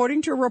Baugh.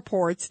 According to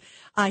reports,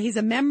 he's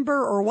a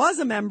member or was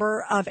a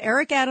member of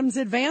Eric Adams'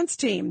 advance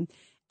team.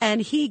 And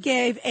he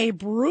gave a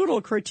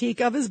brutal critique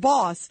of his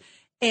boss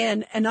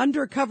in an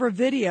undercover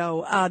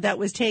video that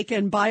was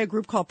taken by a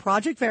group called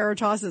Project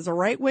Veritas. It's a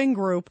right-wing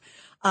group.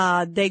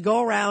 They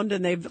go around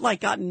and they've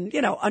gotten,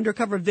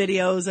 undercover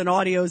videos and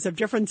audios of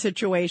different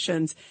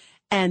situations.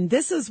 And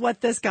this is what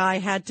this guy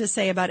had to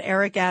say about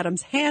Eric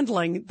Adams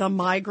handling the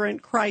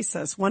migrant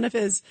crisis. One of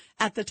his,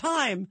 at the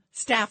time,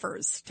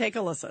 staffers. Take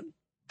a listen.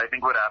 I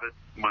think what Abbott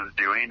was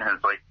doing has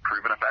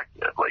proven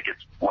effective.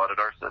 It's flooded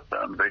our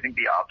systems. I think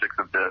the optics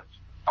of this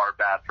are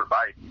bad for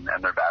Biden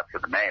and they're bad for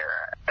the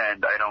mayor.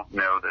 And I don't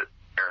know that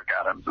Eric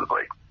Adams is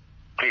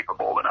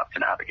capable enough to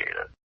navigate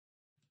it.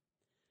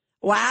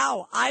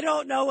 Wow. I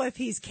don't know if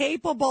he's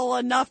capable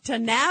enough to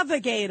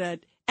navigate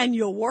it. And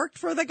you worked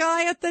for the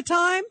guy at the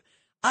time?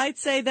 I'd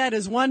say that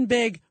is one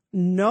big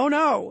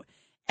no.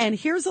 And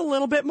here's a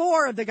little bit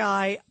more of the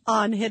guy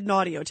on hidden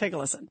audio. Take a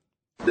listen.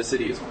 The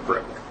city is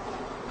broke,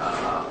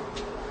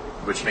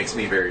 which makes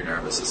me very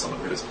nervous as someone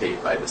who is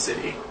paid by the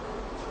city.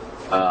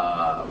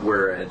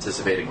 We're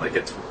anticipating a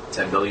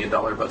 $10 billion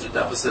budget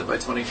deficit by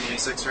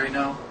 2026 right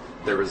now.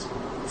 There was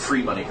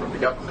free money from the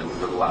government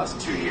for the last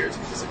 2 years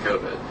because of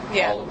COVID.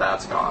 Yeah. All of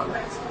that's gone.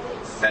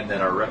 And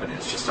then our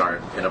revenues just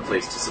aren't in a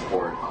place to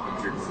support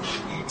your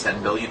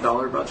 $10 billion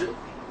budget.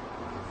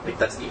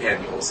 That's the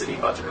annual city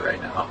budget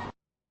right now.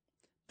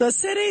 The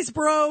city's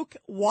broke.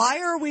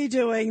 Why are we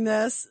doing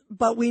this?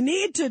 But we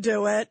need to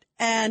do it.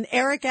 And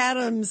Eric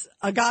Adams,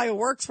 a guy who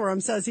works for him,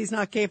 says he's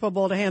not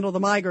capable to handle the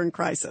migrant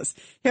crisis.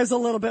 Here's a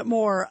little bit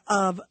more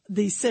of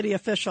the city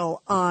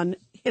official on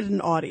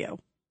hidden audio.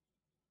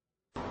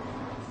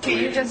 Can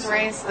you just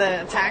raise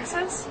the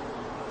taxes?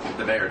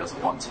 The mayor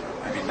doesn't want to.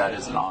 I mean, that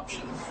is an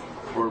option.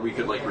 Or we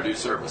could, reduce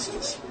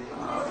services.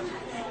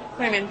 What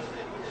do you mean?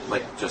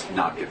 Just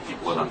not give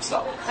people enough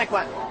stuff. Like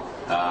what?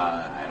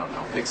 I don't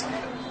know. Pick something.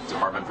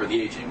 Department for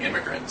the Aging,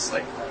 immigrants.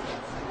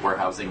 We're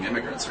housing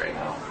immigrants right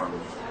now from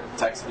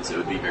Texas. It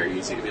would be very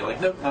easy to be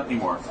nope, not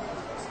anymore.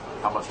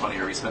 How much money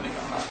are we spending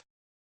on that?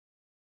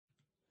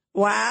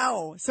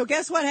 Wow. So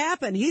guess what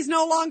happened? He's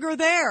no longer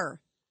there.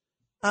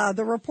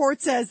 The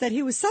report says that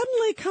he was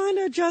suddenly kind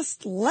of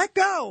just let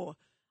go,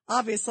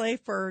 obviously,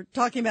 for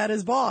talking about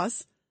his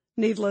boss,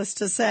 needless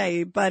to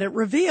say, but it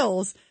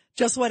reveals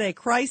just what a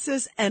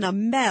crisis and a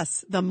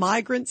mess the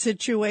migrant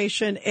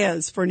situation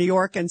is for New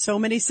York and so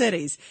many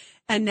cities.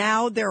 And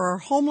now there are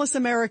homeless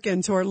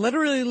Americans who are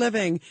literally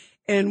living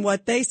in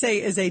what they say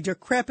is a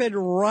decrepit,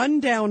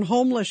 rundown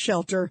homeless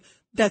shelter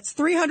that's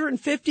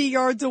 350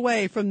 yards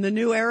away from the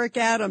new Eric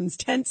Adams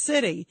tent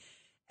city.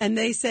 And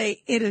they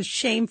say it is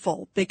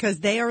shameful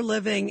because they are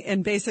living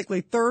in basically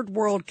third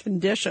world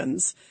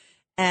conditions.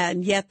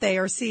 And yet they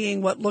are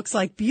seeing what looks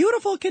like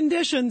beautiful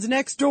conditions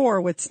next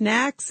door with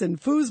snacks and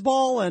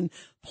foosball and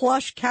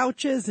plush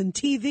couches and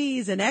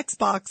TVs and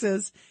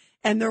Xboxes.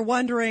 And they're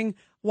wondering,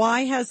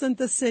 why hasn't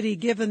the city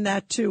given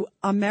that to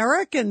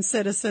American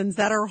citizens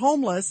that are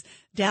homeless,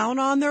 down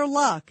on their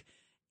luck?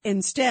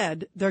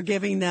 Instead, they're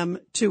giving them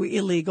to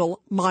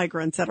illegal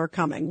migrants that are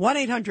coming.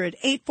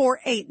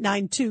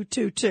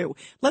 1-800-848-9222.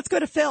 Let's go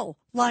to Phil,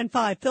 line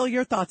 5. Phil,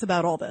 your thoughts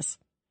about all this.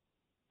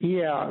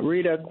 Yeah,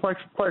 Rita, quite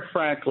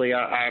frankly,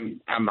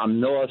 I'm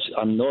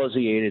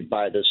nauseated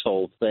by this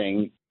whole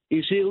thing.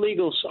 These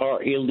illegals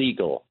are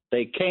illegal.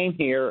 They came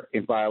here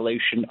in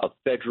violation of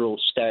federal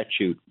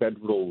statute,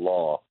 federal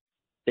law.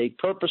 They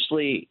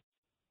purposely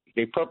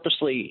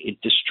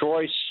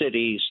destroy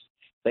cities.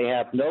 They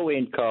have no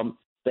income.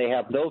 They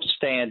have no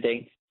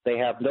standing. They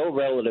have no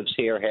relatives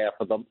here, half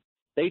of them.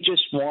 They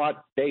just want.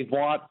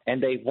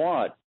 And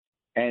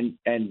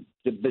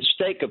the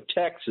mistake of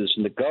Texas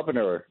and the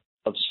governor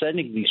of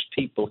sending these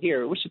people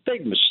here, it was a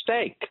big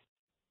mistake.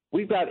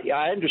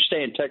 I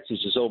understand Texas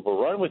is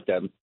overrun with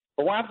them,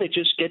 but why don't they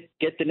just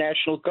get the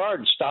National Guard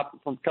and stop them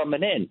from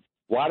coming in?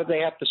 Why do they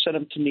have to send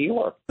them to New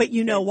York? But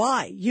you know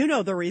why? You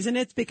know the reason.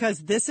 It's because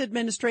this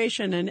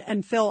administration,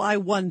 and Phil, I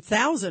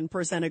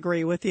 1,000%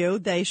 agree with you.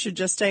 They should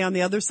just stay on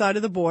the other side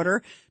of the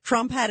border.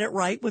 Trump had it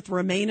right with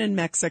remain in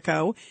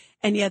Mexico.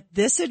 And yet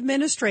this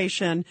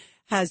administration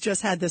has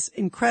just had this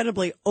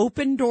incredibly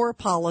open door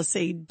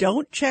policy.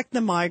 Don't check the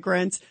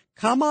migrants.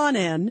 Come on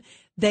in.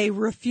 They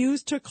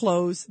refuse to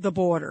close the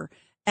border.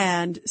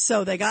 And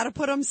so they got to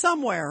put them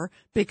somewhere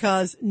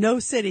because no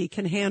city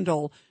can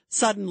handle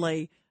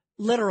suddenly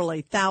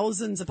literally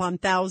thousands upon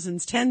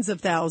thousands, tens of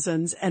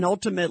thousands, and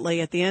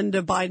ultimately at the end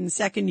of Biden's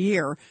second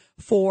year,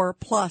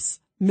 4+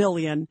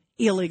 million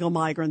illegal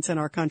migrants in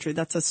our country.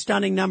 That's a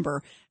stunning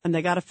number, and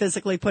they got to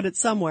physically put it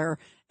somewhere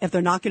if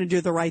they're not going to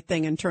do the right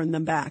thing and turn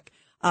them back.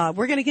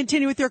 We're going to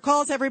continue with your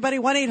calls, everybody.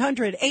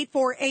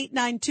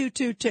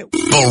 1-800-848-9222.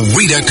 The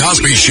Rita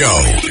Cosby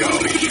Show.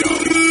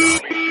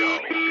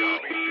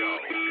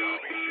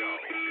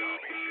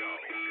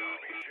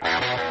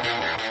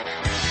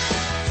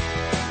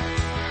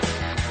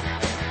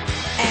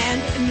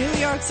 New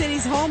York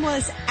City's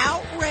homeless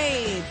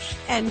outraged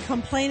and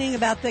complaining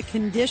about the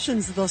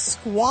conditions, the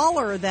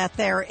squalor that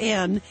they're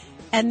in.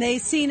 And they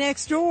see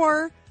next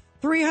door,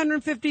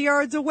 350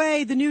 yards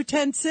away, the new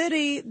tent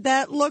city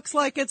that looks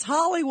like it's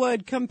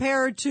Hollywood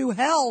compared to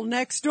hell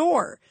next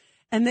door.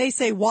 And they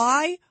say,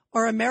 why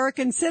are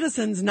American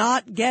citizens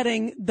not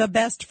getting the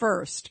best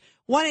first?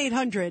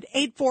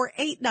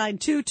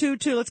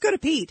 1-800-848-9222. Let's go to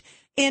Pete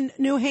in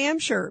New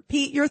Hampshire.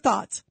 Pete, your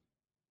thoughts?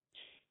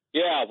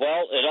 Yeah,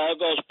 well, it all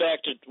goes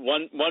back to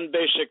one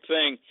basic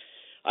thing.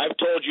 I've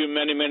told you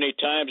many, many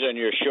times on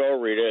your show,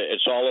 Rita,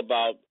 it's all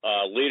about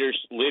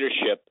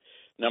leadership,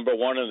 number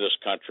one in this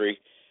country,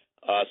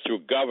 through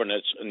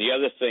governance. And the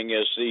other thing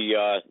is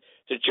the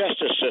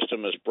justice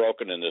system is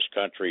broken in this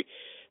country.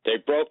 They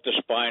broke the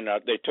spine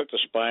out. They took the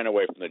spine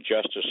away from the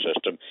justice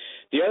system.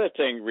 The other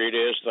thing,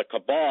 Rita, is the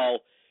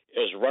cabal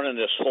is running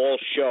this whole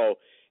show,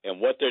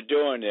 and what they're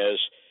doing is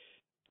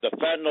the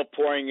fentanyl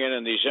pouring in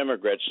and these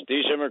immigrants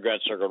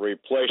are going to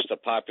replace the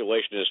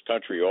population of this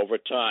country over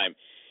time.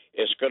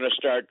 It's going to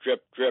start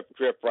drip, drip,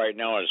 drip right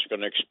now, and it's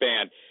going to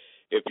expand.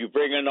 If you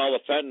bring in all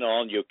the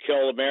fentanyl and you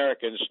kill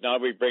Americans, now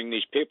we bring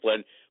these people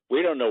in.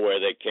 We don't know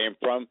where they came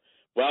from.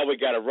 Well, we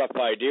got a rough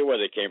idea where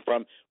they came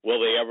from.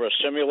 Will they ever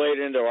assimilate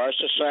into our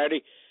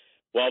society?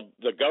 Well,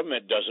 the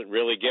government doesn't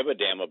really give a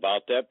damn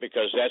about that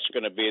because that's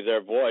going to be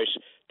their voice,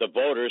 the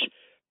voters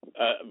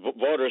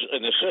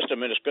in the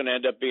system, and it's going to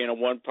end up being a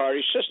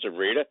one-party system,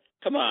 Rita.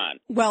 Come on.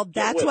 Well,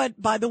 that's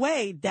what, by the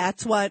way,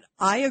 that's what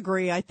I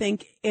agree, I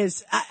think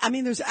is,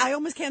 I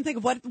almost can't think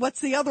of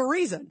what's the other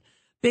reason,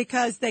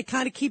 because they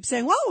kind of keep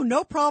saying, oh,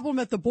 no problem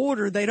at the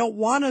border. They don't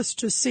want us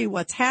to see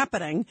what's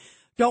happening,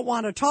 don't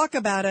want to talk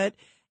about it.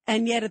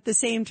 And yet at the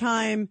same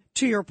time,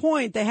 to your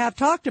point, they have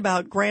talked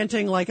about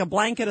granting like a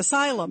blanket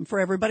asylum for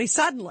everybody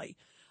suddenly.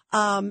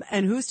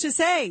 And who's to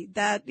say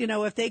that,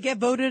 if they get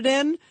voted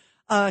in,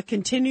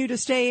 continue to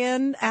stay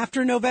in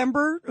after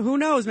November, who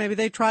knows? Maybe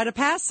they try to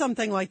pass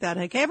something like that.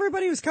 Like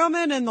everybody who's come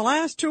in the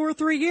last 2 or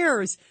 3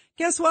 years,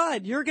 guess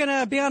what? You're going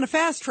to be on a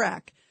fast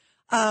track.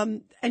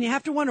 And you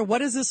have to wonder,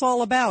 what is this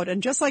all about?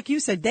 And just like you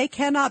said, they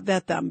cannot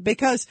vet them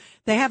because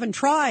they haven't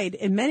tried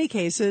in many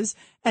cases.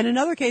 And in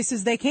other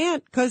cases, they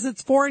can't because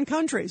it's foreign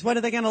countries. What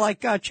are they going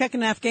to check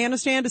in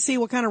Afghanistan to see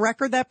what kind of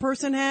record that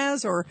person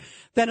has, or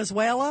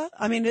Venezuela?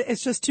 I mean,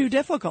 it's just too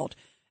difficult.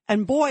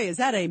 And boy, is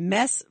that a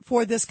mess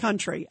for this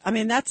country. I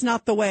mean, that's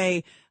not the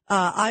way,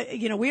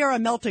 we are a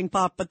melting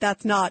pot, but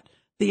that's not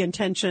the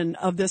intention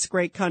of this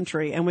great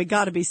country. And we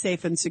got to be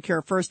safe and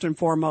secure first and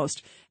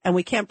foremost. And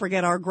we can't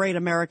forget our great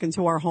Americans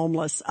who are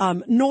homeless.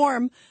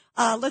 Norm,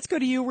 let's go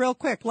to you real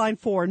quick. Line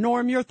 4.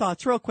 Norm, your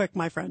thoughts real quick,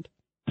 my friend.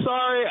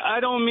 Sorry, I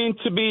don't mean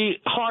to be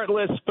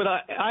heartless, but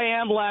I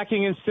am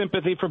lacking in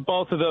sympathy for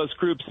both of those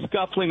groups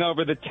scuffling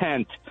over the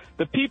tent.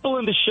 The people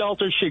in the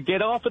shelter should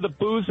get off of the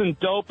booze and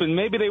dope, and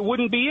maybe they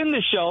wouldn't be in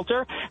the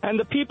shelter, and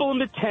the people in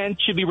the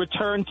tent should be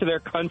returned to their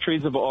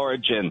countries of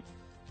origin.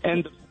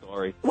 End of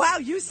story. Wow,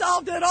 you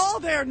solved it all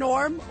there,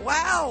 Norm.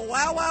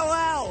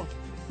 Wow.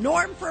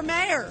 Norm for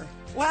mayor.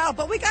 Wow,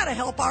 but we got to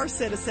help our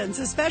citizens,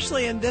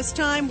 especially in this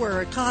time where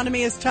our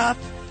economy is tough.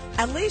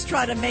 At least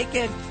try to make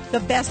it the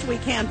best we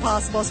can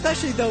possible,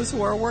 especially those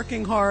who are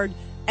working hard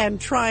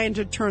and trying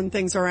to turn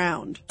things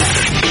around.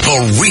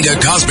 The Rita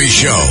Cosby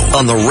Show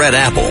on the Red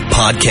Apple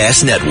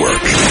Podcast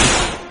Network.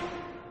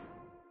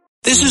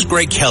 This is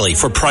Greg Kelly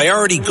for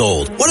Priority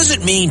Gold. What does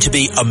it mean to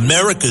be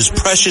America's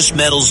precious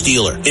metals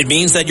dealer? It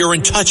means that you're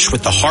in touch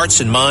with the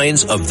hearts and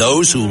minds of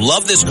those who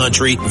love this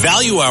country,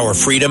 value our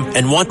freedom,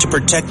 and want to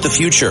protect the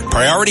future.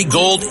 Priority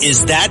Gold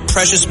is that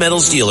precious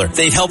metals dealer.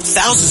 They've helped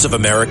thousands of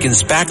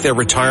Americans back their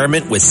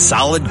retirement with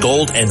solid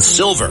gold and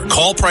silver.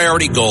 Call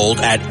Priority Gold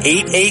at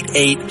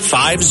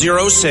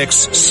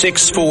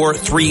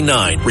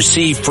 888-506-6439.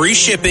 Receive free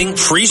shipping,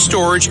 free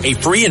storage, a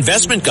free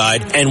investment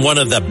guide, and one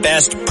of the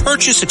best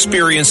purchase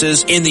experiences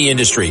in the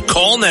industry.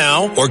 Call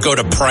now or go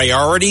to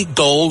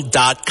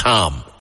PriorityGold.com.